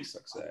academic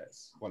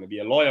success, want to be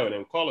a lawyer or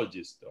an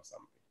oncologist or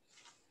something.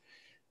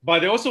 But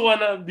they also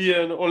want to be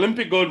an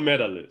Olympic gold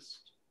medalist.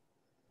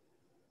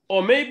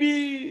 Or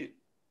maybe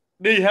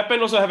they happen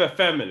also have a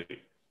family.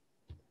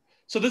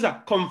 So these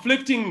are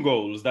conflicting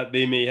goals that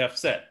they may have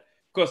set.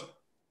 Because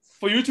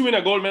for you to win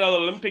a gold medal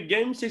at Olympic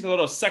Games takes a lot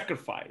of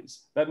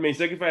sacrifice. That may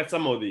sacrifice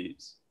some of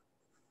these.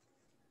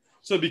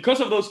 So because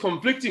of those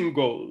conflicting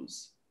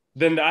goals,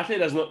 then the athlete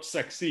does not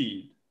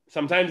succeed,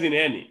 sometimes in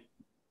any.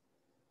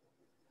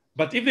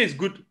 But if there's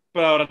good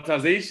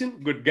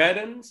prioritization, good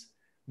guidance,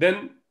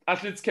 then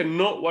athletes can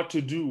know what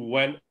to do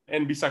when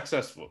and be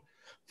successful.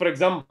 For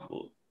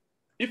example,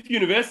 if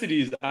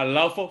universities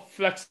allow for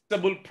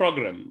flexible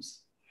programs,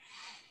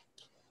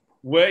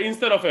 where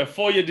instead of a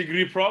 4-year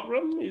degree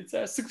program, it's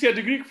a 6-year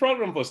degree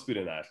program for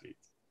student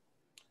athletes.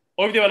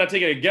 Or if they want to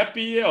take a gap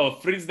year or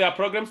freeze their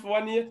programs for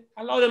 1 year,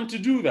 allow them to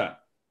do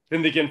that.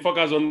 Then they can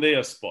focus on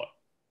their sport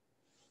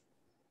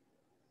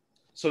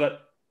so that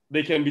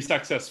they can be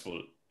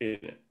successful in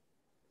it.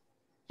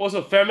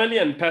 Also, family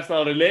and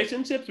personal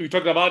relationships, we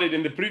talked about it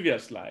in the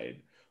previous slide.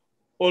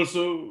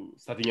 Also,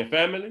 starting a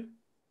family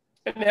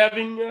and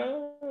having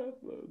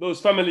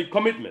those family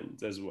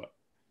commitments as well.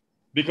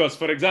 Because,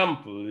 for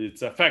example,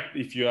 it's a fact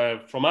if you are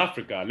from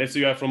Africa, let's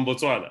say you are from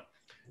Botswana,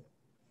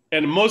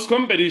 and most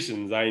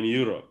competitions are in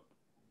Europe.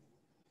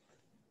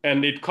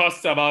 And it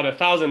costs about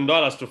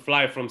 $1,000 to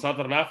fly from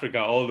Southern Africa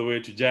all the way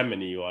to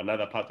Germany or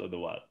another part of the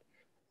world.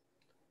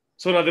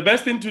 So now the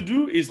best thing to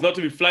do is not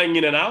to be flying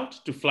in and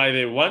out, to fly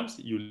there once,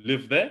 you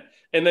live there,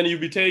 and then you'll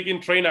be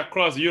train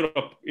across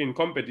Europe in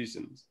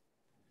competitions.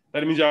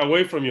 That means you're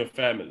away from your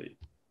family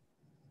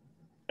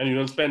and you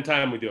don't spend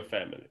time with your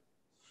family.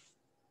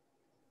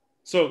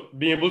 So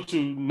being able to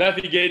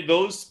navigate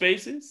those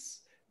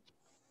spaces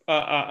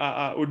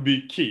would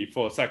be key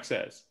for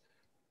success,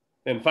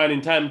 and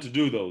finding time to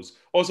do those.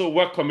 Also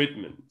work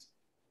commitment.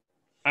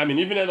 I mean,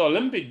 even at the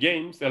Olympic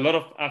Games, a lot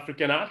of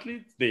African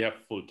athletes, they have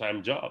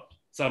full-time jobs.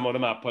 Some of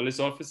them are police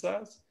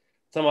officers.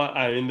 Some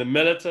are in the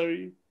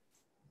military.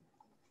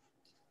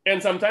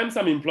 And sometimes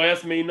some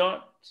employers may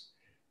not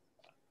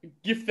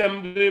give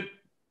them the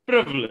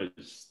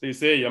privilege. They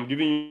say, I'm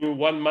giving you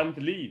 1 month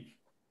leave.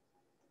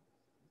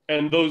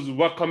 And those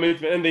work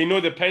commitment, and they know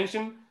the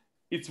pension,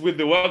 it's with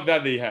the work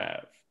that they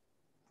have.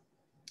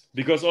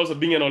 Because also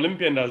being an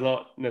Olympian does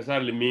not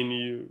necessarily mean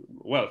you're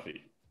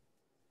wealthy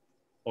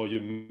or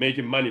you're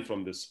making money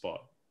from the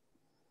sport.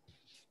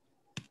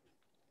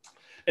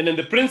 And then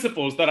the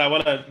principles that I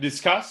want to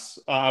discuss,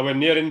 we're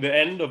nearing the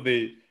end of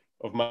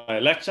my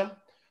lecture.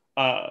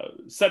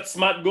 Set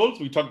SMART goals.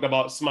 We talked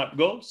about SMART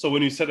goals. So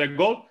when you set a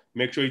goal,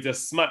 make sure it's a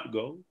SMART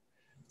goal.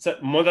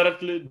 Set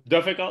moderately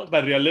difficult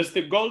but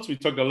realistic goals. We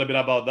talked a little bit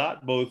about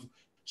that, both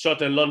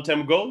short and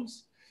long-term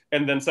goals.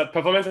 And then set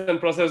performance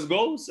and process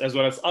goals as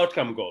well as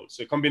outcome goals.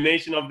 So a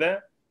combination of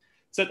that.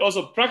 Set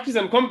also practice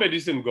and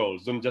competition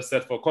goals. Don't just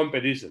set for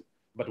competition,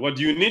 but what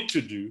do you need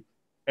to do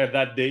at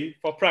that day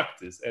for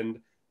practice? And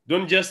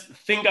don't just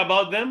think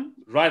about them,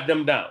 write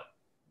them down.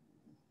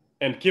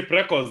 And keep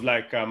records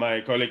like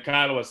my colleague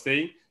Kyle was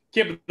saying.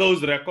 Keep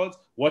those records,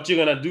 what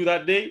you're gonna do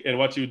that day and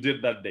what you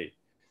did that day.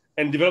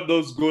 And develop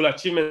those goal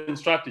achievement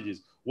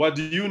strategies. What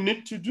do you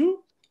need to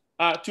do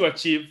to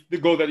achieve the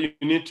goal that you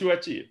need to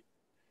achieve?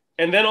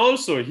 And then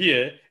also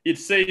here, it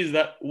says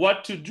that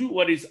what to do,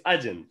 what is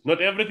urgent.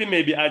 Not everything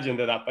may be urgent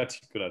at that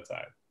particular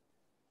time.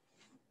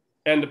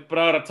 And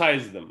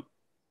prioritize them.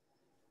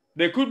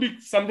 There could be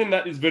something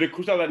that is very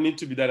crucial that needs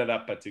to be done at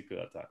that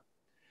particular time.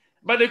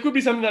 But there could be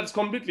something that's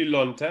completely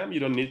long term. You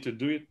don't need to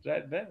do it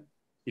right then.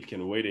 It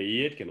can wait a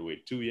year, it can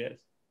wait 2 years,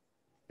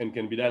 and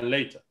can be done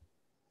later.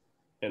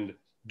 And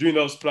doing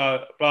those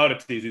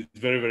priorities is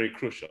very, very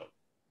crucial.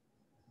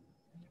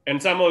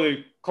 And some of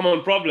the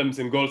common problems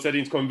in goal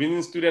setting is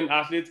convincing student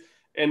athletes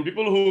and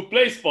people who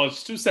play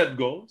sports to set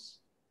goals.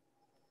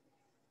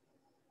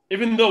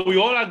 Even though we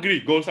all agree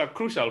goals are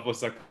crucial for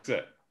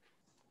success,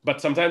 but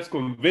sometimes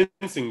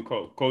convincing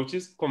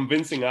coaches,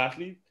 convincing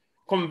athletes,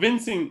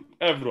 convincing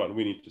everyone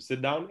we need to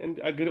sit down and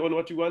agree on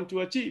what you want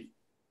to achieve.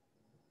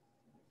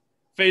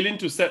 Failing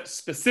to set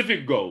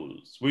specific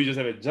goals, we just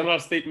have a general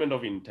statement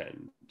of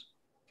intent.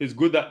 It's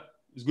good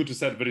to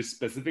set very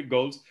specific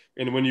goals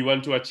and when you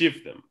want to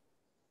achieve them.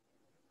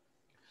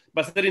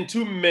 But setting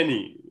too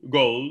many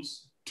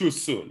goals too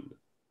soon.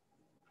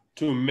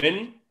 Too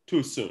many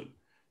too soon.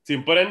 It's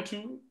important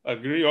to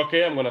agree,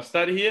 okay, I'm gonna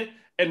start here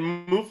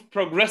and move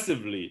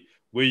progressively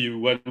where you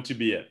want to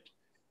be at.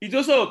 It's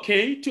also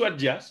okay to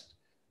adjust.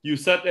 You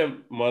set a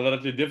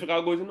moderately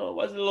difficult goal,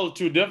 what's a little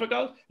too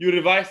difficult? You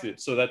revise it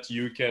so that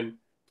you can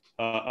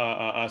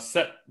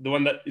set the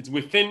one that is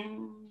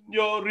within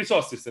your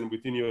resources and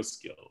within your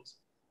skills.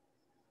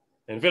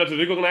 And fail to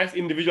recognize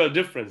individual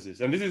differences.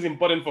 And this is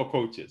important for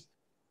coaches.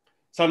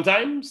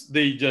 Sometimes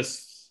they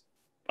just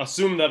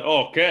assume that,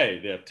 okay,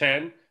 they're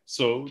 10,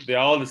 so they're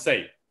all the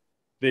same.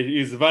 There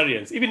is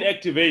variance, even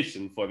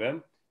activation for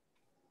them.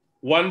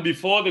 One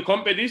before the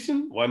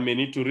competition, one may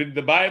need to read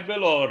the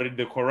Bible or read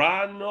the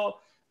Quran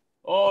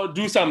or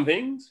do some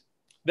things.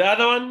 The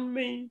other one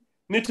may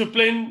need to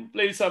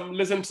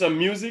listen to some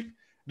music.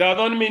 The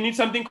other one may need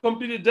something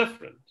completely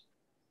different.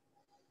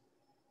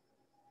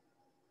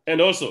 And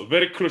also,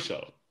 very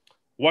crucial,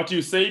 what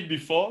you say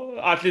before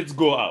athletes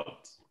go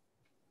out.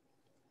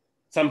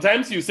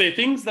 Sometimes you say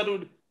things that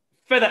would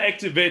further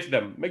activate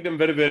them, make them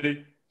very,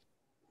 very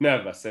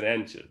nervous and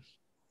anxious.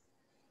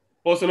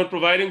 Also not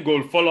providing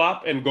goal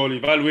follow-up and goal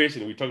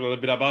evaluation. We talked a little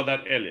bit about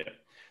that earlier.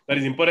 That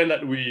is important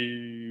that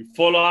we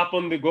follow up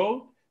on the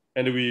goal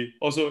and we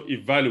also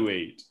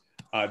evaluate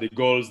the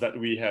goals that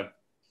we have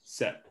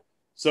set.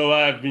 So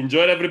I've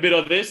enjoyed every bit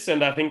of this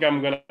and I think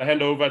I'm gonna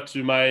hand over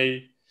to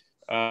my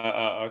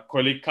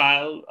colleague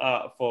Kyle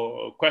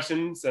for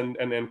questions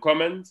and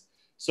comments.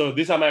 So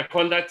these are my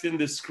contacts in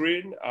the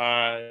screen,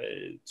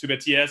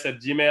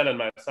 tubets@gmail and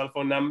my cell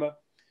phone number.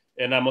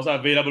 And I'm also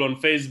available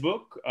on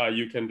Facebook.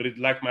 You can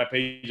like my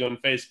page on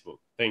Facebook.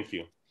 Thank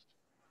you.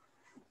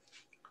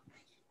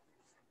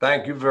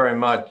 Thank you very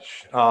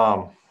much,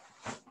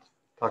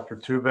 Dr.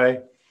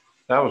 Tube.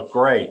 That was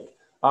great.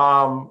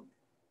 I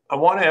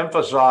want to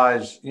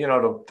emphasize,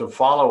 to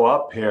follow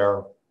up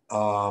here,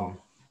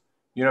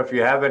 if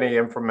you have any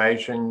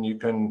information, you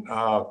can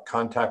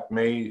contact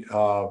me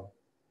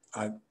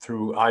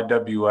through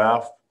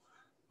IWF.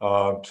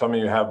 Some of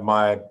you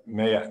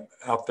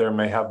out there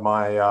may have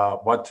my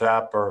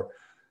WhatsApp or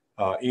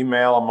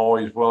email. I'm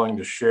always willing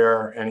to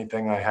share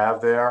anything I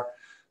have there.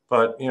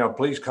 But,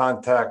 please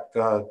contact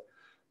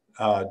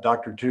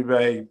Dr.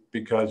 Tube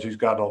because he's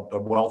got a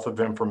wealth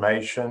of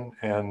information.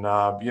 And,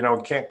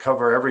 can't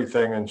cover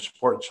everything in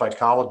sports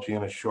psychology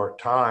in a short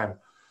time.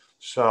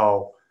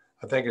 So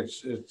I think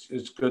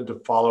it's good to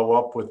follow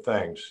up with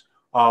things.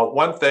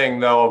 One thing,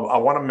 though, I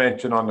want to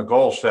mention on the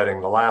goal setting,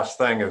 the last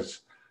thing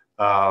is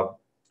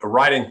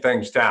writing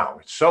things down.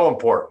 It's so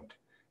important.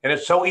 And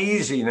it's so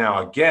easy now.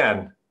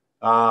 Again,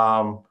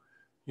 all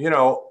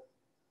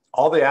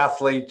the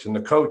athletes and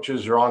the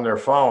coaches are on their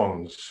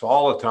phones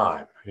all the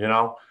time,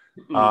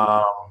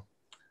 I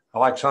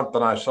like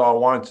something I saw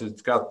once.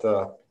 It's got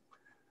the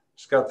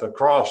it's got the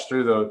cross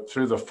through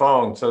the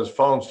phone. It says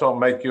phones don't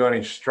make you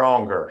any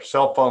stronger.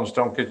 Cell phones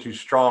don't get you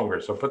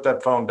stronger. So put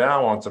that phone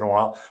down once in a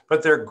while.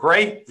 But they're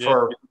great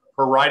for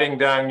writing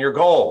down your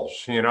goals.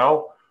 You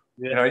know,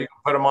 you can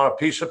put them on a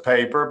piece of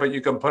paper, but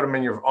you can put them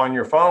on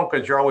your phone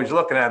because you're always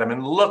looking at them,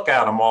 and look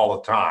at them all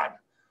the time.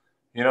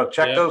 You know,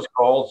 check those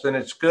goals, and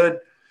it's good.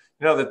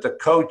 You know that the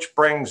coach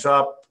brings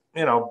up.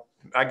 You know,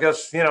 I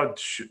guess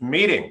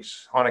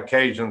meetings on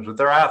occasions with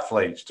their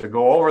athletes to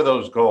go over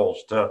those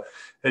goals.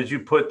 As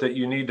you put that,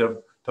 you need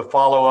to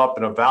follow up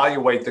and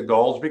evaluate the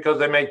goals because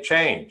they may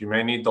change. You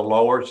may need to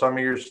lower some of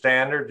your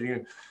standards.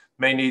 You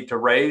may need to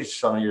raise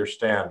some of your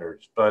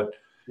standards. But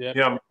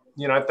I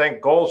think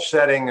goal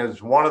setting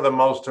is one of the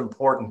most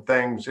important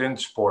things in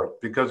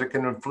sport because it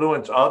can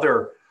influence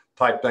other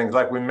type things,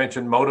 like we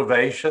mentioned,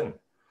 motivation.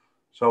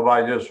 So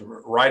by just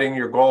writing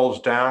your goals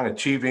down,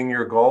 achieving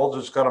your goals,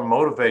 it's going to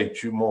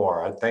motivate you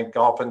more. I think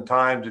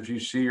oftentimes if you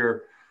see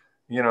you're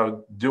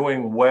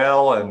doing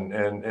well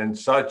and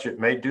such, it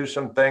may do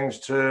some things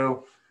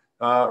to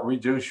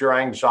reduce your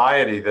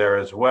anxiety there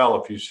as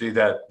well. If you see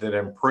that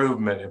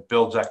improvement, it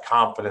builds that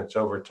confidence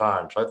over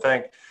time. So I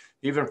think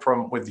even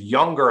with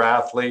younger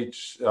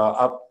athletes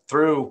up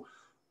through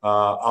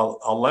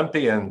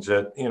Olympians,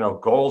 that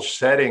goal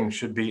setting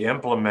should be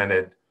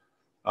implemented.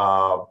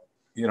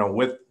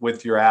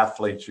 With your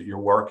athletes that you're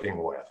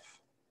working with.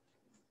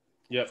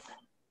 Yep.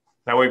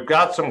 Now we've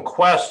got some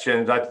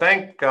questions. I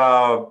think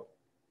that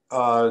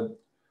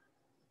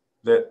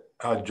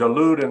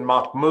Jalud and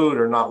Mahmoud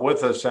are not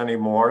with us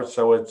anymore,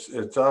 so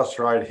it's us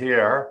right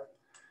here.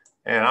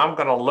 And I'm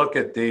going to look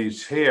at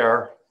these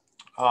here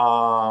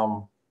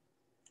and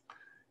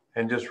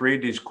just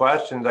read these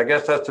questions. I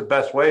guess that's the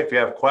best way. If you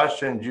have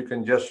questions, you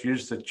can just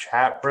use the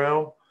chat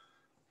room.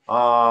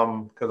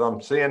 Because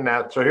I'm seeing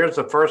that. So here's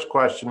the first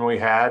question we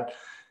had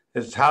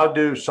is how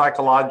do you do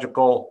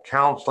psychological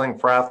counseling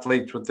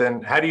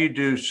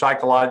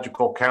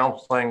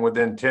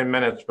within 10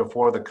 minutes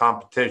before the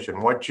competition?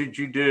 What should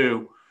you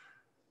do,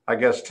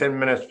 10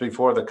 minutes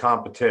before the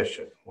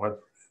competition?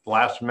 What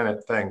last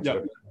minute things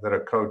that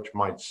a coach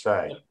might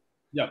say?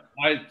 Yeah,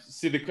 I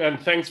see and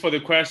thanks for the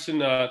question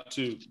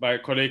to my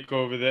colleague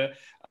over there.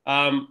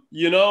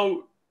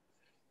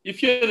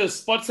 If you're the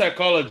sports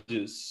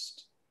psychologist,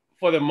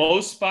 for the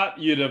most part,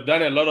 you'd have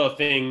done a lot of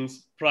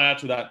things prior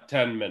to that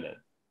 10 minutes.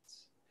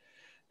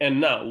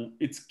 And now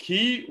it's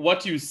key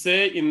what you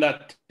say in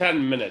that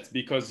 10 minutes,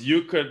 because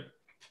you could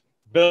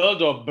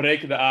build or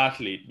break the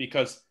athlete,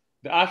 because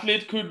the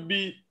athlete could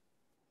be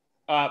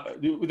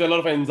with a lot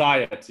of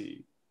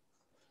anxiety.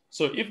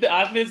 So if the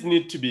athletes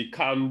need to be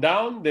calmed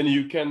down, then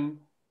you can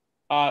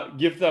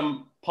give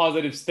them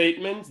positive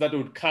statements that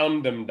would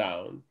calm them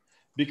down,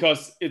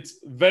 because it's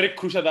very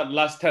crucial that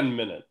last 10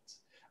 minutes.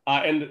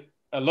 And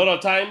a lot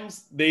of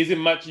times there isn't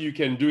much you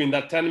can do in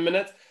that 10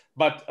 minutes,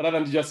 but rather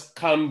than just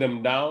calm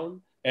them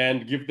down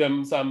and give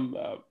them some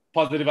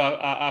positive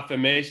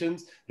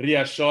affirmations,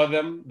 reassure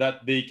them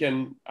that they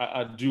can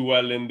do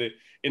well in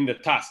the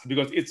task,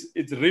 because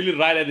it's really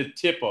right at the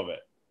tip of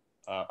it.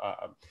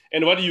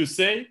 And what you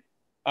say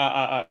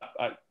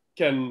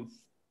can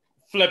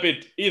flip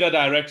it either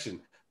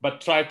direction,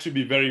 but try to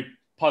be very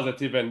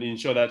positive and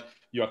ensure that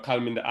you are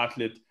calming the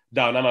athlete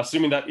down. I'm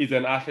assuming that is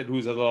an athlete who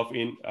has a lot of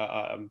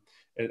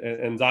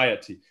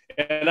anxiety.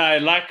 And I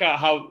like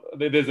how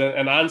there's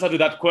an answer to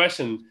that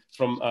question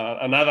from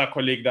another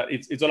colleague, that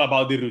it's all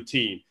about the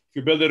routine. If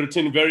you build the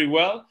routine very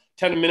well,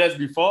 10 minutes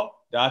before,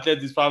 the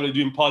athlete is probably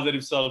doing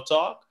positive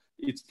self-talk.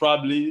 It's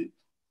probably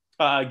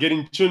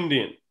getting tuned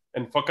in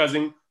and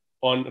focusing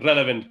on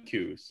relevant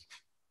cues.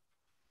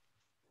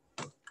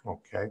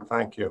 Okay,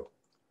 thank you.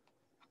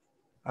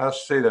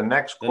 Let's see the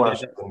next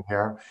question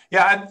here.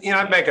 Yeah,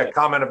 I'd make a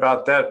comment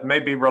about that.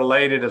 Maybe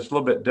related, it's a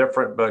little bit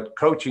different, but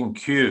coaching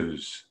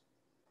cues.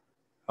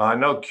 I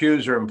know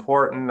cues are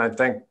important. I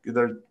think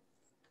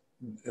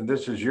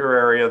this is your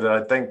area that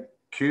I think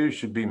cues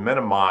should be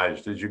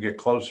minimized as you get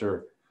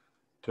closer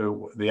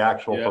to the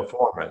actual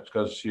performance,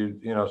 because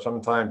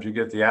sometimes you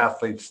get the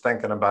athletes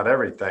thinking about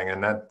everything,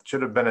 and that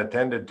should have been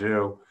attended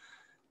to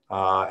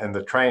in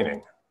the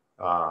training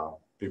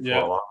before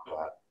a lot of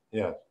that.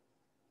 Yeah.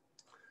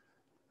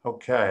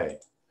 Okay.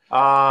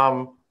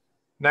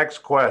 Next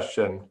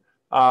question.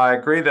 I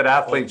agree that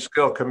athlete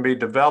skill can be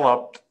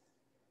developed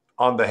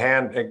on the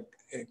hand. It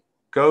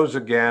goes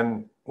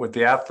again with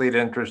the athlete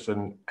interest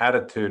and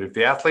attitude. If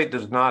the athlete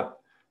does not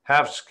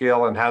have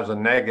skill and has a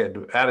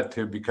negative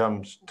attitude,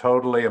 becomes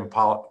totally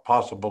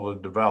impossible to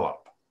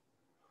develop.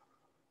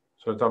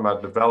 So we're talking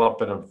about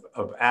development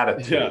of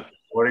attitude. Yeah.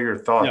 What are your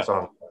thoughts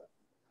on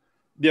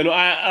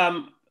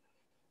that?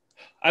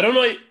 I don't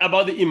know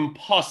about the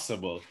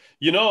impossible.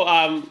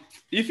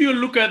 If you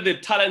look at the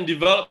talent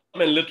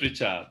development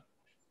literature,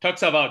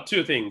 talks about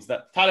two things.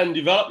 That talent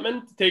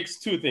development takes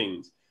two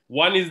things.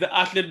 One is the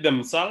athlete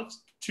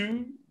themselves,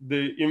 two,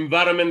 the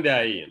environment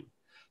they're in.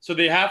 So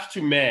they have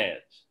to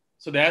match.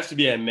 So there has to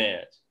be a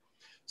match.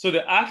 So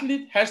the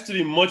athlete has to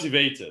be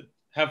motivated,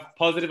 have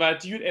positive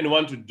attitude, and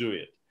want to do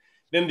it.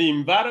 Then the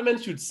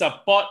environment should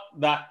support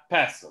that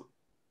person.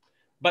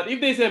 But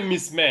if there's a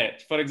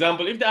mismatch, for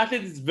example, if the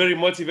athlete is very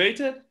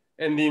motivated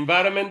and the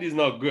environment is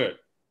not good,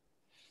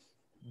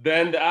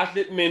 then the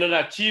athlete may not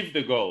achieve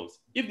the goals.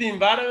 If the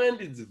environment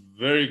is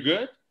very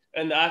good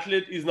and the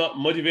athlete is not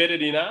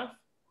motivated enough,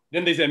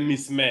 then there's a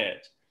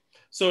mismatch.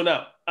 So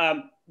now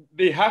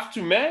they have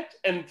to match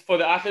and for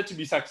the athlete to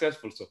be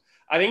successful. So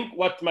I think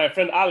what my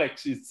friend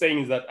Alex is saying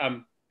is that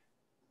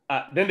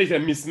then there's a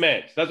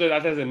mismatch. That's why the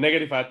athlete has a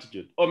negative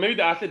attitude. Or maybe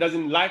the athlete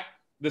doesn't like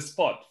the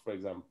sport, for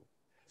example,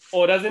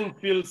 or doesn't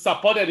feel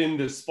supported in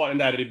the sport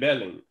and they're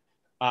rebelling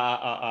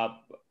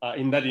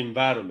in that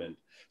environment.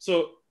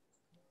 So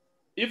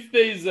if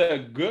there is a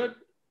good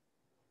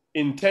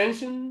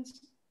intentions,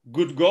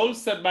 good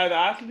goals set by the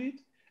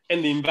athlete,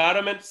 and the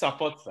environment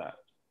supports that,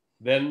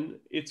 then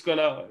it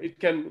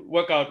can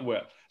work out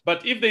well.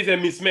 But if there's a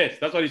mismatch,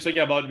 that's what he's talking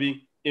about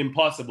being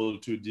impossible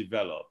to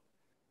develop.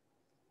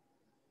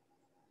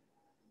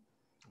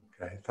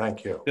 Okay,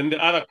 thank you. Then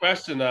the other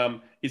question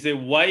is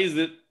why is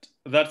it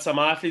that some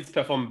athletes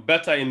perform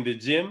better in the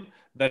gym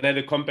than at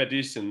the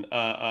competition?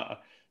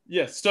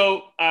 Yes,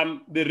 so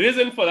the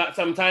reason for that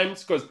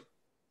sometimes because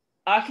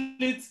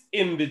athletes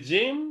in the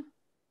gym,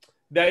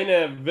 they're in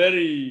a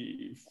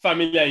very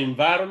familiar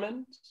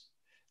environment,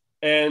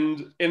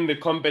 and in the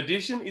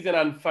competition is an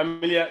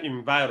unfamiliar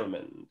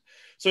environment.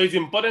 So it's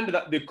important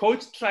that the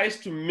coach tries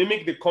to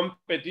mimic the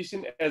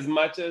competition as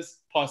much as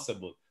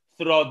possible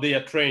throughout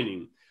their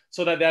training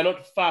so that they're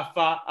not far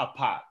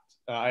apart.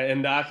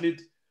 And the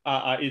athlete,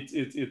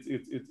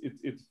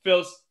 it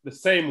feels the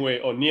same way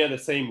or near the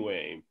same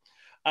way.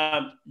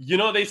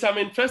 There's some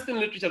interesting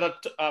literature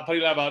that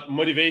particularly about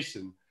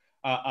motivation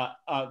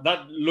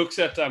that looks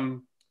at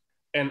an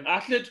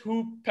athlete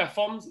who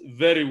performs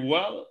very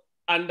well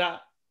under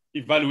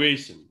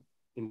evaluation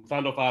in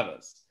front of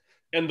others,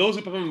 and those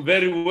who perform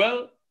very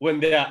well when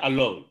they are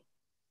alone.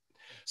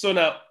 So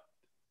now,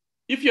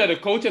 if you are the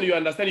coach and you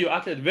understand your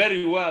athlete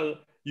very well,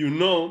 you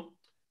know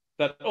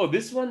that, oh,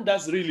 this one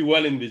does really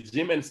well in the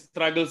gym and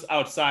struggles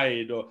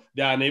outside, or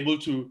they are unable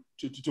to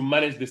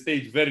manage the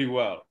stage very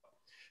well.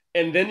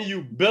 And then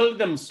you build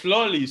them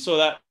slowly so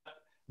that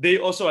they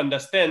also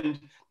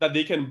understand that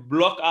they can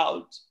block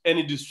out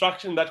any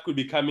distraction that could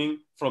be coming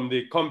from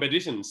the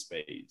competition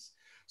space.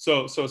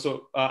 So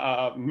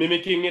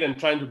mimicking it and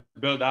trying to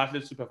build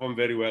athletes to perform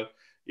very well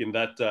in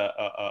that.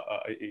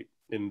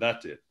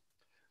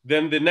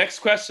 Then the next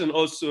question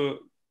also,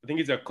 I think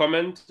it's a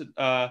comment,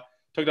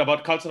 talked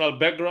about cultural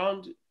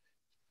background.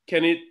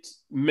 Can it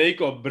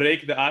make or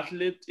break the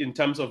athlete in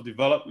terms of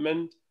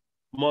development,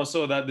 more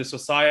so that the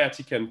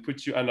society can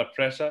put you under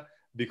pressure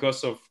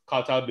because of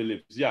cultural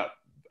beliefs? Yeah,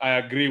 I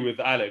agree with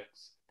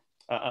Alex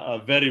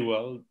very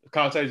well.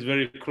 Culture is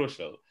very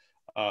crucial.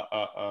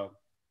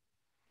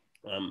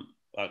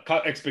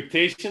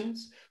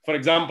 Expectations. For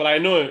example, I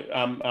know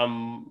I'm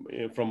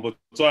from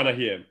Botswana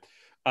here.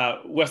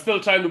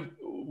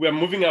 We're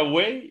moving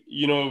away.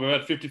 We've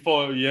had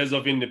 54 years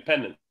of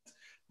independence,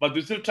 but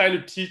we're still trying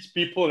to teach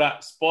people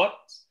that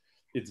sports,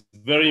 it's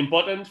very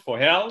important for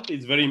health.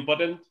 It's very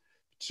important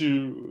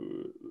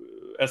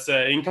as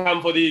an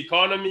income for the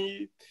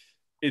economy.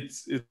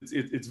 It's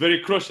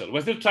very crucial.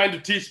 We're still trying to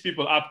teach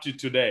people up to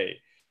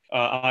today.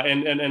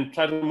 And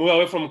try to move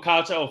away from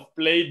culture of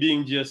play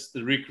being just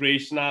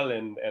recreational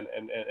and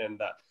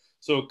that.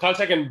 So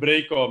culture can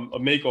break or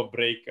make or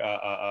break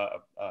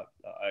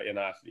an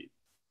athlete.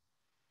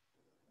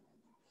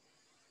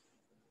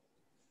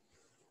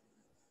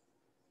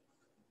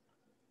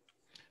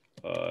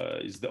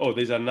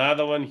 There's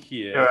another one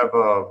here. You have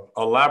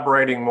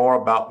elaborating more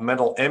about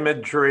mental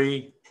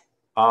imagery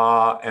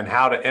and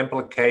how to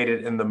implicate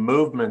it in the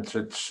movements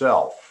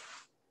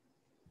itself.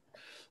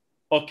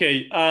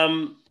 Okay.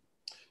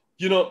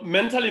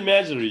 Mental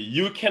imagery,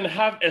 you can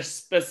have a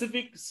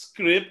specific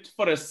script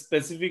for a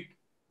specific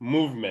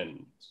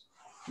movement.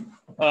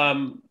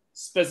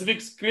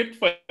 Specific script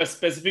for a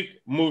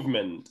specific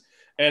movement.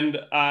 And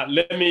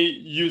let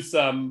me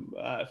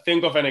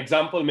think of an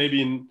example.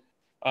 Maybe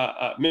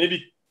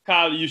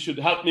Carl, you should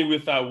help me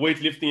with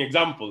weightlifting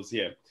examples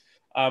here.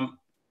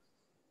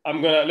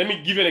 Let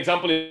me give you an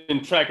example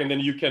in track, and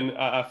then you can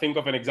think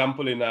of an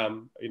example in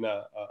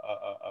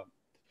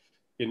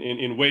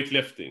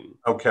weightlifting.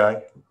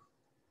 Okay.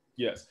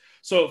 Yes.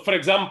 So, for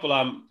example,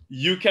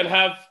 you can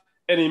have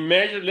an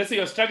image. Let's say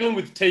you're struggling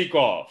with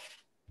takeoff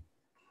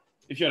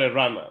if you're a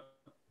runner.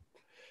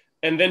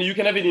 And then you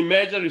can have an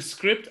imaginary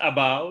script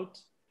about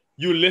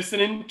you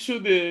listening to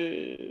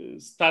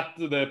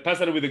the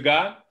person with the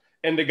gun,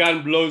 and the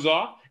gun blows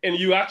off, and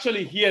you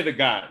actually hear the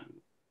gun.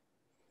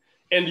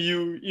 And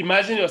you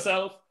imagine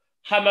yourself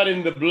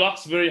hammering the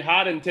blocks very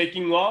hard and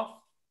taking off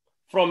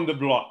from the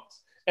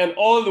blocks, and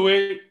all the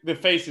way the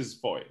face is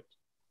for it.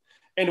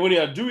 And when you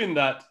are doing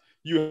that,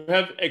 you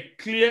have a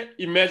clear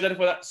imagery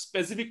for that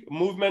specific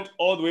movement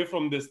all the way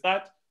from the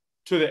start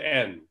to the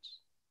end.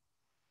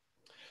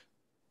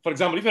 For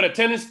example, if you're a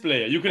tennis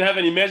player, you can have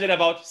an imagery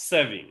about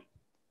serving,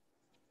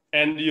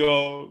 and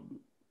you're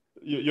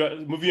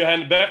moving your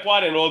hand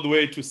backward and all the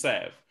way to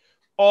serve.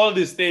 All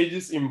the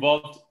stages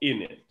involved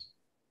in it.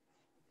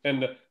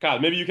 And Carl,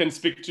 maybe you can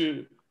speak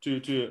to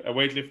a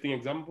weightlifting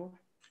example.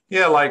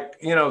 Yeah, like,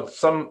 you know,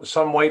 some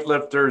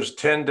weightlifters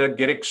tend to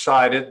get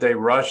excited. They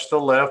rush the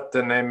lift,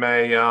 and they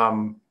may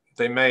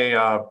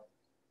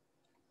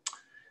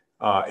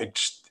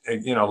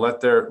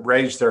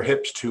raise their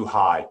hips too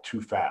high,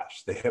 too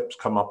fast. The hips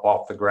come up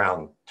off the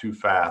ground too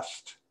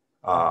fast.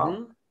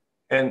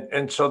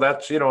 And so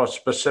that's, you know, a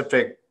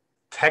specific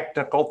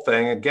technical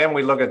thing. Again,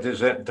 we look at this,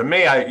 to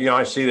me,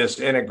 I see this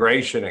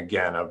integration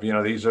again of, you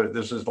know,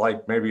 this is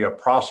like maybe a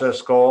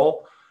process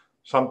goal,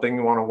 something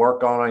you want to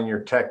work on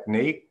your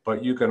technique,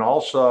 but you can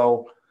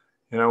also,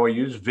 you know, we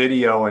use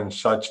video and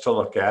such to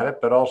look at it,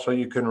 but also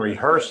you can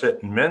rehearse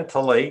it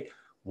mentally,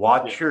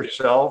 watch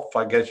yourself,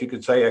 I guess you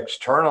could say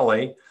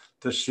externally,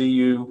 to see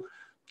you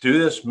do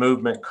this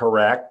movement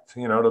correct,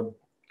 you know, to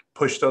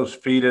push those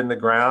feet in the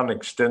ground,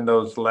 extend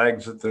those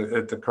legs at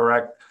the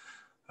correct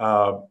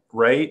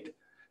rate.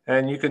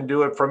 And you can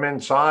do it from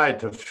inside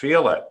to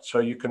feel it. So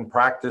you can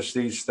practice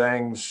these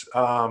things,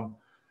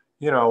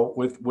 you know,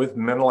 with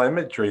mental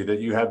imagery that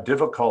you have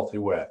difficulty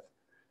with.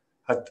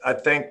 I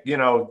think, you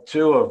know,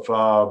 too,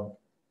 of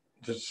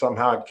just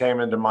somehow it came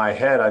into my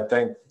head, I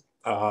think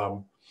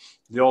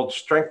the old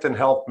Strength and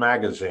Health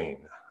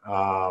magazine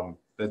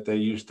that they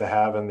used to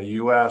have in the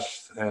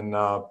US, and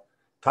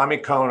Tommy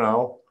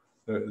Kono,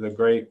 the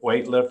great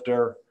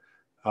weightlifter,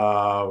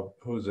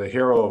 who's a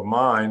hero of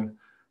mine,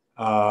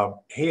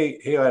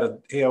 he had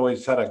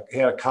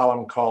a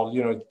column called,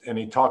 you know, and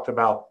he talked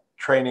about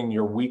training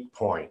your weak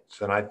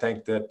points. And I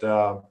think that,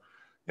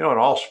 you know, in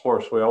all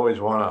sports, we always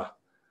want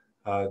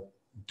to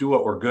do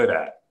what we're good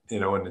at, you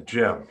know, in the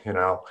gym, you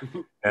know,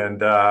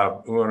 and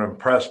we want to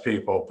impress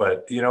people.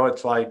 But, you know,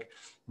 it's like,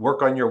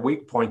 work on your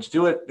weak points.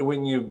 Do it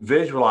when you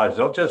visualize.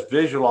 Don't just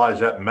visualize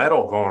that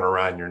metal going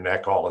around your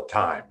neck all the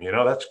time. You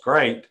know, that's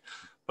great.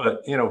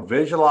 But, you know,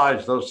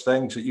 visualize those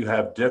things that you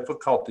have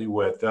difficulty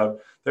with. There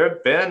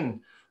have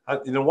been,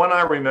 the one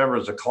I remember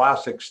is a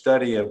classic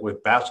study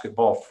with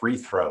basketball free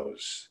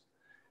throws,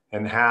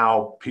 and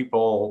how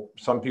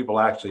some people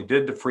actually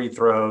did the free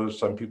throws.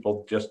 Some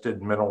people just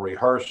did mental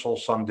rehearsal.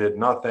 Some did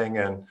nothing.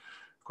 And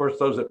of course,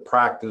 those that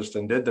practiced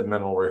and did the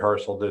mental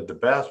rehearsal did the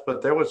best,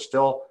 but there was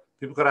still,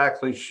 people could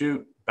actually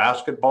shoot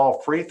basketball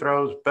free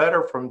throws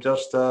better from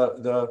just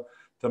the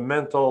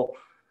mental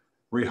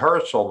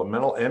rehearsal, the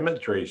mental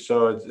imagery.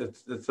 So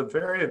it's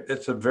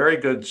a very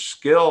good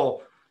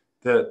skill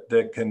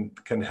that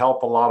can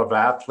help a lot of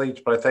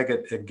athletes. But I think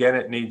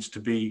it needs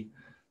to be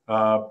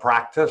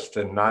practiced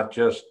and not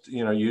just,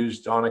 you know,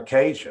 used on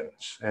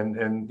occasions.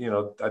 And you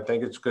know, I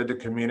think it's good to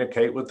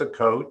communicate with the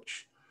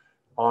coach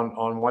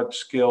on what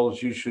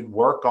skills you should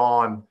work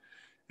on.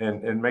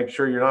 And make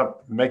sure you're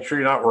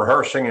not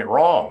rehearsing it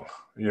wrong.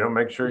 You know,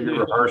 make sure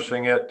you're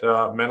rehearsing it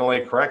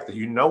mentally correct, that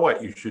you know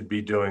what you should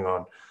be doing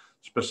on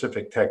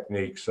specific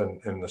techniques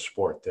in the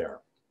sport there.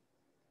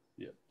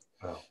 Yeah.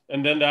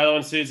 And then the other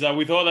one says,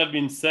 with all that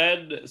being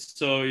said,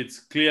 so it's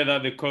clear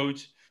that the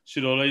coach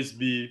should always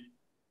be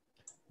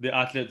the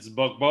athlete's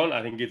backbone.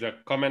 I think it's a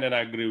comment, and I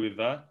agree with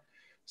that.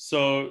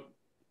 So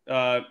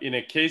in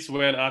a case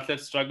where an athlete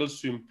struggles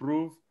to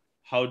improve,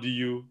 how do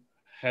you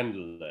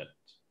handle that?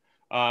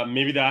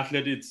 Maybe the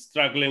athlete is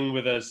struggling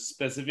with a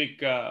specific,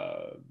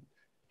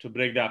 to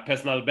break their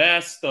personal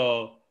best,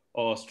 or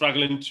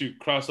struggling to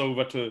cross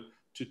over to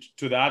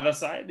the other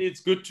side.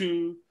 It's good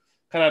to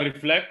kind of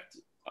reflect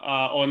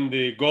on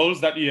the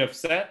goals that you have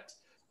set.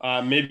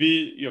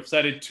 Maybe you've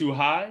set it too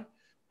high,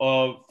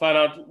 or find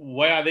out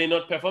why are they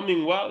not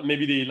performing well.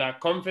 Maybe they lack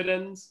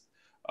confidence,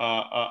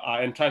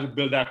 and try to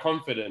build that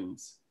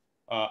confidence,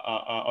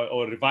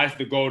 or revise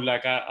the goal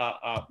like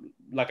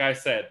I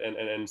said,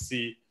 and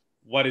see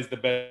what is the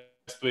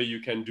best way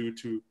you can do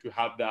to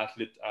help the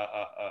athlete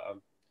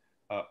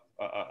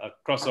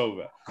cross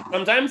over.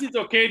 Sometimes it's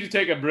okay to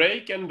take a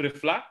break and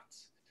reflect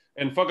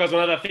and focus on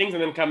other things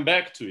and then come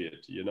back to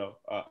it, you know.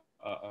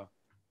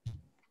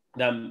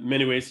 There are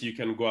many ways you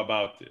can go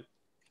about it.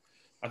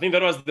 I think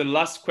that was the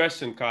last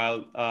question,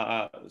 Kyle.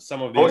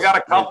 Some of these. We got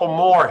a couple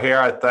more here,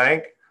 I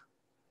think.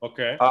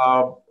 Okay.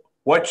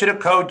 What should a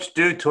coach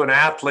do to an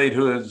athlete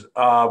who is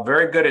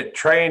very good at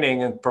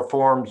training and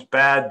performs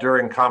bad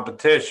during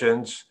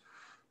competitions?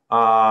 He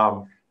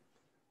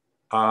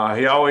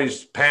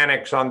always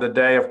panics on the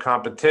day of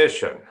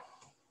competition.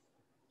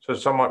 So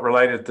somewhat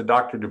related to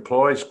Dr.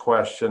 Duploy's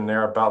question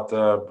there about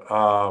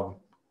the,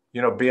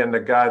 you know, being the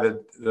guy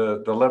that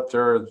the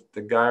lifter,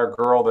 the guy or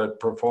girl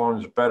that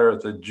performs better at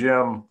the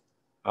gym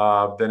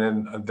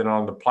than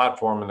on the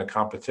platform in the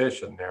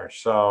competition there.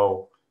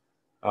 So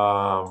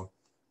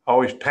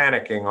always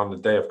panicking on the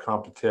day of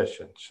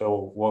competition.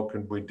 So what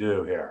could we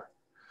do here?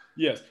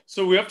 Yes.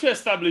 So we have to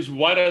establish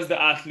why does the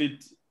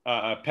athlete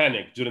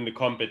panic during the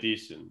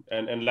competition.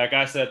 And like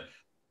I said,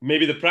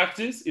 maybe the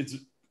practice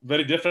is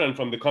very different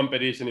from the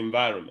competition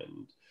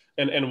environment.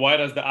 And why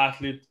does the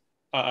athlete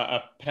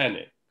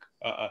panic?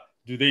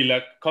 Do they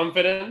lack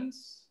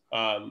confidence?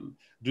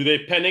 Do they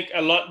panic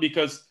a lot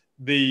because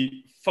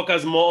they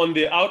focus more on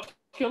the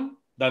outcome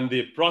than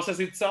the process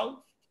itself?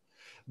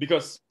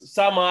 Because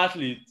some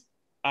athletes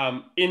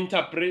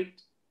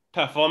interpret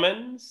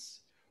performance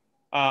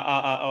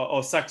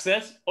or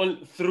success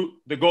through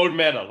the gold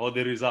medal or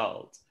the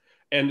result.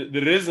 And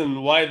the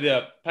reason why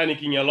they're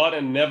panicking a lot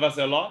and nervous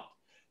a lot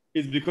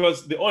is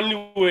because the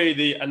only way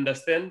they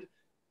understand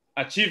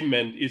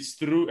achievement is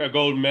through a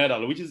gold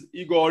medal, which is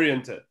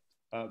ego-oriented.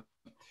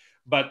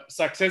 But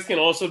success can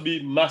also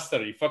be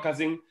mastery,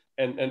 focusing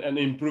and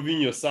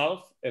improving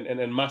yourself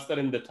and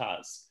mastering the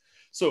task.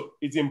 So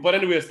it's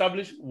important we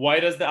establish, why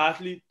does the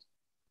athlete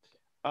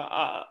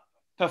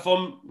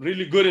perform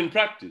really good in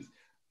practice,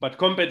 but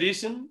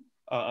competition,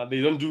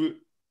 they don't do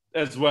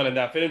as well, and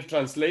they're failing to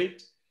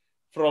translate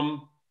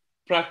from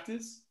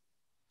practice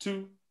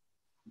to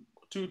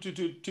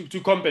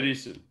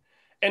competition.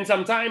 And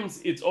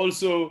sometimes it's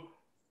also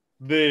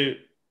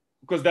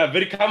because they're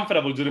very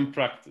comfortable during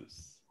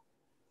practice.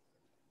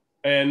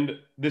 And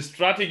the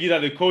strategy that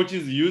the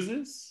coaches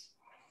uses,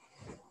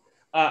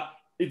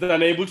 it's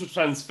unable to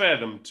transfer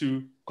them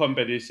to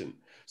competition.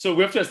 So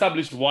we have to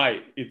establish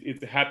why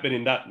it happened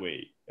in that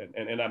way.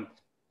 And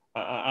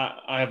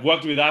I have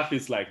worked with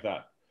athletes like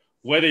that,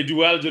 where they do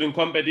well during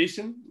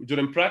competition,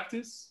 during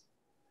practice,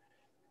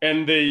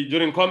 and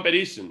during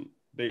competition,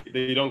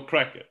 they don't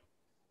crack it.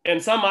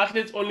 And some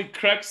athletes only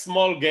crack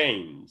small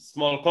games,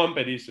 small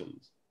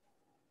competitions.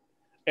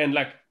 And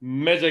like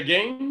major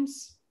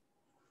games,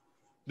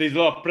 there's a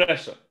lot of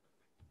pressure.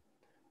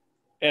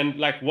 And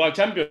like world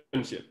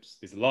championships,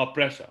 there's a lot of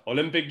pressure.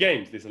 Olympic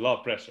games, there's a lot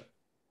of pressure.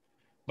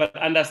 But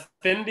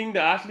understanding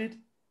the athlete,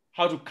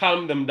 how to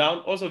calm them down,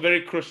 also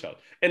very crucial.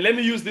 And let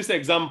me use this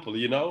example,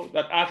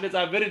 that athletes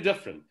are very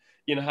different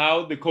in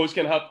how the coach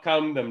can help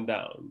calm them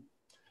down.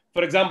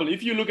 For example,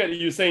 if you look at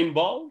Usain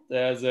Bolt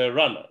as a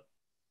runner,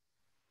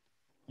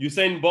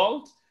 Usain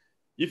Bolt,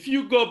 if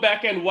you go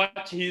back and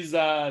watch his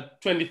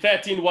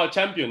 2013 World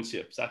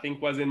Championships, I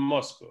think was in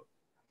Moscow,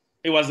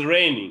 it was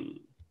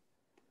raining.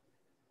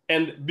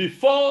 And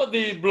before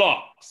the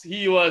blocks,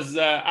 he was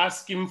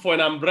asking for an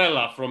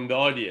umbrella from the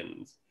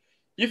audience.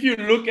 If you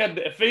look at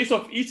the face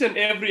of each and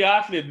every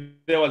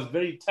athlete, there was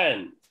very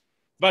tense.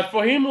 But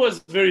for him, it was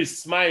very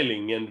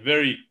smiling and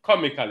very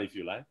comical, if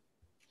you like.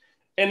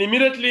 And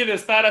immediately the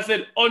starter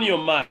said, on your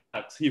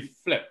marks, he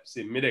flips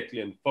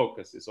immediately and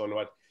focuses on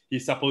what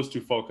he's supposed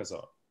to focus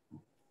on.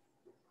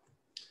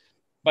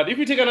 But if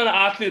you take another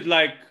athlete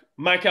like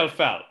Michael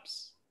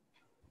Phelps,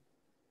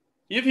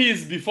 if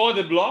he's before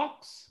the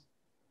blocks,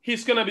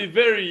 he's going to be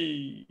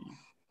very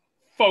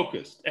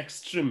focused,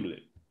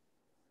 extremely,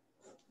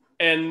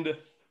 and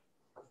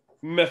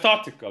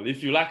methodical,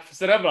 if you like,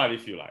 cerebral,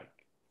 if you like.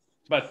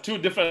 But two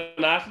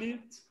different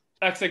athletes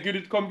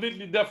executed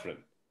completely different.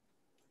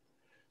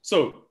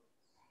 So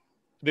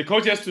the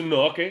coach has to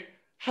know, okay,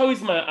 how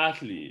is my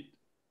athlete?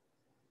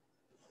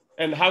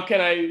 And how can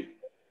I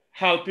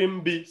help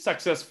him be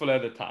successful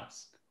at the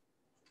task?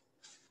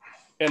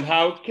 And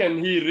how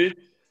can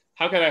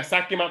I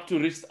stack him up to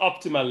reach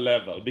optimal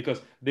level?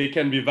 Because they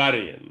can be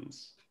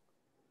variants.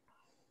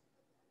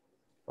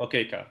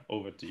 Okay, Ka,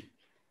 over to you.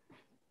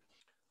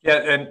 Yeah,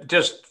 and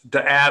just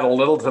to add a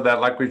little to that,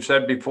 like we've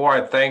said before,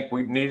 I think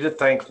we need to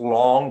think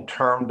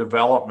long-term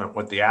development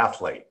with the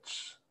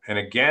athletes. And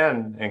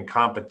again, in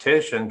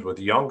competitions with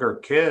younger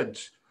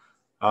kids,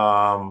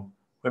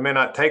 we may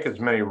not take as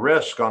many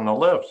risks on the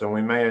lifts, and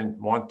we may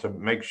want to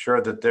make sure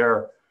that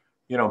they're,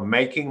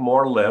 making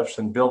more lifts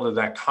and building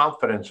that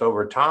confidence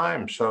over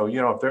time. So,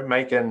 if they're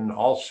making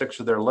all 6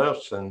 of their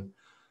lifts and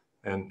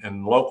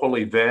local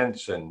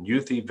events and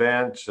youth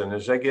events, and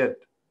as they get,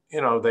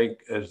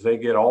 as they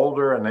get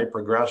older and they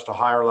progress to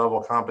higher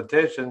level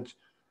competitions,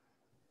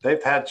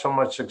 they've had so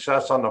much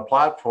success on the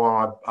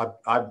platform.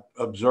 I've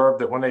observed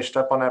that when they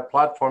step on that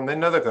platform, they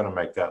know they're going to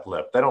make that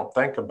lift. They don't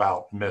think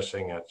about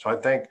missing it. So I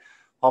think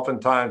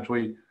oftentimes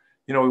we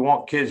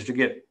want kids to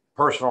get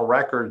personal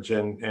records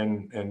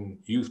in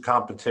youth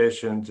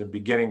competitions and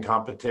beginning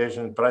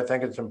competitions, but I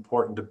think it's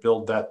important to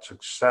build that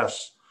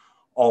success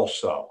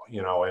also,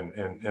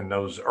 in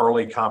those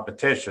early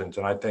competitions.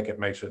 And I think it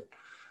makes it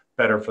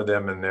better for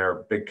them in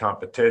their big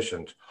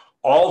competitions.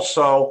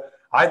 Also,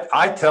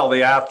 I tell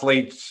the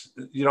athletes,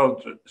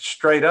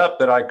 straight up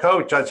that I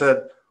coach, I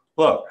said,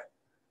 look,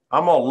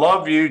 I'm going to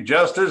love you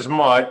just as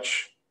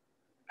much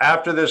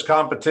after this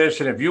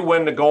competition if you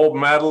win the gold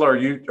medal or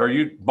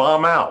you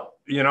bomb out,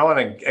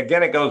 and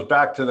again, it goes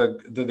back to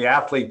the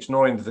athletes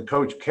knowing that the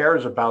coach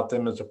cares about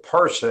them as a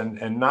person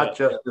and not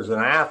just as an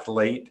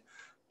athlete.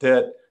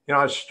 That,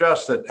 I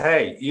stress that,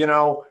 hey,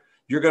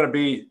 you're going to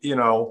be,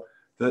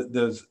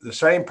 the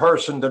same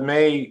person to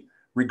me,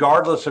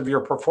 regardless of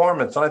your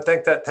performance. And I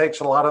think that takes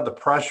a lot of the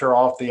pressure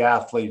off the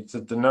athletes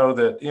to know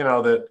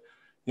that,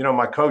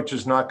 my coach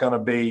is not going to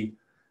be,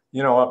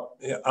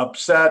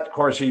 upset. Of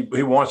course, he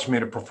wants me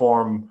to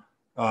perform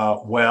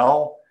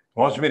well, he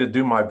wants me to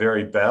do my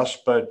very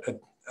best, but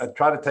I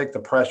try to take the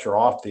pressure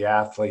off the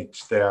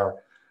athletes there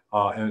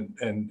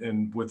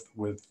and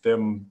with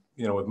them,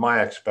 with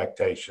my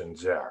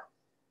expectations there.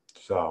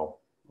 So.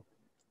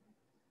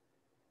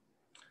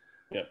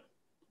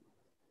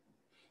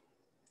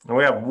 And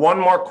we have one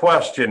more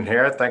question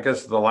here. I think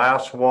it's the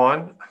last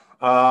one.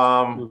 We've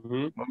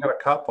got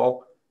a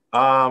couple.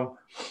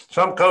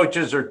 Some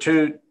coaches are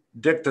too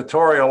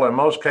dictatorial, in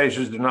most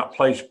cases do not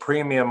place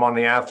premium on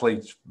the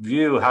athlete's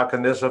view. How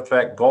can this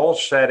affect goal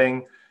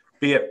setting,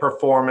 be it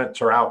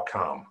performance or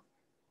outcome?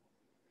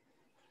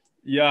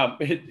 Yeah,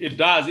 it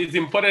does. It's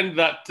important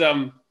that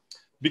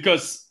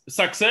because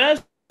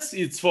success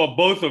is for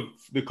both of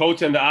the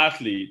coach and the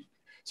athlete.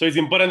 So it's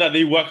important that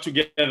they work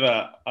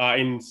together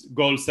in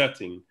goal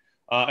setting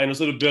and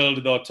also to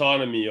build the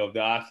autonomy of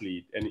the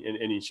athlete and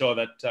ensure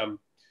that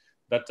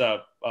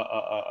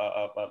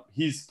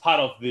he's part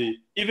of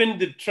even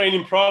the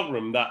training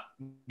program that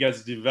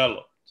gets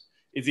developed.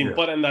 It's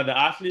important that the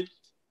athlete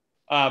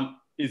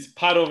is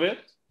part of it.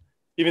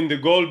 Even the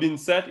goal being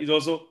set is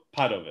also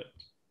part of it.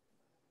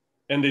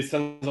 And the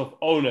sense of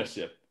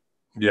ownership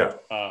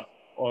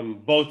on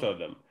both of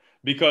them.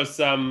 Because,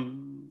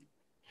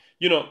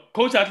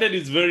 coach athlete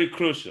is very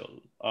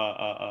crucial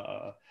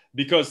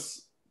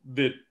because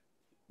the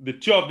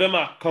two of them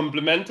are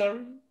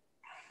complementary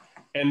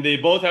and they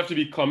both have to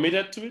be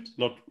committed to it,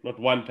 not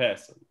one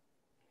person.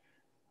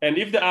 And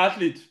if the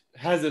athlete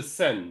has a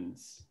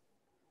sense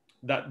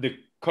that the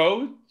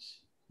coach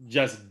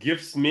just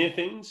gives me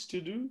things to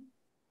do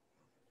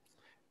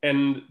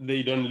and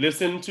they don't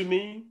listen to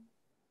me,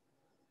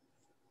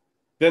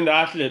 then the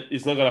athlete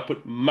is not going to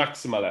put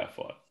maximal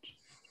effort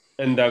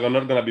and they're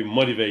not going to be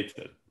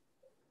motivated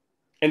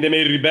and they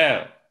may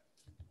rebel.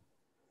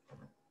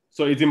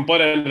 So it's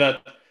important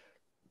that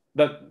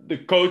the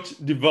coach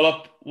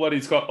develop what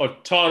is called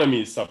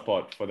autonomy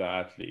support for the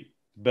athlete,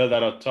 build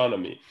that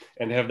autonomy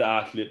and have the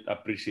athlete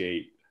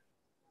appreciate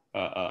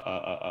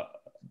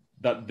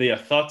that their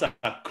thoughts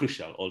are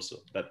crucial also,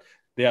 that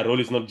their role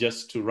is not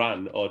just to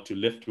run or to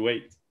lift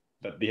weight,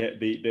 that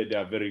they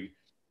are very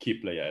key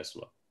player as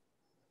well.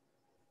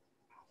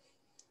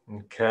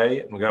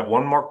 Okay, we got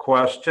one more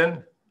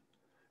question.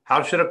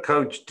 How should a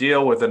coach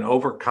deal with an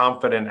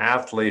overconfident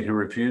athlete who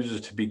refuses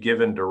to be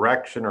given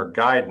direction or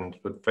guidance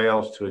but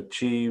fails to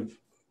achieve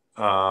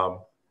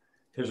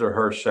his or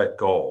her set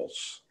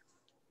goals?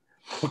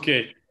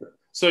 Okay,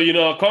 so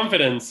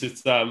confidence,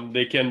 it's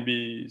they can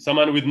be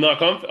someone with no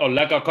or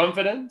lack of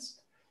confidence.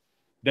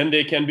 Then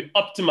they can be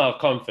optimal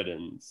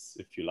confidence,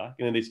 if you like,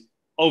 and then there's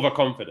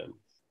overconfidence.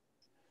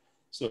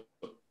 So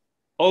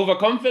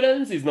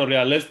overconfidence is not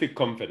realistic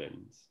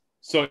confidence.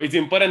 So it's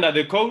important that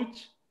the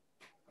coach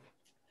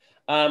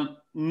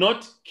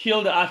not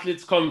kill the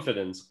athlete's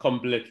confidence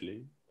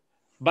completely,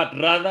 but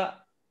rather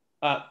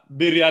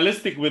be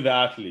realistic with the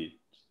athlete.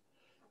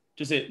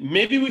 To say,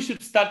 maybe we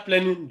should start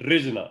planning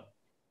regional.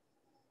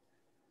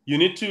 You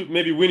need to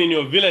maybe win in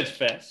your village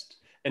first,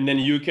 and then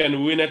you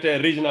can win at a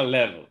regional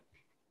level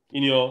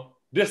in your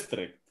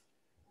district.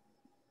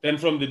 Then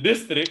from the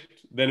district,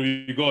 then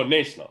we go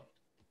national.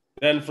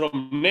 Then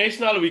from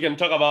national, we can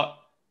talk about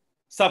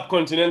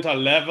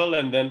subcontinental level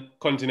and then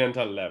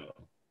continental level.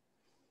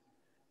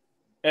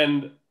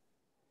 And,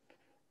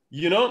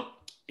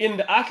 in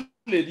the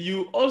athlete,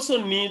 you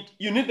also need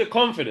the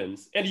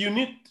confidence and you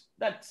need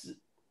that,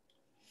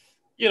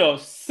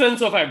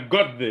 sense of I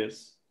got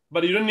this,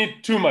 but you don't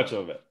need too much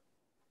of it.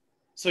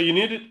 So you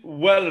need it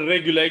well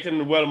regulated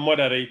and well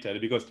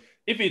moderated, because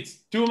if it's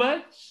too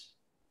much,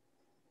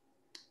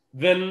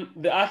 then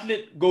the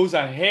athlete goes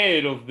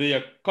ahead of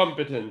their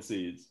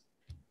competencies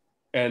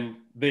and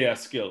their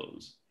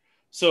skills.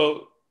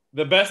 So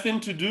the best thing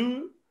to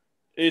do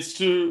is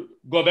to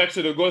go back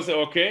to the goal and say,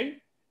 okay,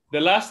 the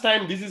last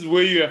time this is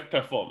where you have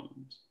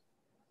performed.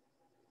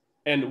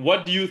 And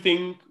what do you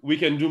think we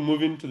can do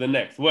moving to the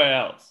next? Where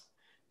else?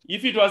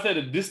 If it was at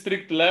a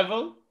district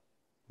level,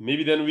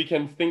 maybe then we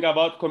can think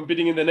about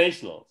competing in the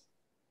nationals.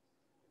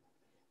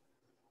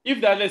 If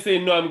that, let's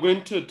say, no, I'm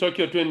going to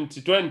Tokyo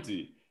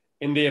 2020,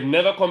 and they have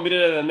never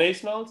competed at the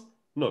nationals,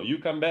 no, you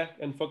come back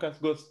and focus,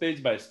 go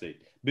stage by stage.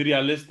 Be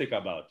realistic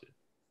about it.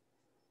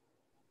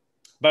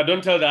 But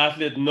don't tell the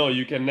athlete, no,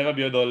 you can never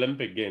be at the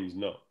Olympic Games,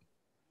 no.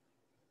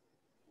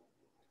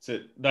 So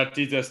that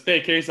is a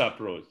staircase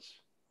approach.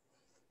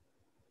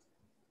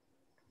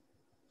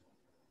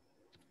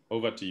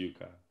 Over to you,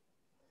 Carl.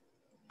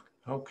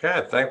 Okay,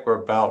 I think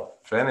we're about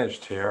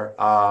finished here.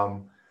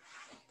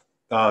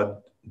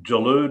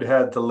 Jalud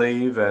had to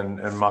leave and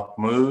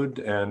Mahmoud,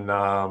 and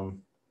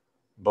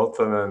both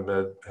of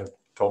them have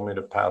told me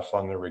to pass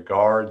on their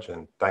regards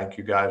and thank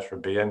you guys for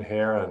being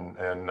here.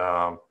 And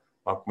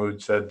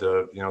Mahmoud said,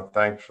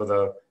 thanks for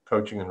the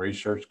Coaching and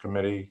Research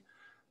Committee,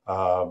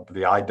 the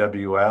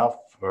IWF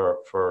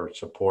for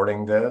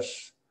supporting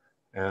this.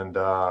 And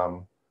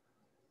I'd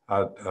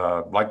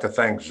like to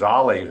thank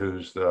Zali,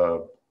 who's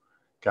the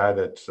guy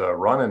that's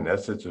running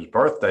this. It's his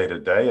birthday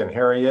today, and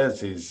here he is.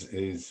 He's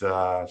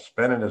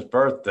spending his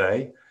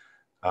birthday.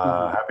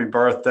 Happy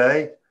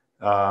birthday!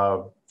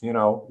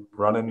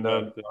 Running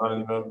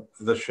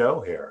the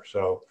show here.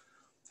 So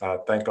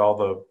thank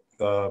all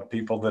the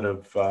people that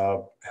have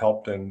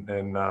helped in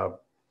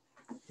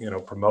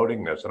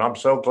promoting this. And I'm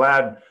so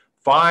glad.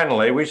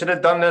 Finally, we should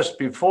have done this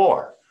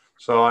before.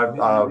 So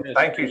I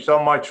thank you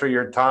so much for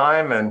your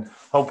time, and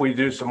hope we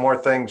do some more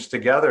things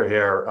together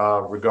here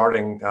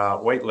regarding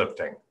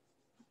weightlifting.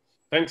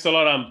 Thanks a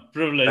lot. I'm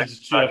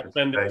privileged to have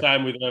spent the Thanks.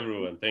 time with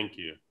everyone. Thank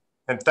you.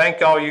 And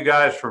thank all you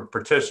guys for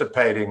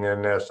participating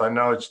in this. I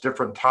know it's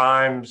different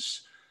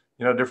times,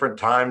 you know, different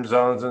time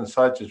zones and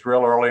such. It's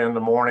real early in the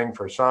morning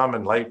for some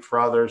and late for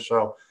others.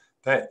 So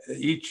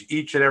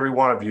each and every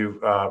one of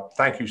you,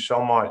 thank you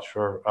so much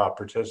for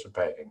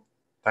participating.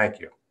 Thank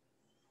you.